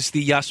it. It was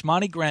the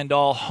Yasmani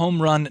Grandal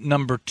home run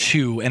number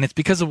 2, and it's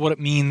because of what it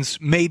means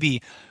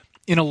maybe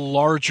in a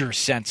larger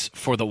sense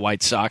for the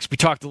White Sox. We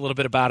talked a little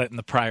bit about it in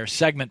the prior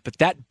segment, but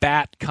that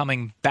bat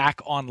coming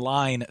back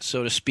online,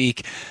 so to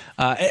speak,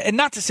 and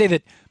not to say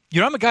that,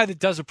 I'm a guy that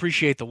does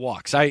appreciate the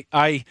walks.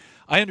 I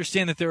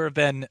understand that there have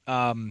been,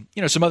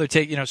 some other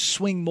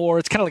swing more.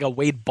 It's kind of like a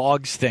Wade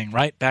Boggs thing,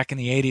 right? Back in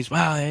the 80s.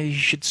 Well, you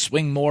should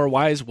swing more.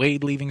 Why is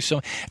Wade leaving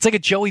so? It's like a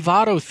Joey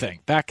Votto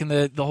thing back in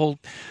the whole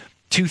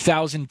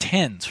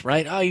 2010s,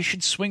 right? Oh, you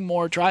should swing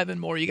more, drive in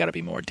more. You got to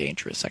be more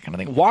dangerous, that kind of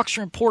thing. Walks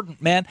are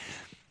important, man.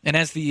 And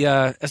as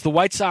the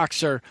White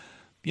Sox are,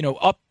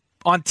 up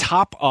on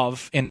top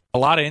of, in a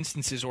lot of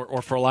instances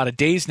or for a lot of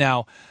days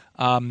now,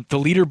 the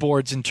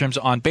leaderboards in terms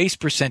of on-base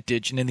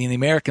percentage and in the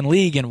American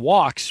League in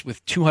walks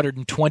with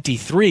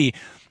 223,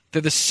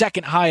 they're the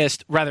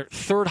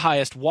third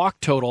highest walk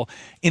total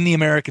in the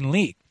American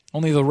League.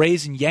 Only the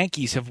Rays and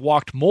Yankees have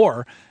walked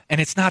more,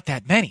 and it's not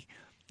that many.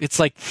 It's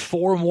like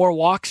 4 more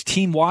walks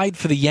team-wide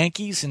for the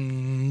Yankees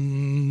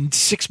and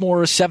 6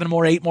 more, 7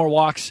 more, 8 more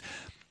walks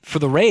for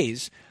the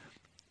Rays.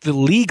 The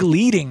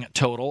league-leading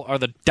total are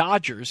the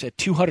Dodgers at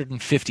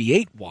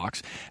 258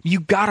 walks.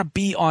 You got to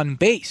be on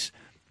base.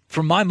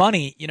 For my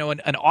money,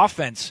 an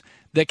offense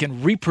that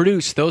can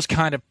reproduce that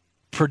kind of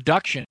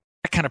production,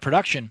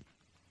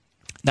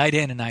 night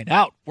in and night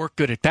out, work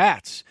good at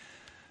bats,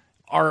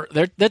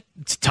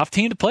 it's a tough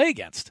team to play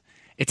against.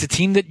 It's a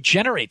team that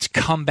generates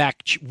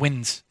comeback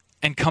wins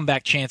and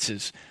comeback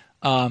chances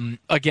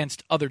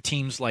against other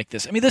teams like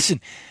this. I mean,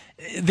 listen,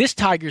 this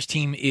Tigers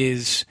team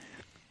it's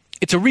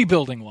a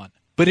rebuilding one,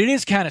 but it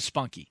is kind of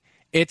spunky.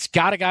 It's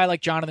got a guy like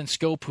Jonathan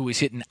Schoop who is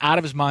hitting out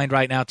of his mind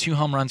right now. 2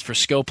 home runs for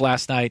Schoop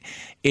last night.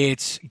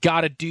 It's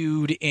got a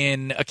dude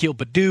in Akil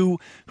Baddoo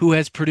who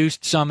has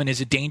produced some and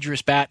is a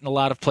dangerous bat in a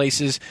lot of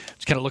places.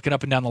 Just kind of looking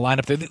up and down the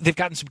lineup. They've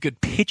gotten some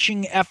good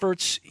pitching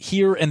efforts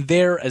here and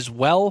there as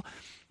well,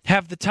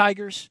 have the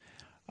Tigers.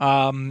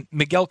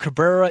 Miguel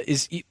Cabrera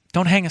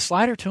don't hang a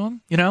slider to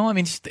him. I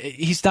mean,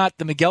 he's not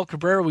the Miguel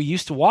Cabrera we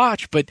used to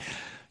watch, but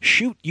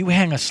shoot, you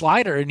hang a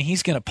slider and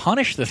he's going to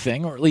punish the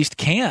thing, or at least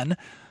can.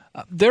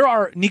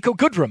 Nico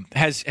Goodrum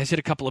has hit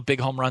a couple of big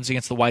home runs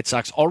against the White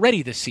Sox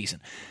already this season.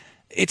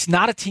 It's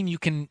not a team you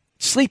can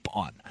sleep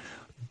on.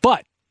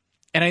 But,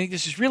 and I think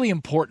this is really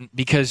important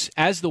because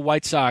as the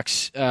White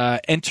Sox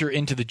enter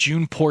into the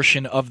June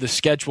portion of the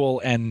schedule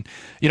and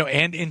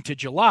into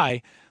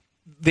July,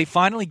 they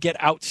finally get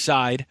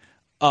outside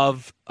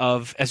of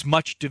as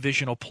much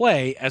divisional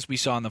play as we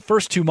saw in the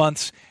first 2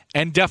 months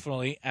and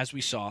definitely as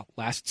we saw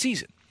last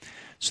season.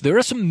 So there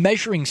are some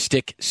measuring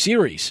stick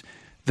series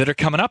that are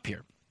coming up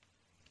here.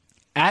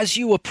 As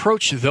you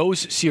approach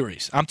those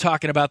series, I'm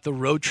talking about the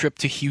road trip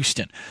to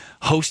Houston,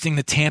 hosting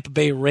the Tampa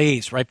Bay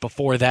Rays right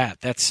before that.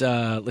 That's,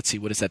 let's see,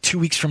 what is that, 2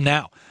 weeks from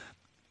now?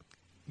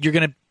 You're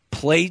going to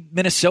play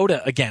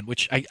Minnesota again,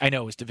 which I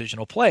know is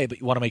divisional play,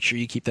 but you want to make sure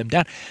you keep them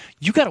down.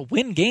 You got to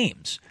win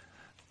games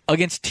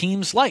against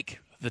teams like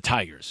the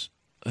Tigers,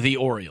 the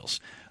Orioles,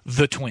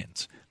 the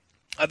Twins,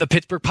 the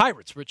Pittsburgh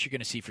Pirates, which you're going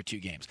to see for 2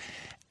 games.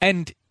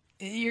 And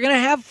you're going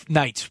to have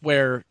nights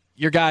where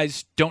your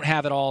guys don't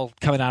have it all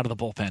coming out of the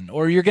bullpen,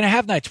 or you're going to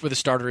have nights where the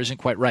starter isn't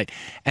quite right.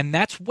 And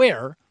that's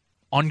where,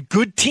 on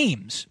good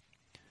teams,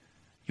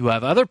 you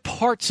have other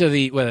parts of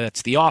whether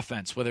it's the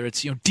offense, whether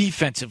it's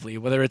defensively,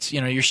 whether it's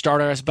your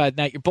starter has a bad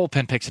night, your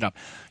bullpen picks it up.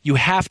 You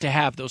have to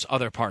have those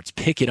other parts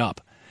pick it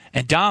up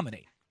and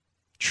dominate,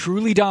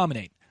 truly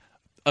dominate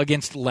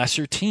against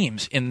lesser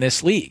teams in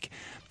this league.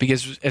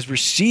 Because as we're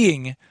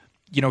seeing,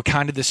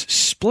 kind of this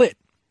split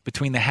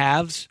between the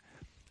haves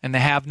and the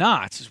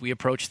have-nots as we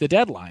approach the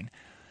deadline,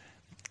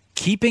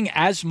 keeping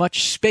as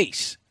much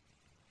space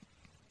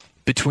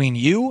between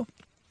you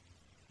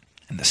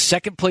and the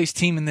second-place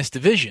team in this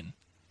division,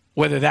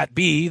 whether that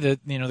be the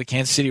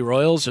Kansas City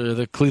Royals or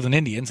the Cleveland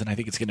Indians, and I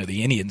think it's going to be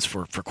the Indians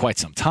for quite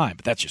some time,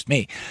 but that's just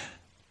me,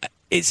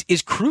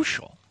 is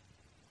crucial.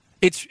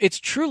 It's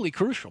truly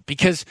crucial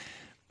because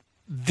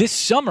this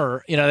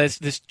summer,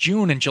 this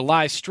June and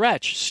July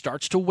stretch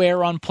starts to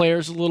wear on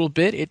players a little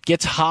bit. It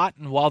gets hot,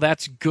 and while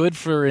that's good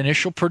for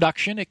initial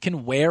production, it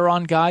can wear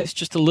on guys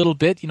just a little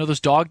bit. Those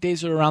dog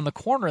days are around the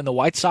corner, and the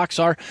White Sox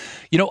are,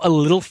 a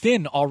little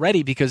thin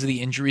already because of the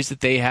injuries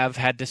that they have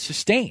had to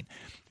sustain.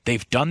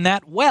 They've done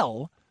that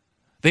well.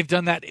 They've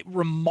done that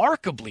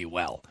remarkably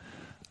well.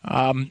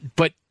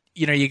 But,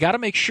 you got to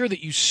make sure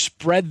that you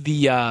spread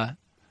the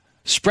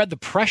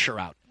pressure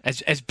out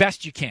as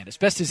best you can, as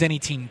best as any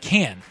team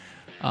can.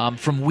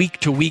 From week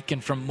to week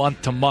and from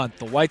month to month.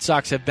 The White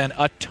Sox have been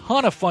a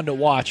ton of fun to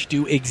watch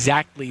do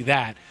exactly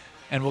that,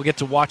 and we'll get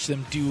to watch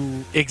them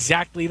do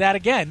exactly that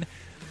again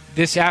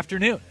this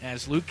afternoon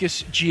as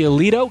Lucas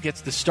Giolito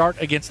gets the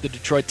start against the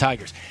Detroit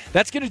Tigers.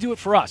 That's going to do it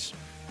for us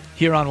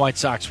here on White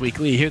Sox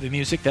Weekly. You hear the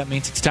music, that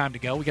means it's time to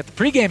go. We got the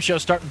pregame show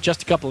starting in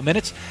just a couple of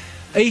minutes.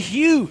 A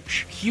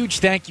huge, huge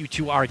thank you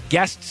to our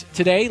guests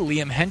today,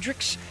 Liam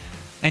Hendriks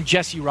and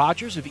Jesse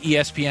Rogers of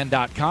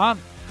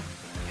ESPN.com.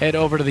 Head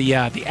over to the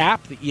app, the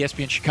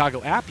ESPN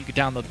Chicago app. You can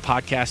download the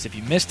podcast if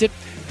you missed it.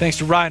 Thanks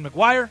to Ryan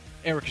McGuire,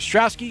 Eric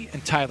Ostrowski,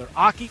 and Tyler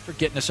Aki for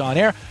getting us on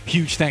air.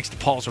 Huge thanks to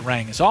Paul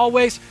Zarang, as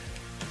always.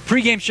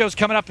 Pre-game show's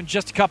coming up in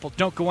just a couple.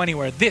 Don't go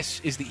anywhere. This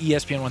is the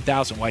ESPN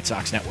 1000 White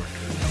Sox Network.